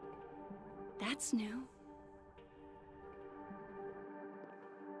 That's new.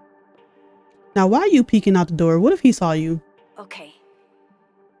 Now, why are you peeking out the door? What if he saw you? Okay.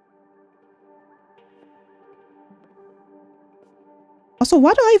 Also,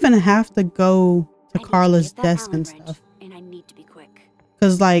 why do I even have to go to Carla's desk and stuff? And I need to be quick.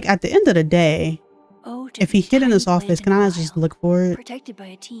 Because, like, at the end of the day, if he hid in his office, can I not just look for it? Protected by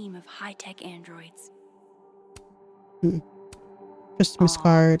a team of high-tech androids. Christmas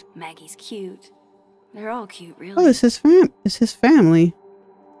card. Maggie's cute. They're all cute, really. Oh, it's his family.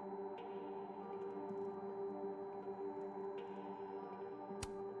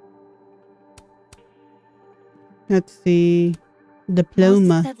 Let's see.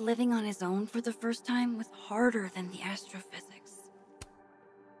 Diploma. Moses said living on his own for the first time was harder than the astrophysics.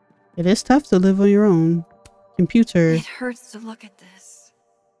 It is tough to live on your own. Computer. It hurts to look at this.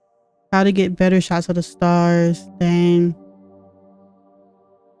 How to get better shots of the stars. Dang.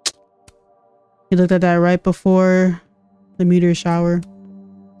 He looked at that right before the meteor shower.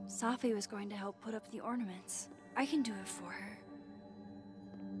 Safi was going to help put up the ornaments. I can do it for her.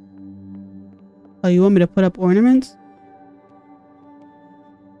 Oh, you want me to put up ornaments?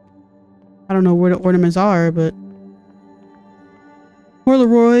 I don't know where the ornaments are, but...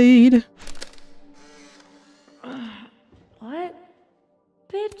 Polaroid! What?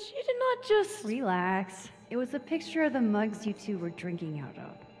 Bitch, you did not just... Relax. It was a picture of the mugs you two were drinking out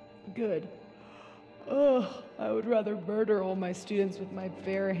of. Good. Ugh, I would rather murder all my students with my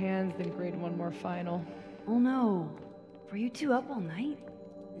bare hands than grade one more final. Oh no. Were you two up all night?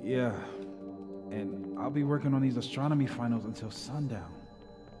 Yeah. And I'll be working on these astronomy finals until sundown.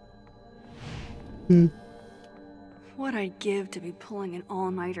 What I'd give to be pulling an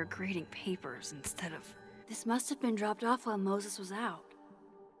all-nighter grading papers instead of... This must have been dropped off while Moses was out.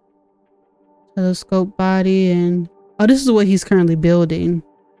 Telescope body and... Oh, this is what he's currently building.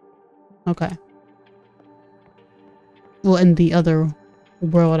 Okay. Well, in the other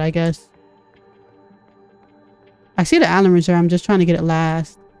world, I guess. I see the Allen reserve. I'm just trying to get it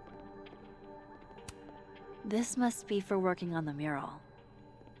last. This must be for working on the mural.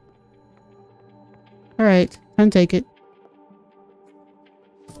 Alright, time to take it.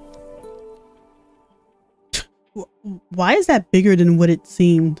 Why is that bigger than what it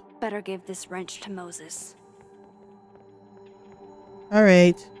seemed? Better give this wrench to Moses.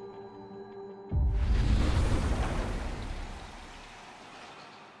 Alright.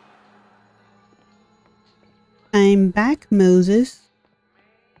 I'm back, Moses.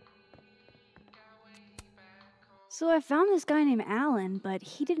 So I found this guy named Alan, but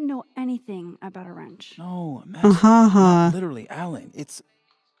he didn't know anything about a wrench. No, Max. Not literally, Alan. It's...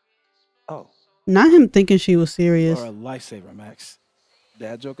 Oh. Not him thinking she was serious. You're a lifesaver, Max.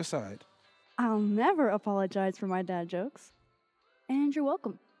 Dad joke aside. I'll never apologize for my dad jokes. And you're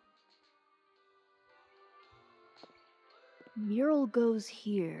welcome. Mural goes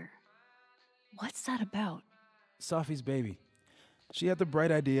here. What's that about? Safi's baby. She had the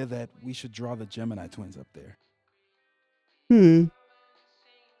bright idea that we should draw the Gemini twins up there.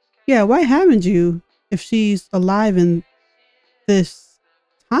 Yeah, why haven't you? If she's alive in this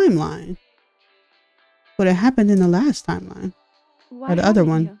timeline. But it happened in the last timeline. Or the other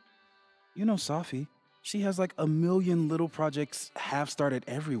one. You know Safi. She has like 1 million little projects half-started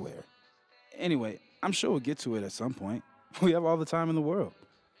everywhere. Anyway, I'm sure we'll get to it at some point. We have all the time in the world.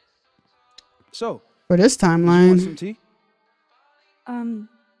 So, for this you timeline. want some tea?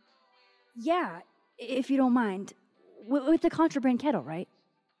 Yeah, if you don't mind. With the contraband kettle, right?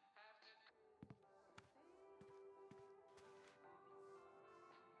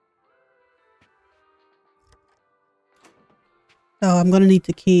 Oh, I'm gonna need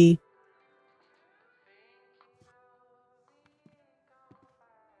the key.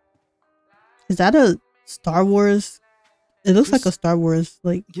 Is that a Star Wars? It looks like a Star Wars,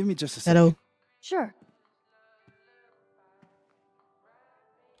 like... Give me just a second. Sure.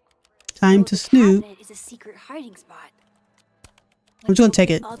 Time to snoop. Is a secret hiding spot. I'm just gonna take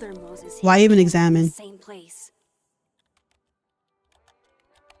it. Other Moses Why even examine? Same place.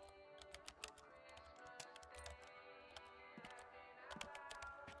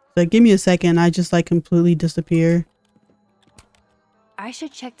 So give me a second. I just like completely disappear. I I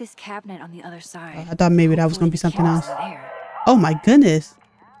should check this cabinet on the other side. I thought maybe that was Hopefully gonna be the something camera's else. in there. Oh my goodness.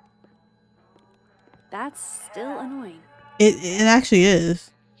 That's still annoying. It actually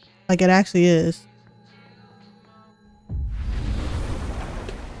is. Like, it actually is.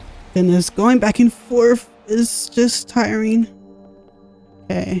 Goodness, going back and forth is just tiring.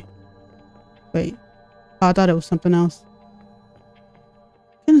 Okay. Wait. Oh, I thought it was something else.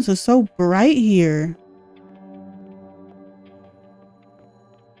 Goodness, it's so bright here.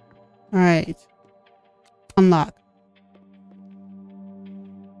 Alright. Unlock.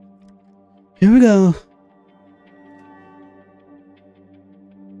 Here we go.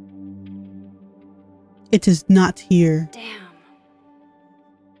 It is not here. Damn.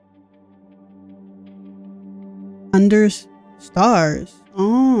 Under stars.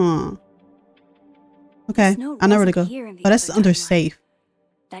 Oh. Okay. I know where to go. Oh, that's under safe.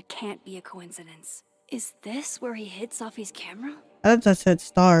 That can't be a coincidence. Is this where he hid Safi's camera? I thought that said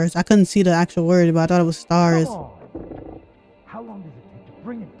stars. I couldn't see the actual word, but I thought it was stars. Come on. How long does it take to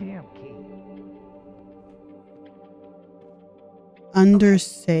bring a damn key? Under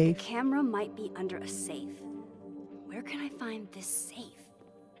safe. The camera might be under a safe. Where can I find this safe?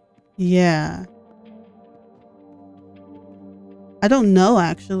 Yeah. I don't know,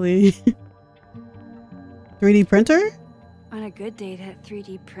 actually. 3D printer? On a good day, that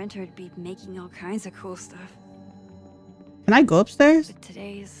 3D printer'd be making all kinds of cool stuff. Can I go upstairs? But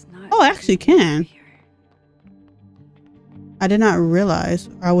today's not. Oh, I actually can. I did not realize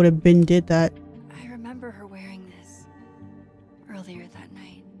I would have been did that. I remember her wearing this earlier that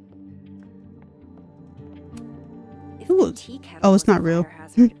night. If Ooh. the tea kettle Oh, it's was a not real. fire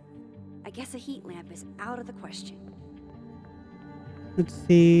hazard, I guess a heat lamp is out of the question. Let's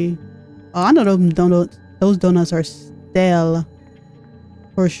see. Oh, I know those donuts. Those donuts are stale.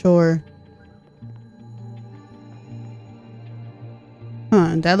 For sure.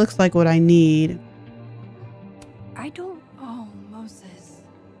 Huh, that looks like what I need. I don't. Oh, Moses.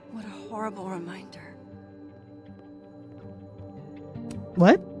 What a horrible reminder.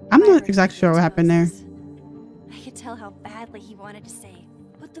 What? I'm not exactly sure what happened there. I could tell how badly he wanted to say,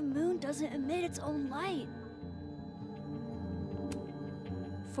 but the moon doesn't emit its own light.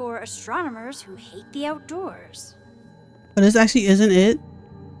 For astronomers who hate the outdoors. But this actually isn't it.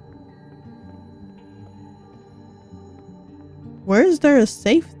 Where is there a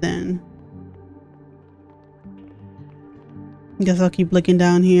safe then? I guess I'll keep looking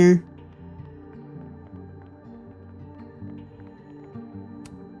down here.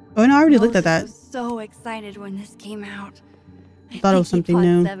 Oh, no, I already looked at that. Was so excited when this came out. I thought it was think he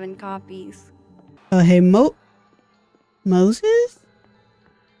something bought new. 7 copies. Oh, hey, Moses?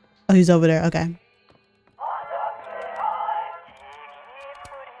 Oh, he's over there. Okay.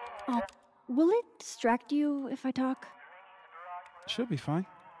 Oh, will it distract you if I talk? Should be fine.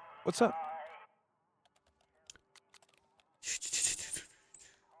 What's up?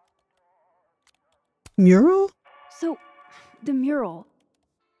 Mural? So, the mural.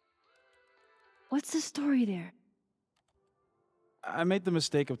 What's the story there? I made the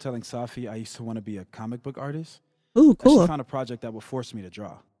mistake of telling Safi I used to want to be a comic book artist. Ooh, cool. She found a project that will force me to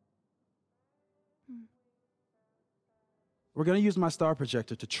draw. We're going to use my star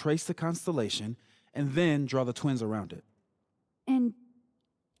projector to trace the constellation and then draw the twins around it. And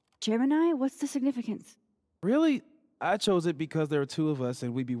Gemini, what's the significance? Really? I chose it because there are 2 of us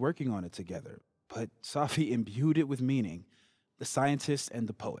and we'd be working on it together. But Safi imbued it with meaning. The scientist and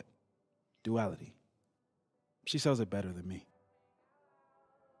the poet. Duality. She sells it better than me.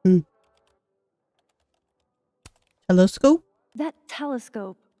 Telescope? That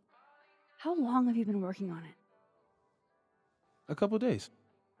telescope. How long have you been working on it? A couple days.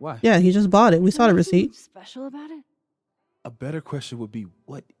 Why? Yeah, he just bought it. We saw the receipt. Anything special about it? A better question would be,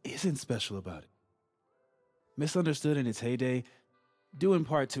 what isn't special about it? Misunderstood in its heyday, due in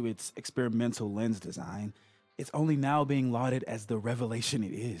part to its experimental lens design, it's only now being lauded as the revelation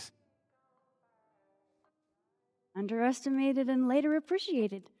it is. Underestimated and later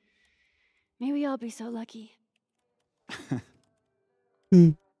appreciated. Maybe I'll be so lucky.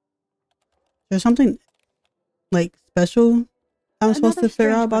 There's something like special I'm supposed to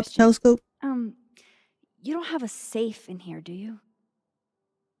figure out about the telescope? You don't have a safe in here, do you?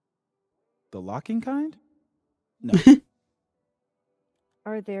 The locking kind? No.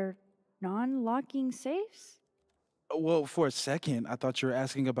 Are there non-locking safes? Well, for a second, I thought you were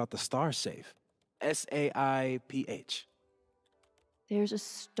asking about the star safe. SAIPH. There's a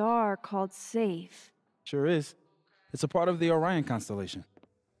star called Safe. Sure is. It's a part of the Orion constellation.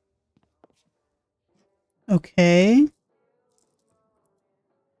 Okay.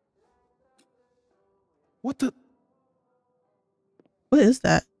 What the? What is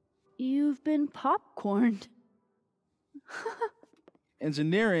that? You've been popcorned.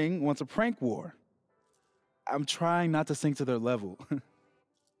 Engineering wants a prank war. I'm trying not to sink to their level.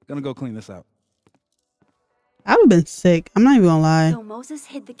 Gonna go clean this out. I would have been sick. I'm not even gonna lie. So Moses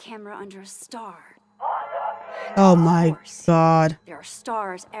hid the camera under a star. Oh my god. There are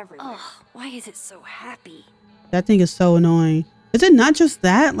stars everywhere. Ugh, why is it so happy? That thing is so annoying. Is it not just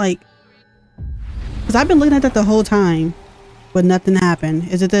that? Like, because I've been looking at that the whole time, but nothing happened.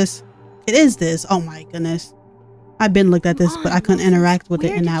 Is it this? It is this. Oh my goodness. I've been looked at this, but I couldn't interact with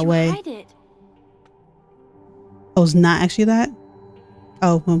it in that way. Oh, it's not actually that?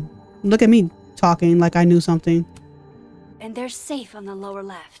 Oh, well, look at me talking like I knew something. And they're safe on the lower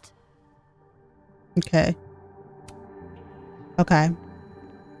left. Okay. Okay.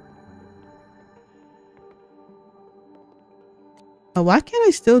 Oh, why can't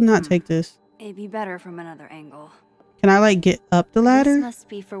I still not take this? It'd be better from another angle. Can I like get up the ladder? This must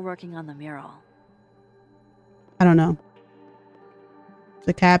be for working on the mural. I don't know.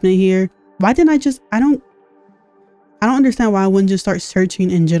 The cabinet here. Why didn't I just, I don't understand why I wouldn't just start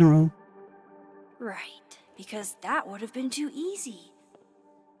searching in general. Right, because that would have been too easy.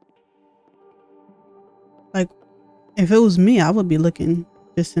 Like, if it was me, I would be looking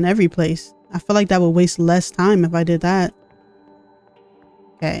just in every place. I feel like that would waste less time if I did that.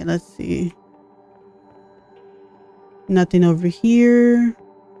 Okay, let's see. Nothing over here.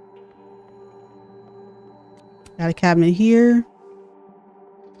 Got a cabinet here.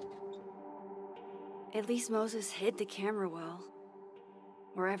 At least Moses hid the camera well.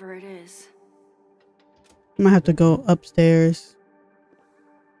 Wherever it is. I might have to go upstairs.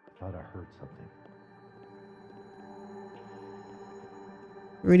 Thought I heard something.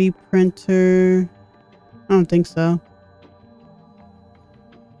 3D printer. I don't think so.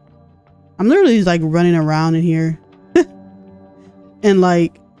 I'm literally like running around in here. And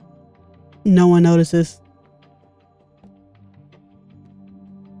like, no one notices.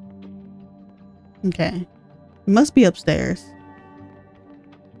 Okay. It must be upstairs.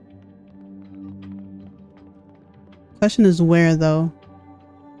 Question is where though?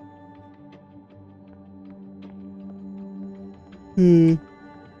 I'm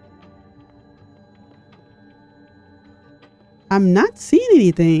not seeing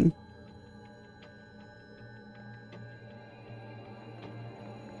anything.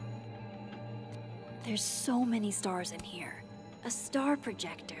 There's so many stars in here. A star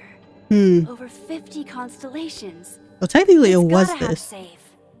projector. Over 50 constellations. Well, technically it was gotta have this.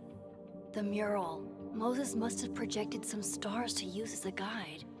 safe. The mural. Moses must have projected some stars to use as a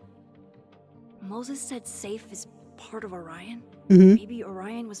guide. Moses said safe is part of Orion. Maybe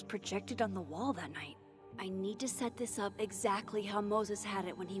Orion was projected on the wall that night. I need to set this up exactly how Moses had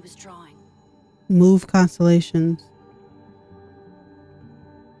it when he was drawing. Move constellations.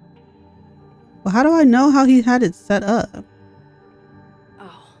 Well, how do I know how he had it set up?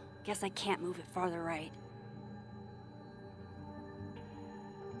 Oh, guess I can't move it farther right.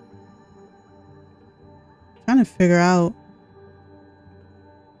 Trying to figure out.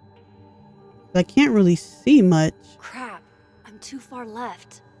 I can't really see much. Crap, I'm too far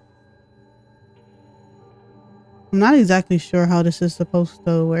left. I'm not exactly sure how this is supposed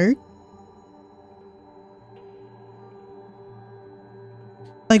to work.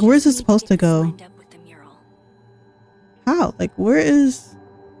 Like, where's it supposed to go? How? Like, where is...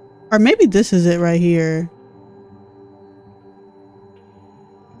 Or maybe this is it right here.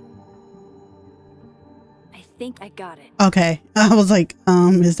 I think I got it. Okay. I was like,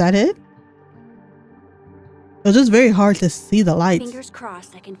 is that it? It was just very hard to see the lights. Fingers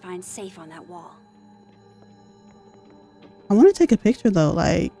crossed I can find safe on that wall. I want to take a picture though,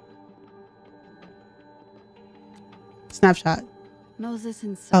 like... Snapshot. Moses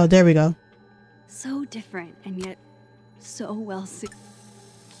and Oh, there we go. So different and yet so well suited.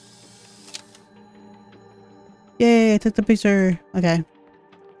 Yay, I took the picture. Okay.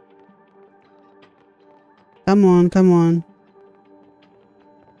 Come on, come on.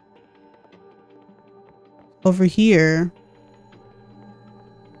 Over here.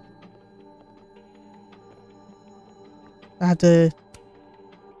 I have to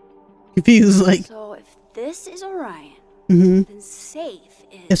confuse like. So if this is Orion, then safe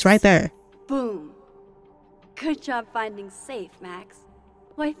is... It's right there. Boom. Good job finding safe, Max.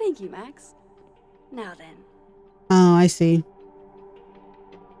 Why, thank you, Max. Now then. Oh, I see.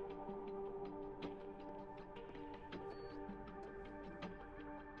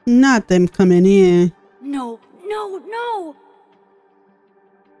 Not them coming in. No, no, no!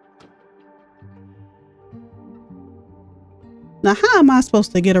 Now, how am I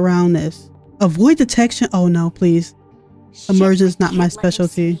supposed to get around this? Avoid detection? Oh, no, please. Immersion's not my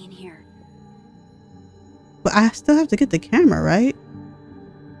specialty. But I still have to get the camera, right?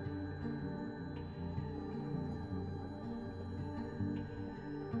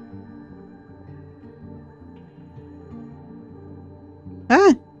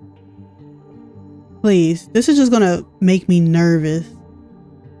 Ah! Please, this is just gonna make me nervous.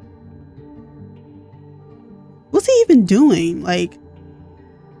 What's he even doing? Like,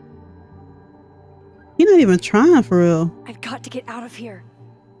 he's not even trying for real. I've got to get out of here.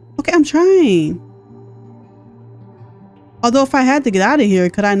 Okay, I'm trying. Although if I had to get out of here,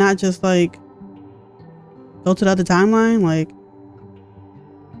 could I not just like go to the other timeline? Like,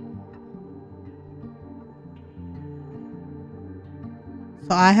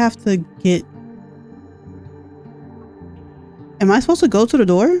 so I have to get. Am I supposed to go to the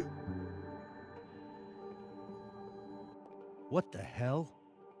door? What the hell?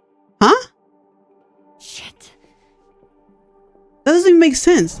 Huh? Shit. That doesn't even make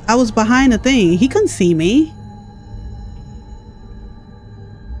sense. I was behind the thing. He couldn't see me.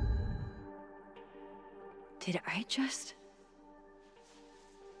 Did I just?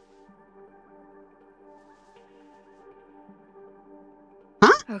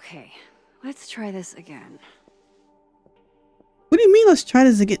 Huh? Okay, let's try this again. What do you mean, let's try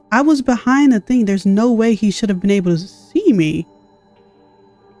this again? I was behind the thing. There's no way he should have been able to see me.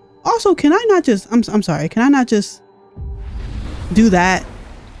 Also, can I not just... I'm sorry. Can I not just do that?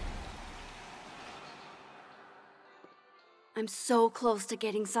 I'm so close to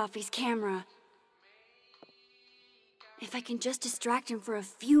getting Safi's camera. If I can just distract him for a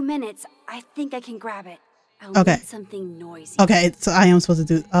few minutes, I think I can grab it. I'll Okay. need something noisy. Okay, so I am supposed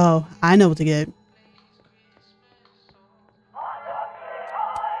to do... Oh, I know what to get.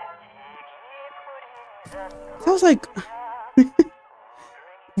 I was like...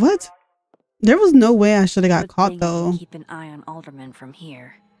 What? There was no way I should have got caught, though. Keep an eye on Alderman from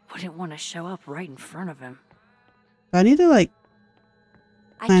here. Wouldn't want to show up right in front of him. Do I need to, like,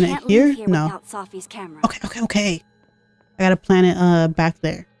 plan it here? Leave here No. without Safi's camera. Okay. I gotta plan it back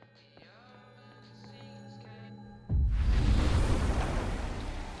there.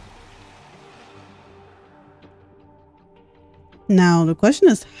 Now the question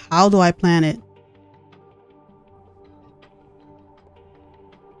is, how do I plan it?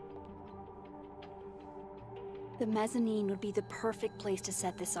 The mezzanine would be the perfect place to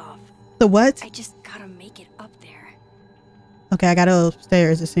set this off. The what? I just gotta make it up there. Okay, I gotta go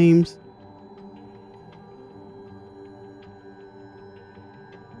upstairs, it seems.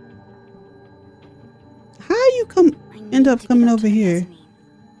 How you end up coming over here?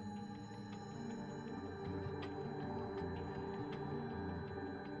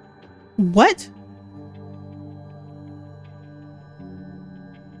 What?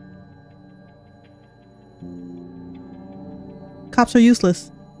 Cops are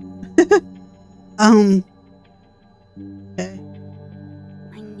useless. Okay.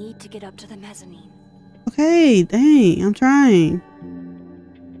 I need to get up to the mezzanine. Okay, dang, I'm trying.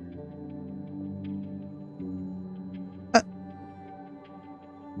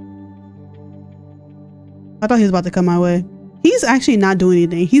 I thought he was about to come my way. He's actually not doing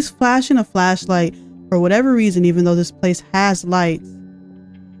anything. He's flashing a flashlight for whatever reason, even though this place has lights.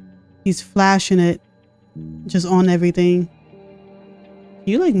 He's flashing it just on everything. Can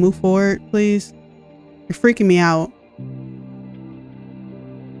you like move forward, please? You're freaking me out.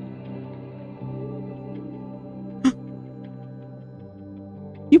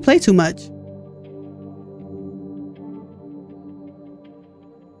 You play too much.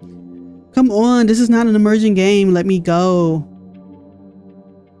 Come on, this is not an emerging game. Let me go.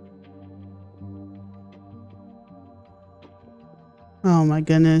 Oh my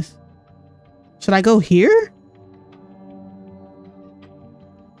goodness. Should I go here?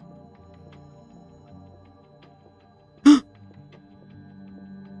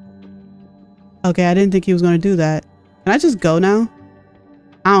 Okay, I didn't think he was going to do that. Can I just go now?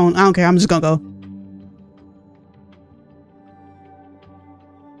 I don't care. I'm just going to go.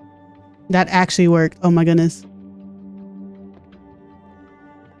 That actually worked. Oh my goodness.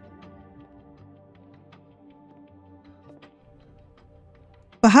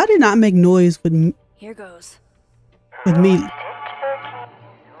 But how did it not make noise with me? Here goes. With me?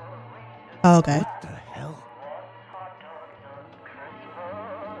 Oh, okay. What the hell?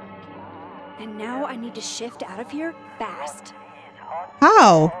 And now I need to shift out of here fast.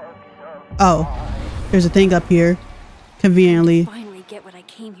 How? Oh, there's a thing up here. Conveniently. Finally get what I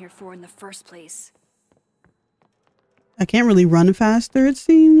came here for in the first place. I can't really run faster, it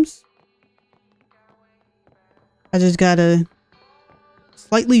seems. I just gotta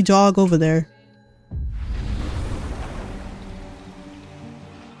slightly jog over there.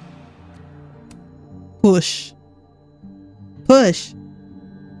 Push. Push.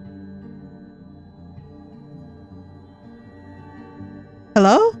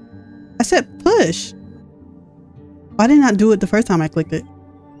 Hello? I said push. Why didn't I do it the first time I clicked it?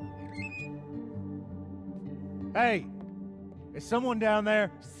 Hey, is someone down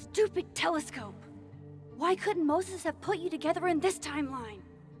there? Stupid telescope. Why couldn't Moses have put you together in this timeline?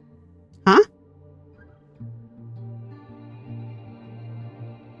 Huh?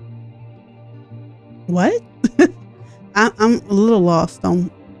 What? I'm a little lost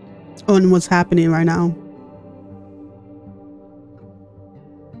on what's happening right now.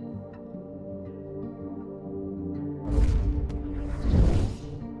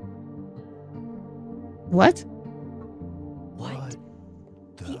 What? What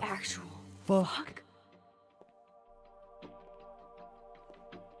the actual fuck?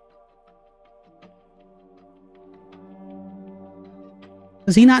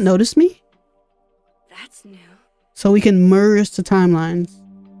 Does he not notice me? That's new. So we can merge the timelines.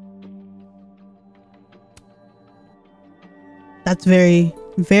 That's very,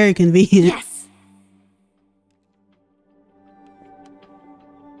 very convenient. Yes.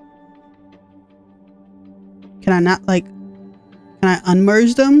 Can I not, like, can I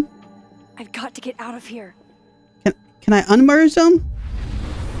unmerge them? I've got to get out of here. Can I unmerge them?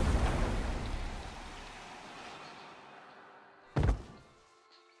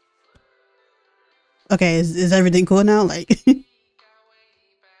 Okay, is everything cool now? Like,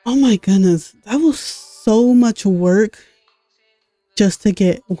 oh my goodness, that was so much work just to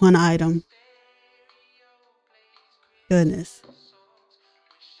get one item. Goodness.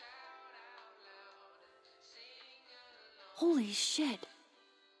 Holy shit.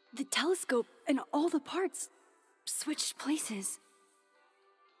 The telescope and all the parts switched places.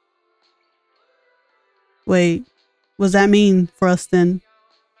 Wait, what does that mean for us then?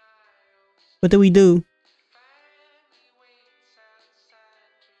 What do we do?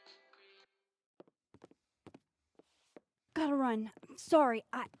 Gotta run. Sorry,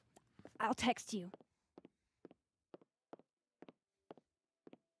 I'll text you.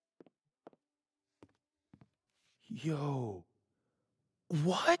 Yo.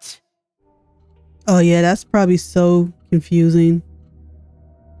 What? Oh yeah, that's probably so confusing.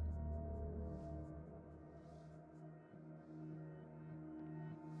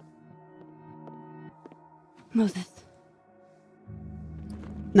 Moses.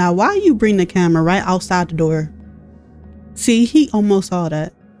 Now, why you bring the camera right outside the door? See, he almost saw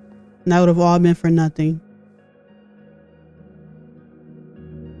that. And that would have all been for nothing.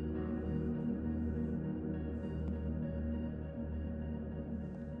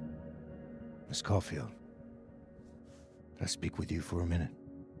 Miss Caulfield, can I speak with you for a minute?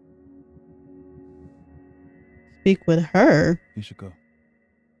 Speak with her? You should go.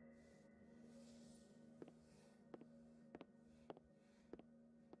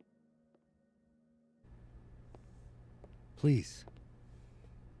 Please,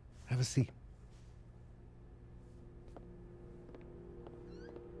 have a seat.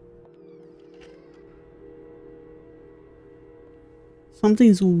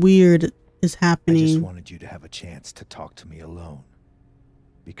 Something's weird is happening. I just wanted you to have a chance to talk to me alone.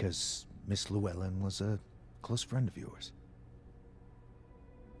 Because Miss Llewellyn was a close friend of yours.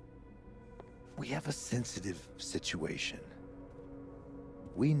 We have a sensitive situation.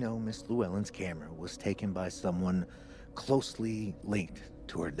 We know Miss Llewellyn's camera was taken by someone closely linked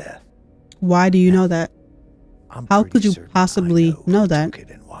to her death. Why do you know that? How could you possibly know that? Took it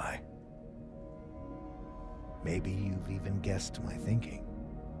and why. Maybe you've even guessed my thinking.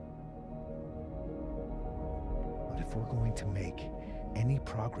 But if we're going to make any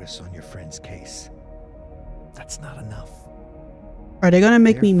progress on your friend's case, that's not enough. Are they gonna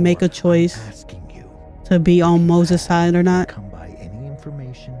make me make a choice to be on Moses' side or not? Come by any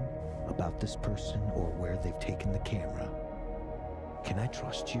information about this person or where they've taken the camera. Can I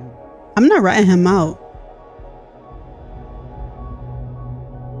trust you? I'm not writing him out.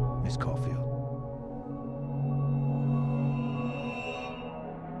 Miss Caulfield.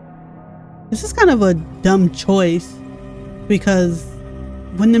 This is kind of a dumb choice because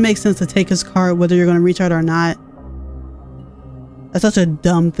wouldn't it make sense to take his card whether you're going to reach out or not? That's such a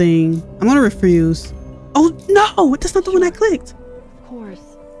dumb thing. I'm going to refuse. Oh no, that's not the one I clicked. Of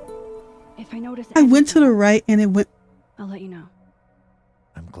course. If I notice I went to the right and it went. I'll let you know.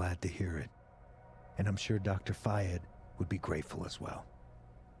 I'm glad to hear it. And I'm sure Dr. Fayed would be grateful as well.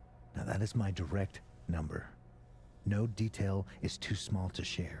 Now that is my direct number. No detail is too small to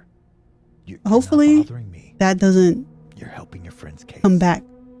share. Hopefully not bothering me. That doesn't You're helping your friend's case. come back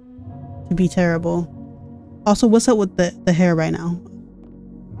to be terrible. Also, what's up with the hair right now?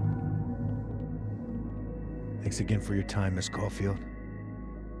 Thanks again for your time, Miss Caulfield.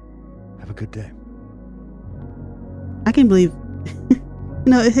 Have a good day. I can't believe.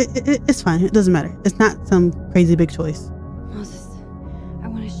 It's fine. It doesn't matter. It's not some crazy big choice. Moses, I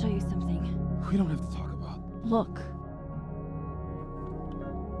want to show you something. We don't have to talk about. Look.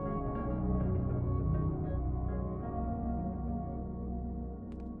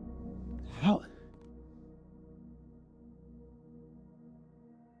 How?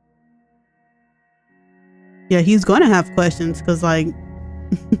 Yeah, he's gonna have questions because, like,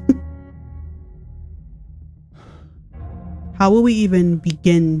 how will we even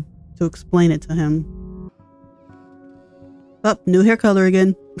begin to explain it to him? Oh, new hair color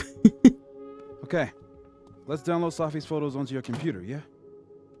again. Okay, let's download Safi's photos onto your computer, yeah?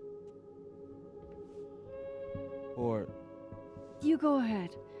 Or You go ahead.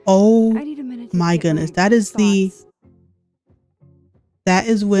 Oh I need a minute to my get goodness, my that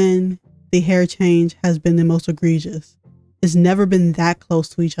is when the hair change has been the most egregious. It's never been that close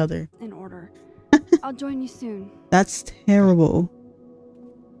to each other. In order. I'll join you soon. That's terrible.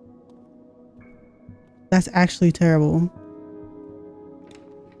 That's actually terrible.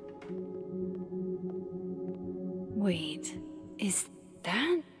 Wait, is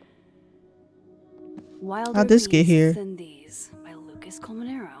that Wilder How'd this get Beasts here? Than These by Lucas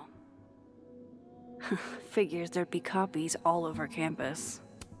Colmenero? Figures there'd be copies all over campus.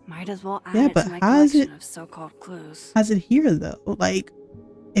 Might as well add Yeah, it but to my how is collection it? of so-called clues. How's it here though? Like,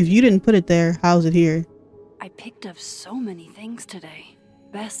 if you didn't put it there, how's it here? I picked up so many things today.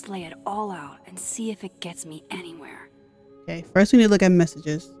 Best lay it all out and see if it gets me anywhere. Okay, first we need to look at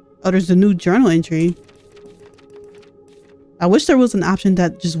messages. Oh, there's a new journal entry. I wish there was an option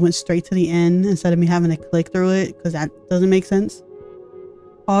that just went straight to the end instead of me having to click through it, because that doesn't make sense.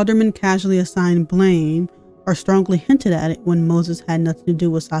 Alderman casually assigned blame or strongly hinted at it when Moses had nothing to do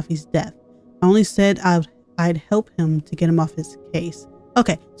with Safi's death. I only said I'd help him to get him off his case.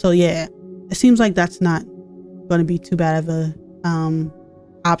 Okay, so yeah, it seems like that's not going to be too bad of a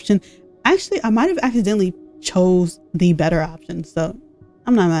option. Actually, I might have accidentally chose the better option, so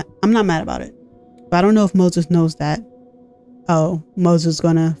I'm not mad about it. But I don't know if Moses knows that. Oh, Moses is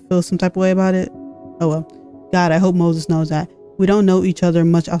gonna feel some type of way about it? Oh well. God, I hope Moses knows that. We don't know each other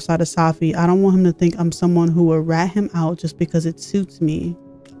much outside of Safi. I don't want him to think I'm someone who will rat him out just because it suits me.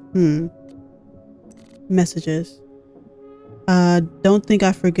 Messages. Don't think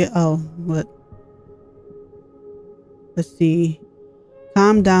I forget. Oh, what? Let's see.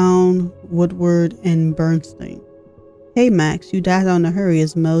 Calm down, Woodward and Bernstein. Hey Max, you dash on the hurry.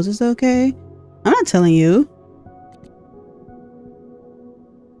 Is Moses okay? I'm not telling you.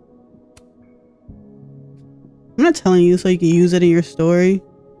 I'm not telling you so you can use it in your story.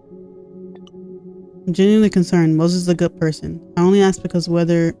 I'm genuinely concerned. Moses is a good person. I only asked because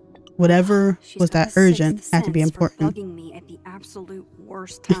whatever was that urgent had to be important. Bugging me at the absolute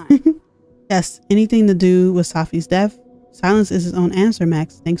worst time. Yes, anything to do with Safi's death. Silence is his own answer,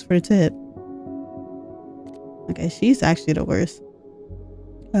 Max. Thanks for the tip. Okay, she's actually the worst.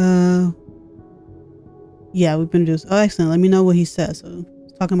 Yeah, we've been introduced. Oh, excellent. Let me know what he says. So,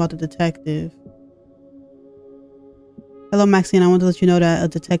 he's talking about the detective. Hello, Maxine. I want to let you know that a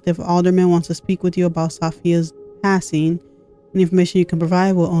detective Alderman wants to speak with you about Safia's passing. Any information you can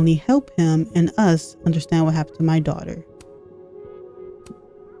provide will only help him and us understand what happened to my daughter.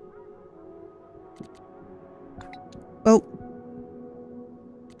 Oh.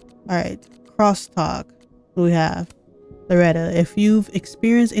 Alright. Crosstalk. What do we have? Loretta, if you've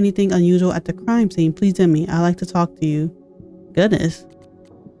experienced anything unusual at the crime scene, please tell me. I'd like to talk to you. Goodness.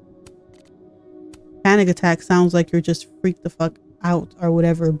 Panic attack sounds like you're just freaked the fuck out or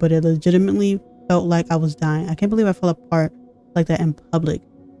whatever, but it legitimately felt like I was dying. I can't believe I fell apart like that in public.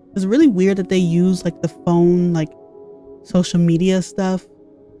 It's really weird that they use like the phone, like social media stuff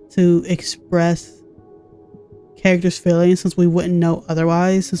to express characters' feelings, since we wouldn't know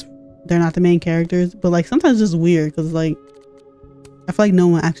otherwise, since they're not the main characters. But like sometimes it's just weird because like I feel like no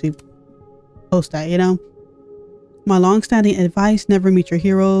one actually posts that, you know? My long-standing advice: never meet your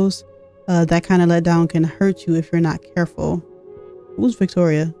heroes. That kind of letdown can hurt you if you're not careful. Who's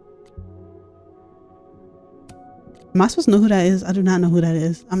Victoria? Am I supposed to know who that is? I do not know who that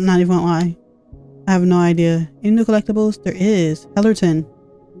is. I'm not even gonna lie. I have no idea. Any new collectibles? There is. Hellerton.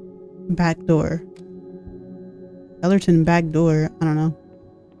 Back door. Hellerton back door. I don't know.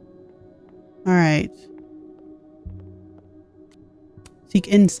 Alright. Seek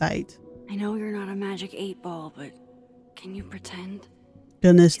insight. I know you're not a magic 8-ball, but can you pretend?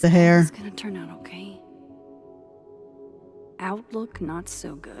 Goodness, the hair. It's gonna turn out okay. Outlook not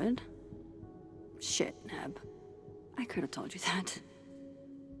so good. Shit, Neb. I could have told you that.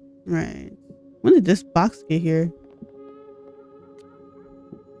 Right. When did this box get here?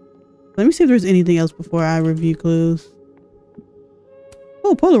 Let me see if there's anything else before I review clues.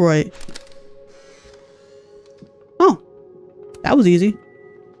 Oh, Polaroid. Oh, that was easy.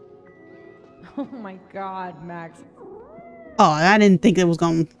 Oh my god, Max. Oh, I didn't think it was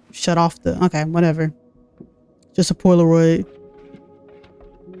gonna shut off the... Okay, whatever. Just a Polaroid.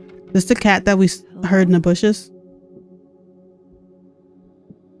 This the cat that we heard in the bushes?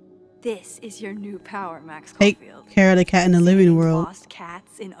 This is your new power, Max Take Caulfield. care of the cat in the living world. Lost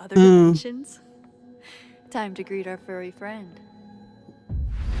cats in other dimensions. Time to greet our furry friend.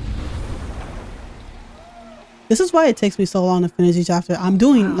 This is why it takes me so long to finish each chapter. I'm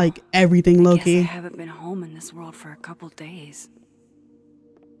doing like everything low key. I haven't been home in this world for a couple days.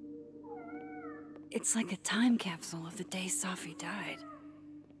 It's like a time capsule of the day Safi died.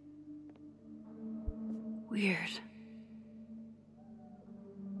 Weird.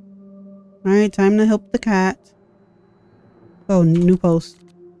 All right, time to help the cat. Oh, new post.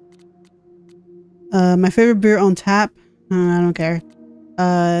 My favorite beer on tap. I don't care.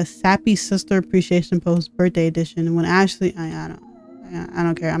 Sappy sister appreciation post, birthday edition. When Ashley, I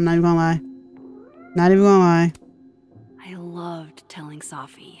don't care. I'm not even gonna lie. Not even gonna lie. I loved telling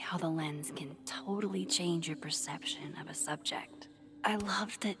Safi how the lens can totally change your perception of a subject. I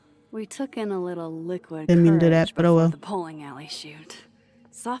loved that we took in a little liquid Didn't mean to do courage that, but oh before well. the bowling alley shoot.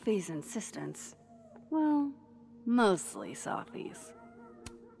 Safi's insistence, well, mostly Safi's.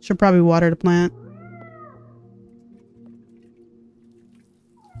 Should probably water the plant.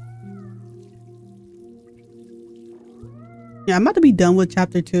 Yeah, I'm about to be done with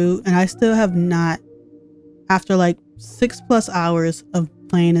chapter 2, and I still have not, after like 6+ hours of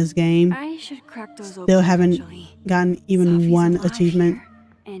playing this game, I should crack those open still haven't eventually. gotten even Safi's one alive achievement.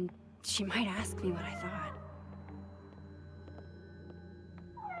 here, and she might ask me what I thought.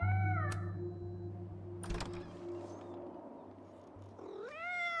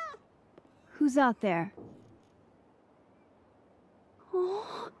 Who's out there?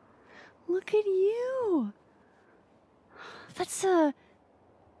 Oh, look at you. That's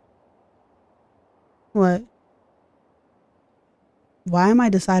What? Why am I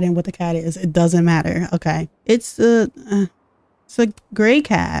deciding what the cat is? It doesn't matter. Okay. It's a gray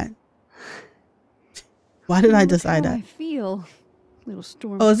cat. Why did I decide that? I feel. Little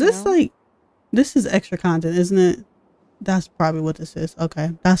storm. Oh, is this cloud. like... This is extra content, isn't it? That's probably what this is.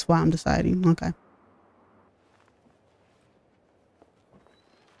 Okay. That's why I'm deciding. Okay.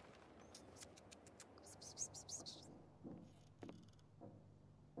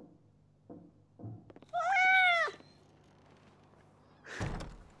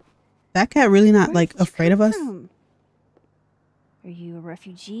 That cat really not like afraid of us? Are you a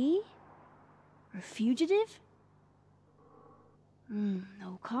refugee? Or a fugitive?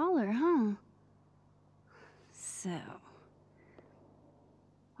 No collar, huh? So,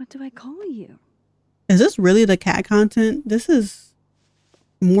 what do I call you? Is this really the cat content? This is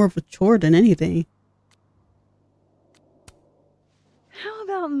more of a chore than anything. How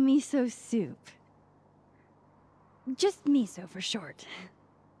about miso soup? Just miso for short.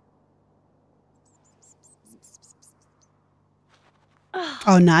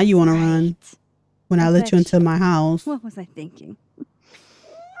 Oh, now you want to run when I let you into my house. What was I thinking?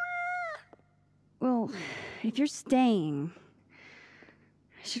 Well, if you're staying,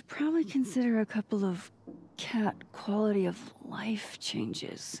 I should probably consider a couple of cat quality of life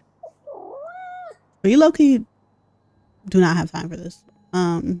changes. We low-key do not have time for this.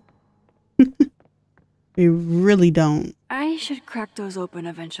 We really don't. I should crack those open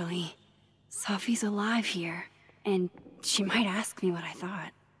eventually. Safi's alive here, and she might ask me what I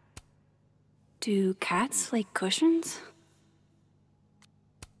thought. Do cats like cushions?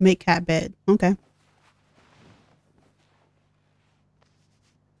 Make cat bed. Okay.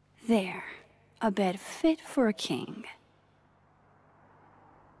 There. A bed fit for a king.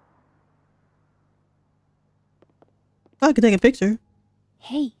 Oh, I could take a picture.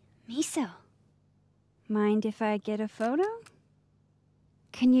 Hey, Miso. Mind if I get a photo?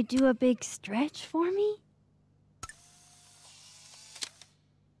 Can you do a big stretch for me?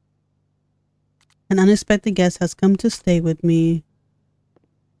 An unexpected guest has come to stay with me.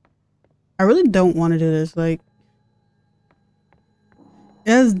 I really don't want to do this. Like,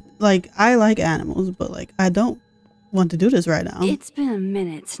 I like animals, but like, I don't want to do this right now. It's been a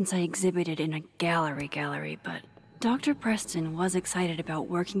minute since I exhibited in a gallery, but Dr. Preston was excited about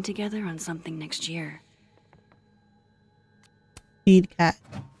working together on something next year. Feed cat.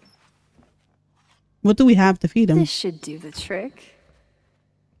 What do we have to feed him? This should do the trick.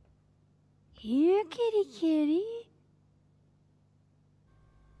 Here, kitty kitty.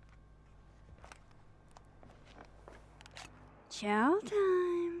 Chow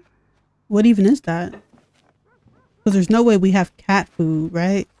time. What even is that? Because there's no way we have cat food,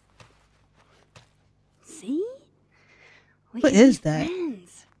 right? See? What is that?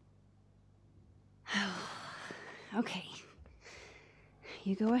 Friends. Okay.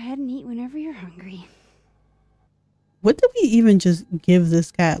 You go ahead and eat whenever you're hungry. What did we even just give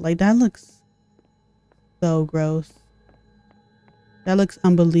this cat? Like, that looks so gross. That looks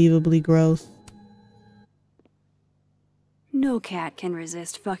unbelievably gross. No cat can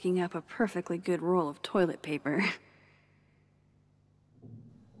resist fucking up a perfectly good roll of toilet paper.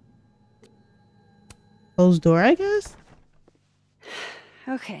 Closed door, I guess?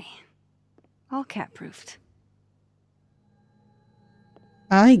 Okay. All cat-proofed.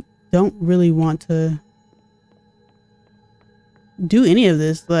 I don't really want to do any of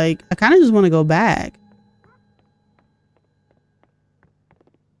this. Like, I kind of just want to go back.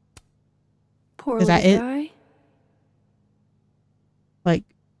 Poor Is little that it? guy. Like,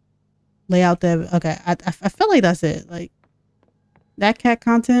 lay out the... Okay, I feel like that's it. Like, that cat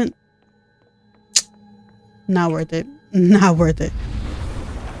content, not worth it. Not worth it.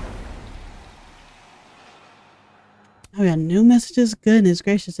 Oh, we got new messages. Goodness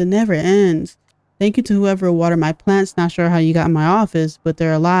gracious, it never ends. Thank you to whoever watered my plants. Not sure how you got in my office, but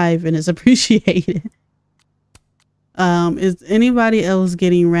they're alive and it's appreciated. Is anybody else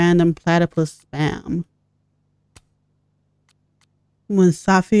getting random platypus spam? When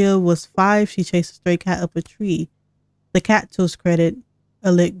Safia was 5, she chased a stray cat up a tree. The cat, to his credit,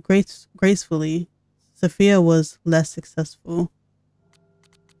 lit gracefully. Sophia was less successful.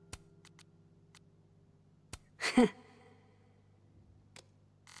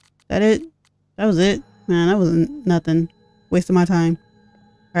 That it? That was it? Man, that wasn't nothing. Wasting my time.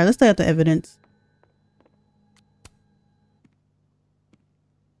 Alright, let's lay out the evidence.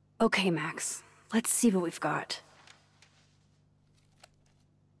 Okay, Max. Let's see what we've got.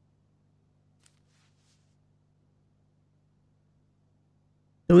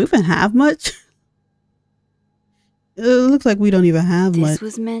 Do we even have much? It looks like we don't even have much. This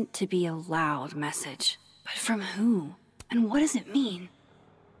was meant to be a loud message. But from who? And what does it mean?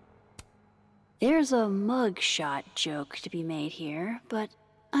 There's a mugshot joke to be made here, but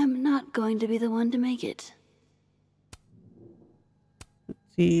I'm not going to be the one to make it.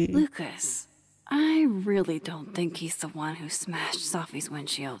 See. Lucas, I really don't think he's the one who smashed Safi's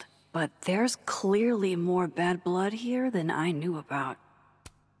windshield. But there's clearly more bad blood here than I knew about.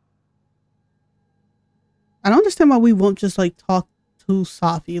 I don't understand why we won't just like talk to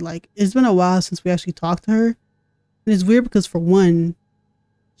Safi. Like, it's been a while since we actually talked to her. And it's weird because for one,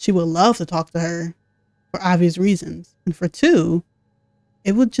 she would love to talk to her for obvious reasons. And for two,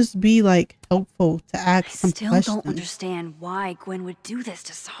 it would just be like helpful to ask some questions. I still don't understand why Gwen would do this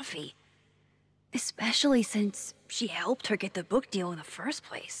to Safi. Especially since she helped her get the book deal in the first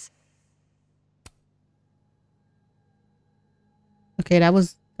place. Okay, that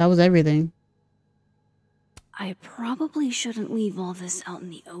was everything. I probably shouldn't leave all this out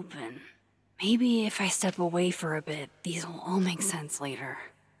in the open. Maybe if I step away for a bit, these will all make sense later.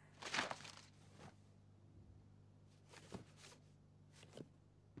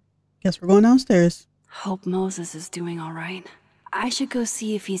 Guess we're going downstairs. Hope Moses is doing all right. I should go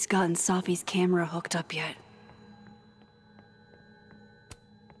see if he's gotten Safi's camera hooked up yet.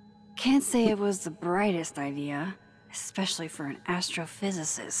 Can't say it was the brightest idea, especially for an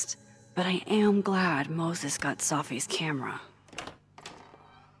astrophysicist, but I am glad Moses got Safi's camera.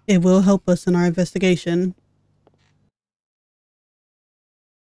 It will help us in our investigation.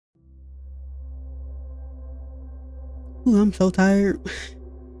 Ooh, I'm so tired.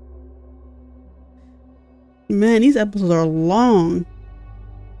 Man, these episodes are long.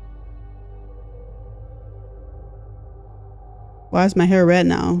 Why is my hair red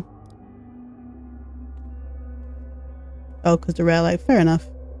now? Oh, because the red light. Fair enough.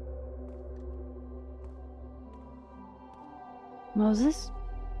 Moses?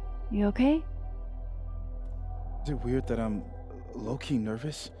 You okay? Is it weird that I'm low-key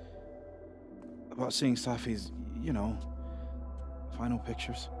nervous about seeing Safi's, you know, final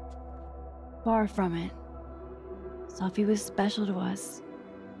pictures? Far from it. Safi was special to us.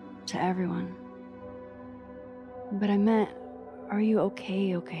 To everyone. But I meant, are you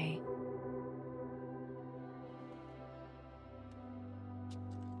okay?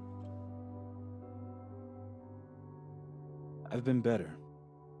 I've been better.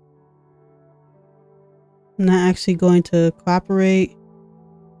 I'm not actually going to cooperate.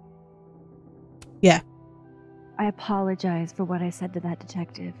 Yeah. I apologize for what I said to that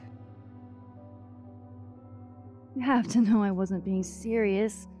detective. You have to know I wasn't being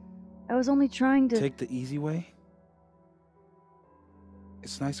serious. I was only trying to... Take the easy way?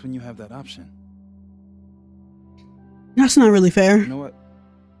 It's nice when you have that option. That's not really fair. You know what?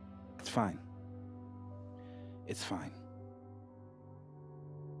 It's fine. It's fine.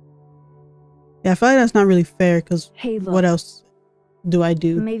 Yeah, I feel like that's not really fair because Hey, look. what else do I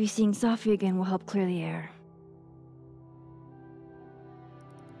do? Maybe seeing Safi again will help clear the air.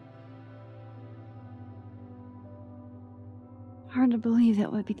 Hard to believe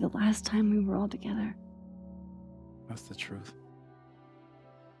that would be the last time we were all together. That's the truth.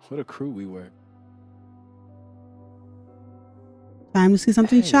 What a crew we were. Time to see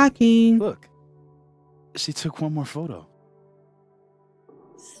something shocking. Look. She took one more photo.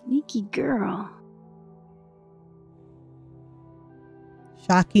 Sneaky girl.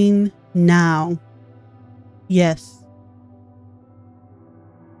 Shocking now. Yes.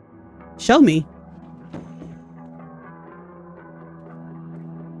 Show me.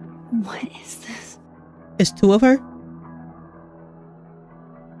 What is this? It's two of her?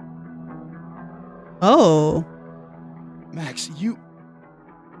 Oh. Max, you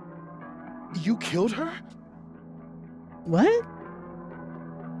killed her? What?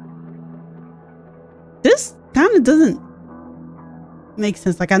 This kind of doesn't make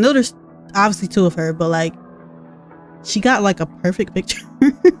sense. Like, I know there's obviously two of her, but like, she got like a perfect picture.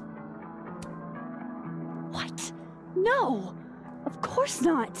 What? No! Of course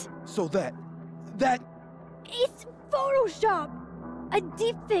not! So that... It's Photoshop! A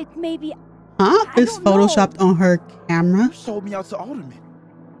deepfake, maybe. Huh? It's photoshopped on her camera? You sold me out to Alderman.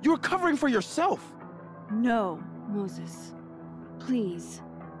 You were covering for yourself. No, Moses. Please.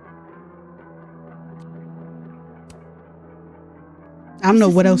 I don't know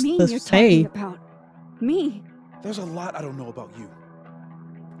what else Mean to you're say. talking about me. There's a lot I don't know about you.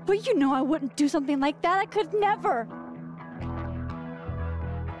 But you know I wouldn't do something like that. I could never.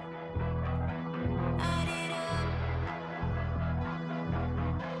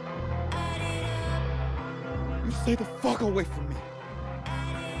 You stay the fuck away from me.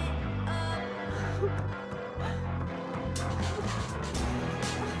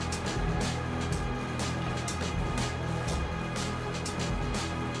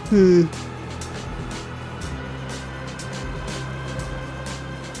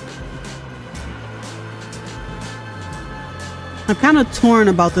 I'm kind of torn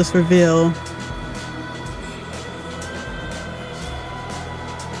about this reveal.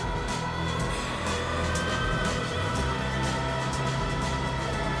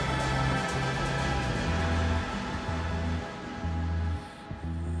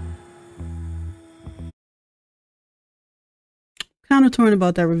 Kind of torn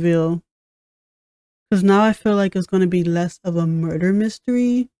about that reveal. Because now I feel like it's going to be less of a murder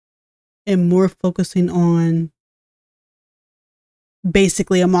mystery and more focusing on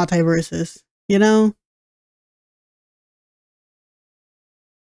basically a multiverses, you know?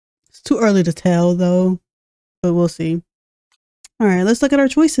 It's too early to tell though, but we'll see. All right, let's look at our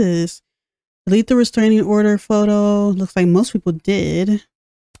choices. Delete the restraining order photo. Looks like most people did.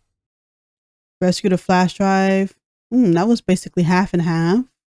 Rescue the flash drive. That was basically half and half.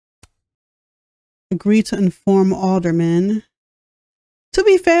 Agree to inform Alderman. To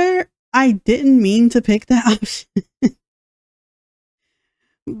be fair, I didn't mean to pick that option.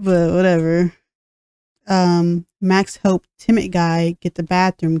 But whatever. Max helped timid guy get the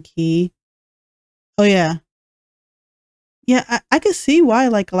bathroom key. Oh yeah. Yeah, I could see why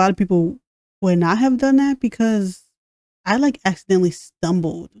like a lot of people would not have done that because I like accidentally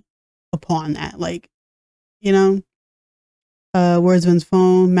stumbled upon that. Like, you know. Where's Vin's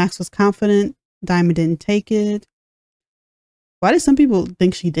phone? Max was confident. Diamond didn't take it. Why did some people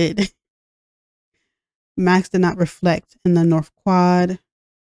think she did? Max did not reflect in the North Quad.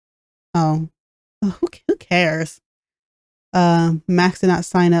 Oh, who cares? Max did not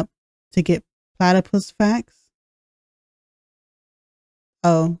sign up to get platypus facts.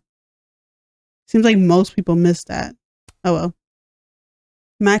 Oh, seems like most people missed that. Oh well.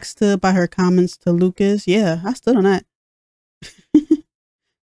 Max stood by her comments to Lucas. Yeah, I stood on that.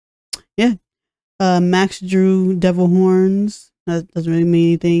 Yeah. Max drew devil horns. That doesn't really mean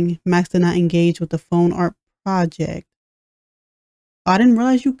anything. Max did not engage with the phone art project. Oh, I didn't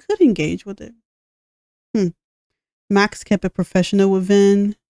realize you could engage with it. Max kept it professional with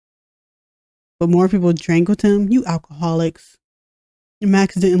Vin, but more people drank with him. You alcoholics.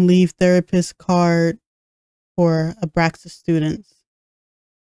 Max didn't leave therapist card for Abraxas students.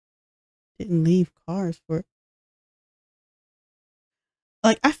 Didn't leave cards for...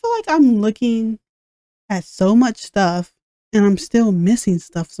 Like, I feel like I'm looking at so much stuff and I'm still missing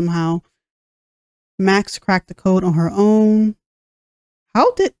stuff somehow. Max cracked the code on her own.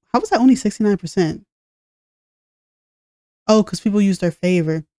 How was that only 69%? Oh, because people use their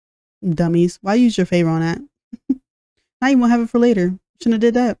favor. Dummies. Why use your favor on that? Now you won't have it for later. Shouldn't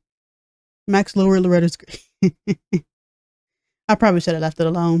have did that. Max lowered Loretta's grade. I probably should have left it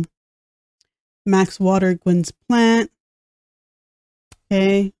alone. Max watered Gwen's plant.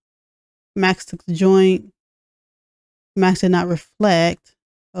 Okay. Max took the joint. Max did not reflect.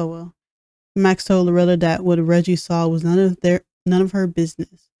 Oh well. Max told Loretta that what Reggie saw was none of her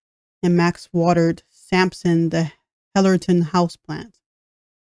business. And Max watered Samson the Hellerton houseplant.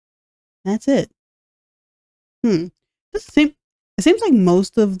 That's it. It seems like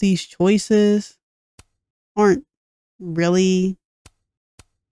most of these choices aren't really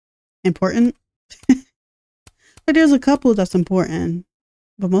important. But there's a couple that's important.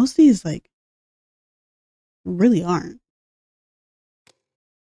 But most of these, like, really aren't.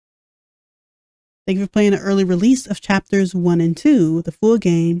 Thank you for playing the early release of chapters 1 and 2. The full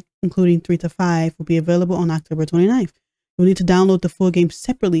game, including 3 to 5, will be available on October 29th. You'll need to download the full game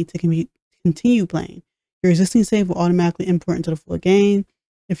separately to continue playing. Your existing save will automatically import into the full game.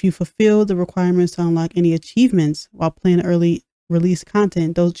 If you fulfill the requirements to unlock any achievements while playing early release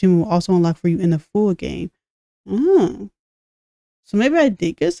content, those achievements will also unlock for you in the full game. Oh. So maybe I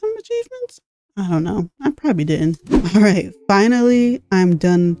did get some achievements? I don't know. I probably didn't. Alright, finally, I'm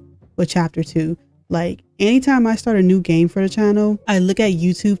done with chapter 2. Like, anytime I start a new game for the channel, I look at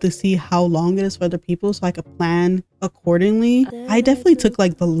YouTube to see how long it is for other people so I could plan accordingly. I definitely took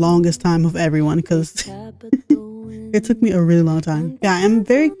like the longest time of everyone because it took me a really long time. Yeah, I'm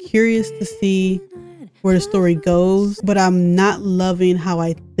very curious to see where the story goes, but I'm not loving how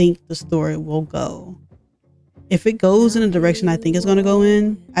I think the story will go. If it goes in the direction I think it's going to go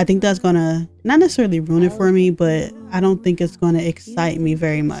in, I think that's going to not necessarily ruin it for me, but I don't think it's going to excite me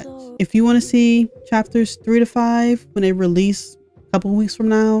very much. If you want to see chapters 3 to 5 when they release a couple weeks from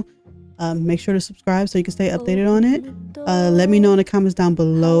now, make sure to subscribe so you can stay updated on it. Let me know in the comments down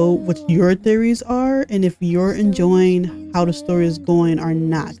below what your theories are and if you're enjoying how the story is going or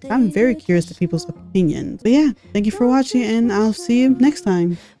not. I'm very curious to people's opinions. But yeah, thank you for watching and I'll see you next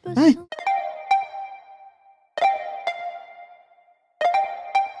time. Bye.